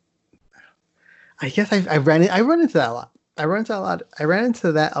don't... I guess I run into that a lot. I ran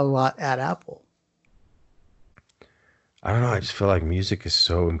into that a lot at Apple. I don't know. I just feel like music is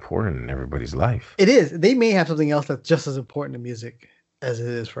so important in everybody's life. It is. They may have something else that's just as important to music as it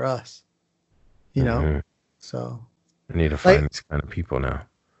is for us. So I need to find these kind of people now.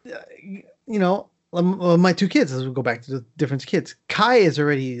 My two kids, as we go back to the different kids, Kai is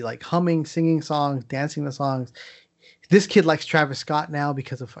already like humming, singing songs, dancing the songs. This kid likes Travis Scott now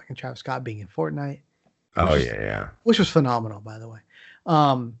because of fucking Travis Scott being in Fortnite. Which was phenomenal, by the way.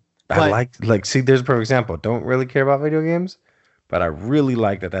 I like see, there's a perfect example. Don't really care about video games, but I really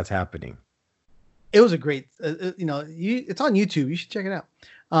like that that's happening. It was a great, it's on YouTube. You should check it out.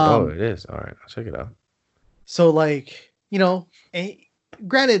 It is. All right, I'll check it out. So,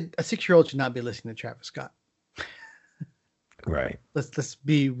 granted, a 6-year-old should not be listening to Travis Scott. Right. Let's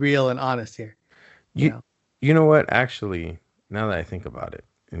be real and honest here. You know what? Actually, now that I think about it,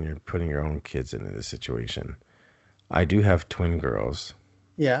 and you're putting your own kids into this situation, I do have twin girls.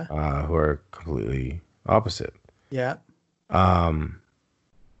 Yeah. Who are completely opposite. Yeah.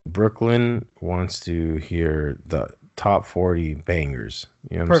 Brooklyn wants to hear the top 40 bangers.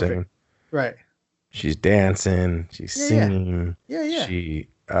 You know what I'm saying? Right. She's dancing, she's Yeah, singing. Yeah, yeah. She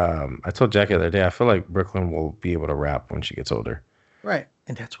I told Jackie the other day, I feel like Brooklyn will be able to rap when she gets older. Right.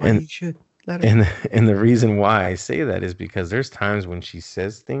 And that's why And you should let her. and the reason why I say that is because there's times when she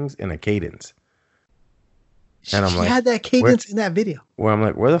says things in a cadence. And I'm She like, had that cadence in that video. where I'm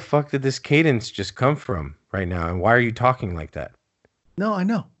like, where the fuck did this cadence just come from right now? And why are you talking like that? No, I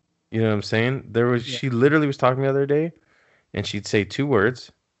know. You know what I'm saying? Yeah. She literally was talking the other day and she'd say 2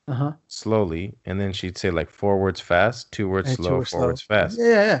 words Uh-huh. slowly, and then she'd say like 4 words fast, 2 words And slow, 4 slow. words fast.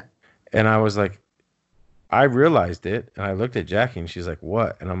 Yeah. And I was like, I realized it, and I looked at Jackie, and she's like,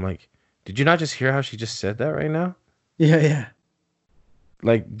 "What?" And I'm like, "Did you not just hear how she just said that right now? Yeah.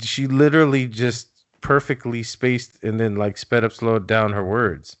 Like she literally just perfectly spaced and then like sped up, slowed down her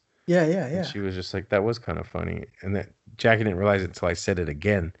words." Yeah. And she was just like, "That was kind of funny," and that Jackie didn't realize it until I said it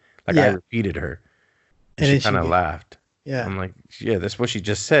again. Like I Yeah. repeated her, And and then she kind of laughed. Yeah. I'm like, "Yeah, that's what she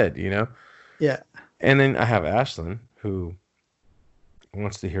just said," you know. Yeah. And then I have Ashlyn, who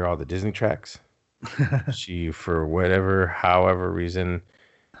wants to hear all the Disney tracks. She, for whatever, however reason,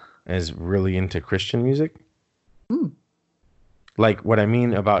 is really into Christian music. Like, what I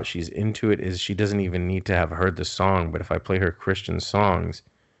mean about she's into it is she doesn't even need to have heard the song, but if I play her Christian songs,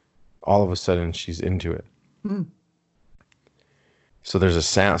 all of a sudden she's into it. So there's a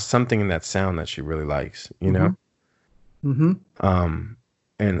sound, something in that sound that she really likes, you know? And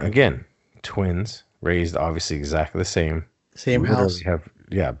again, twins, raised obviously exactly the same. Same house. Have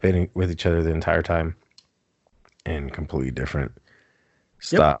been with each other the entire time, and completely different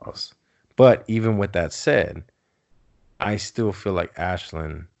styles. But even with that said, I still feel like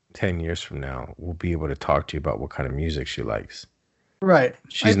Ashlyn 10 years from now will be able to talk to you about what kind of music she likes. Right.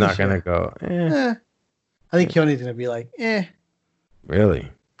 She's not gonna go, I think Keone's gonna be like,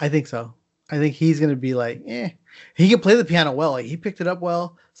 Really? I think so. I think he's gonna be like, He can play the piano well. Like, he picked it up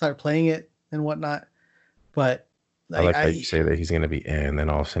well, started playing it and whatnot. But I like how you say that he's gonna be, and then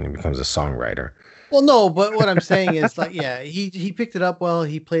all of a sudden he becomes a songwriter. Well, no, but what I'm saying is like, he picked it up well.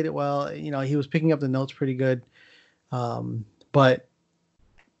 He played it well. You know, he was picking up the notes pretty good. But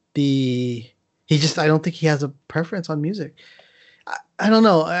I don't think he has a preference on music. I don't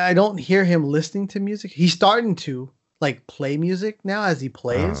know. I don't hear him listening to music. He's starting to like play music now as he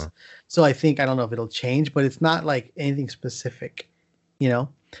plays. So I don't know if it'll change, but it's not like anything specific, you know?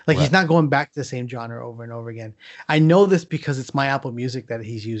 Like he's not going back to the same genre over and over again. I know this because it's my Apple Music that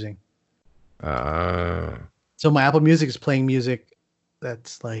he's using. So my Apple Music is playing music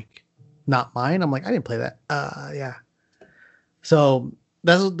that's like not mine. I'm like, I didn't play that. Yeah. So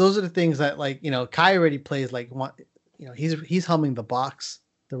those are the things that, like, you know, Kai already plays like one, you know, he's humming The Box,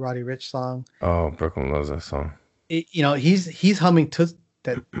 the Roddy Ricch song. Oh, Brooklyn loves that song. You know, he's humming Tootsie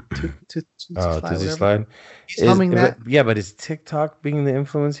Slide. He's humming that. But is TikTok being the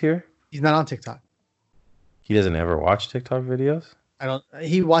influence here? He's not on TikTok. He doesn't ever watch TikTok videos?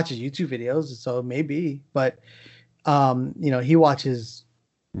 He watches YouTube videos, so maybe, but you know, he watches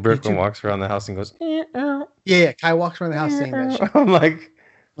Brooklyn YouTube. Walks around the house and goes, Yeah. Kai walks around the house saying that shit. I'm like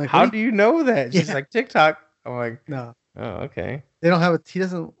how do you know that? She's Yeah. like, TikTok. I'm like, No. oh, okay. They don't have he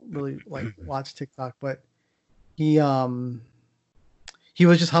doesn't really like watch TikTok, but he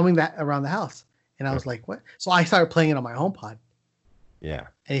was just humming that around the house. And I was like, what? So I started playing it on my HomePod. Yeah.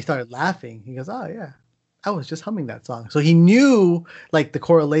 And he started laughing. He goes, oh yeah, I was just humming that song. So he knew like the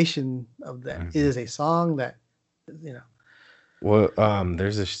correlation of that. It is a song that, you know. Well,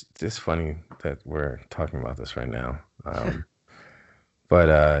 there's this funny that we're talking about this right now.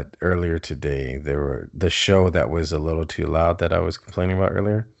 But earlier today, the show that was a little too loud that I was complaining about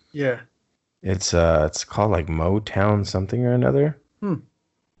earlier. Yeah. It's called like Motown something or another.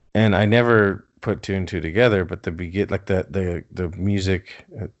 And I never put 2 and 2 together, but the music,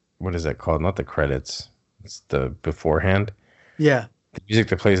 what is that called? Not the credits. It's the beforehand. Yeah. The music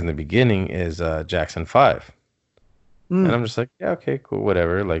that plays in the beginning is Jackson 5. And I'm just like, yeah, okay, cool,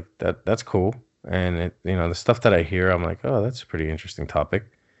 whatever. Like that's cool. And it, you know, the stuff that I hear, I'm like, oh, that's a pretty interesting topic.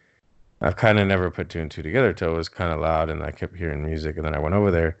 I've kind of never put 2 and 2 together till it was kind of loud and I kept hearing music. And then I went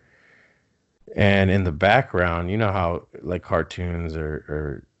over there, and in the background, you know how like cartoons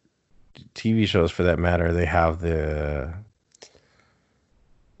or TV shows for that matter, they have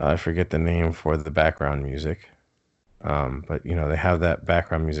I forget the name for the background music. But you know, they have that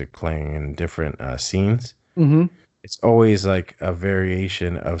background music playing in different scenes. It's always like a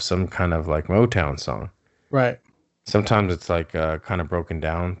variation of some kind of like Motown song. Right. Sometimes it's like kind of broken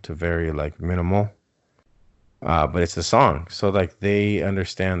down to very like minimal. But it's a song. So like they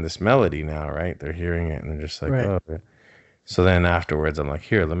understand this melody now, right? They're hearing it and they're just like, right. Oh. So then afterwards I'm like,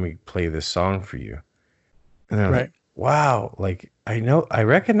 here, let me play this song for you. And then right. Like, wow, like I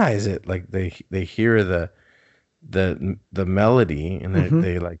recognize it. Like they hear the melody and Hmm.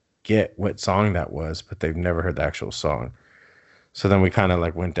 they like get what song that was, but they've never heard the actual song. So then we kind of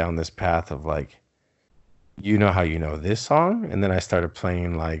like went down this path of like, you know how you know this song, and then I started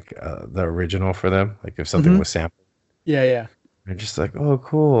playing like the original for them, like if something Hmm. was sampled. Yeah, yeah. They're just like, oh,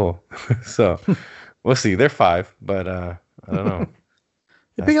 cool. So we'll see. They're five, but I don't know.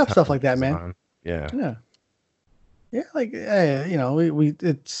 You As pick up stuff time like that, goes man. on, yeah, Yeah, yeah. Like, you know, we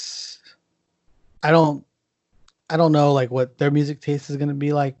it's. I don't I don't know like what their music taste is gonna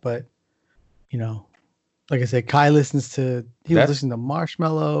be like, but you know, like I said, Kai he was that's listening to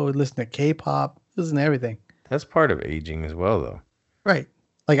Marshmello, listening to K-pop, listening to everything. that's part of aging as well, though. Right.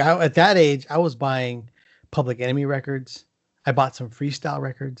 Like at that age, I was buying Public Enemy records. I bought some freestyle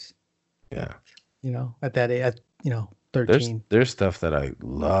records. Yeah, You know, at that age, at there's 13. there's stuff that I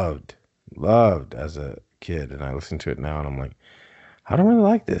loved as a kid, and I listen to it now, and I'm like, I don't really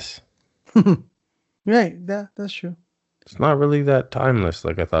like this. Right. That's true. It's not really that timeless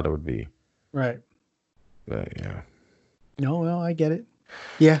like I thought it would be. Right. But yeah. No, well, I get it.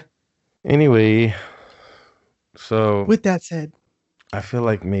 Yeah. Anyway, so With that said, I feel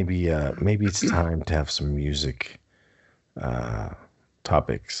like maybe it's time to have some music uh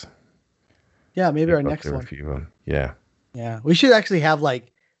topics. yeah, maybe You our go next through a one. few of them. Yeah. Yeah, we should actually have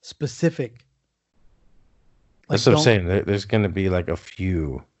like specific, That's like what I'm don't. saying. There's gonna be like a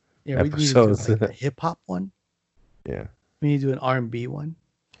few Yeah, we need to do episodes. like a hip hop one. Yeah. We need to do an R&B one.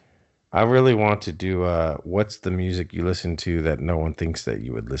 I really want to do what's the music you listen to that no one thinks that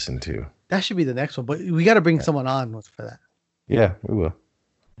you would listen to? That should be the next one, but we got to bring Yeah. someone on for that. Yeah, we will.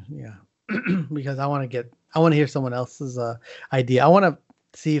 Yeah, because I want to hear someone else's idea. I want to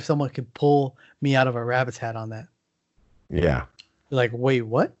see if someone could pull me out of a rabbit's hat on that. Yeah. Like, wait,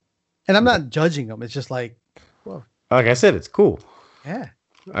 what? And I'm not judging them. It's just like, well, Like I said, it's cool. yeah,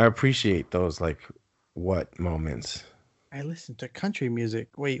 I appreciate those like what moments. I listen to country music.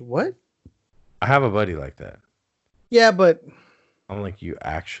 Wait, what? I have a buddy like that. Yeah, but I'm like, you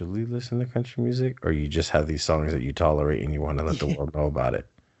actually listen to country music, or you just have these songs that you tolerate and you want to let the yeah, world know about it?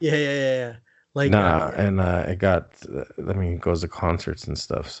 yeah. Like, Nah, and it got. I mean, it goes to concerts and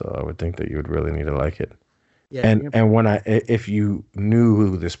stuff, so I would think that you would really need to like it. yeah, And when if you knew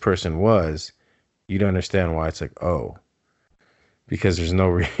who this person was, you'd understand why it's like, oh, because there's no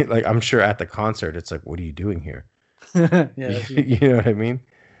like I'm sure at the concert it's like, what are you doing here? yeah. That's true. You know what I mean?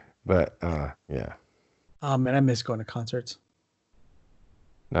 But yeah, Oh man, I miss going to concerts.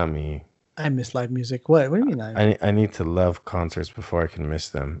 not me. I miss live music. What? What do you mean? I need to love concerts before I can miss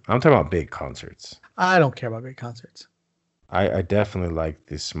them. I'm talking about big concerts. I don't care about big concerts. I definitely like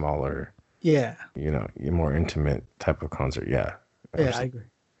the smaller, Yeah, more intimate type of concert. Yeah, yeah, I absolutely. agree.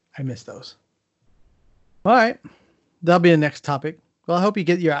 I miss those. All right, that'll be the next topic. Well, I hope you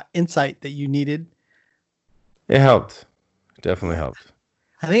get your insight that you needed. It helped. Definitely Yeah, helped.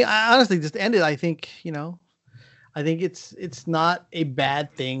 I think I honestly just ended. I think I think it's not a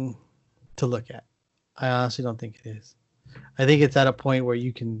bad thing to look at. I honestly don't think it is. I think it's at a point where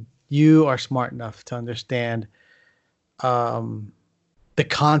you are smart enough to understand um, the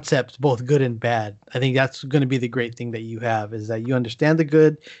concepts, both good and bad. I think that's going to be the great thing that you have is that you understand the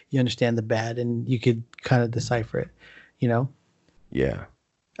good, you understand the bad, and you could kind of decipher it. You know, Yeah.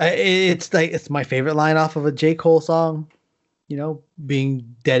 it's like it's my favorite line off of a J. Cole song. You know,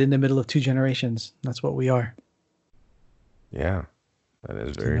 being dead in the middle of two generations. That's what we are. Yeah. That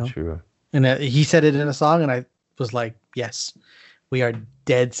is You very know, true. and he said it in a song, and I was like, yes, we are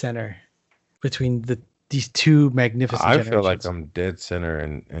dead center between these two magnificent I feel like generations. I'm dead center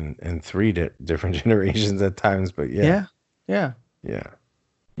in three different generations at times, but yeah. Yeah, yeah. Yeah.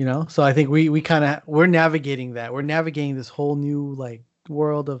 You know, so I think we kind of we're navigating that. We're navigating this whole new like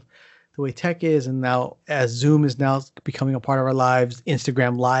world of the way tech is, and now as Zoom is now becoming a part of our lives,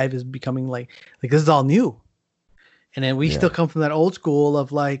 Instagram Live is becoming like this is all new. And then we Yeah. still come from that old school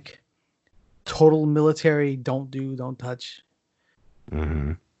of like total military, don't touch.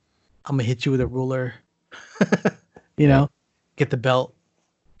 Hmm. I'm gonna hit you with a ruler. You Yeah. know, get the belt,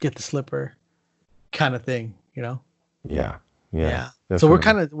 get the slipper, kind of thing. You know. Yeah. Yeah. So we're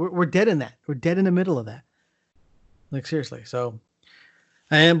Definitely. we're dead in that. We're dead in the middle of that. Like seriously. So,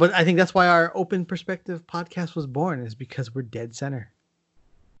 but I think that's why our Open Perspective podcast was born is because we're dead center.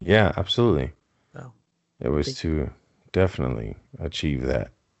 Yeah, absolutely. So It was thank, to definitely achieve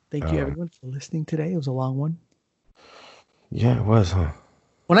that. thank you Um, everyone for listening today. It was a long one. yeah, it was, huh?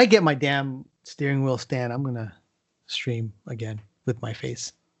 When I get my damn steering wheel stand, I'm gonna stream again with my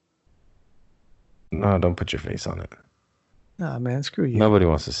face. No, don't put your face on it. Nah, man, screw you. Nobody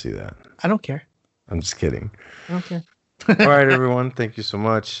wants to see that. I don't care. I'm just kidding. Okay. All right, everyone. Thank you so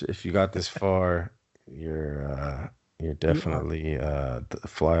much. If you got this far, you're definitely the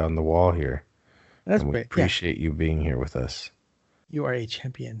fly on the wall here. That's And we great. appreciate you being here with us. You are a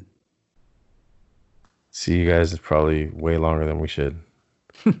champion. See you guys probably way longer than we should.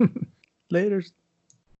 Laters.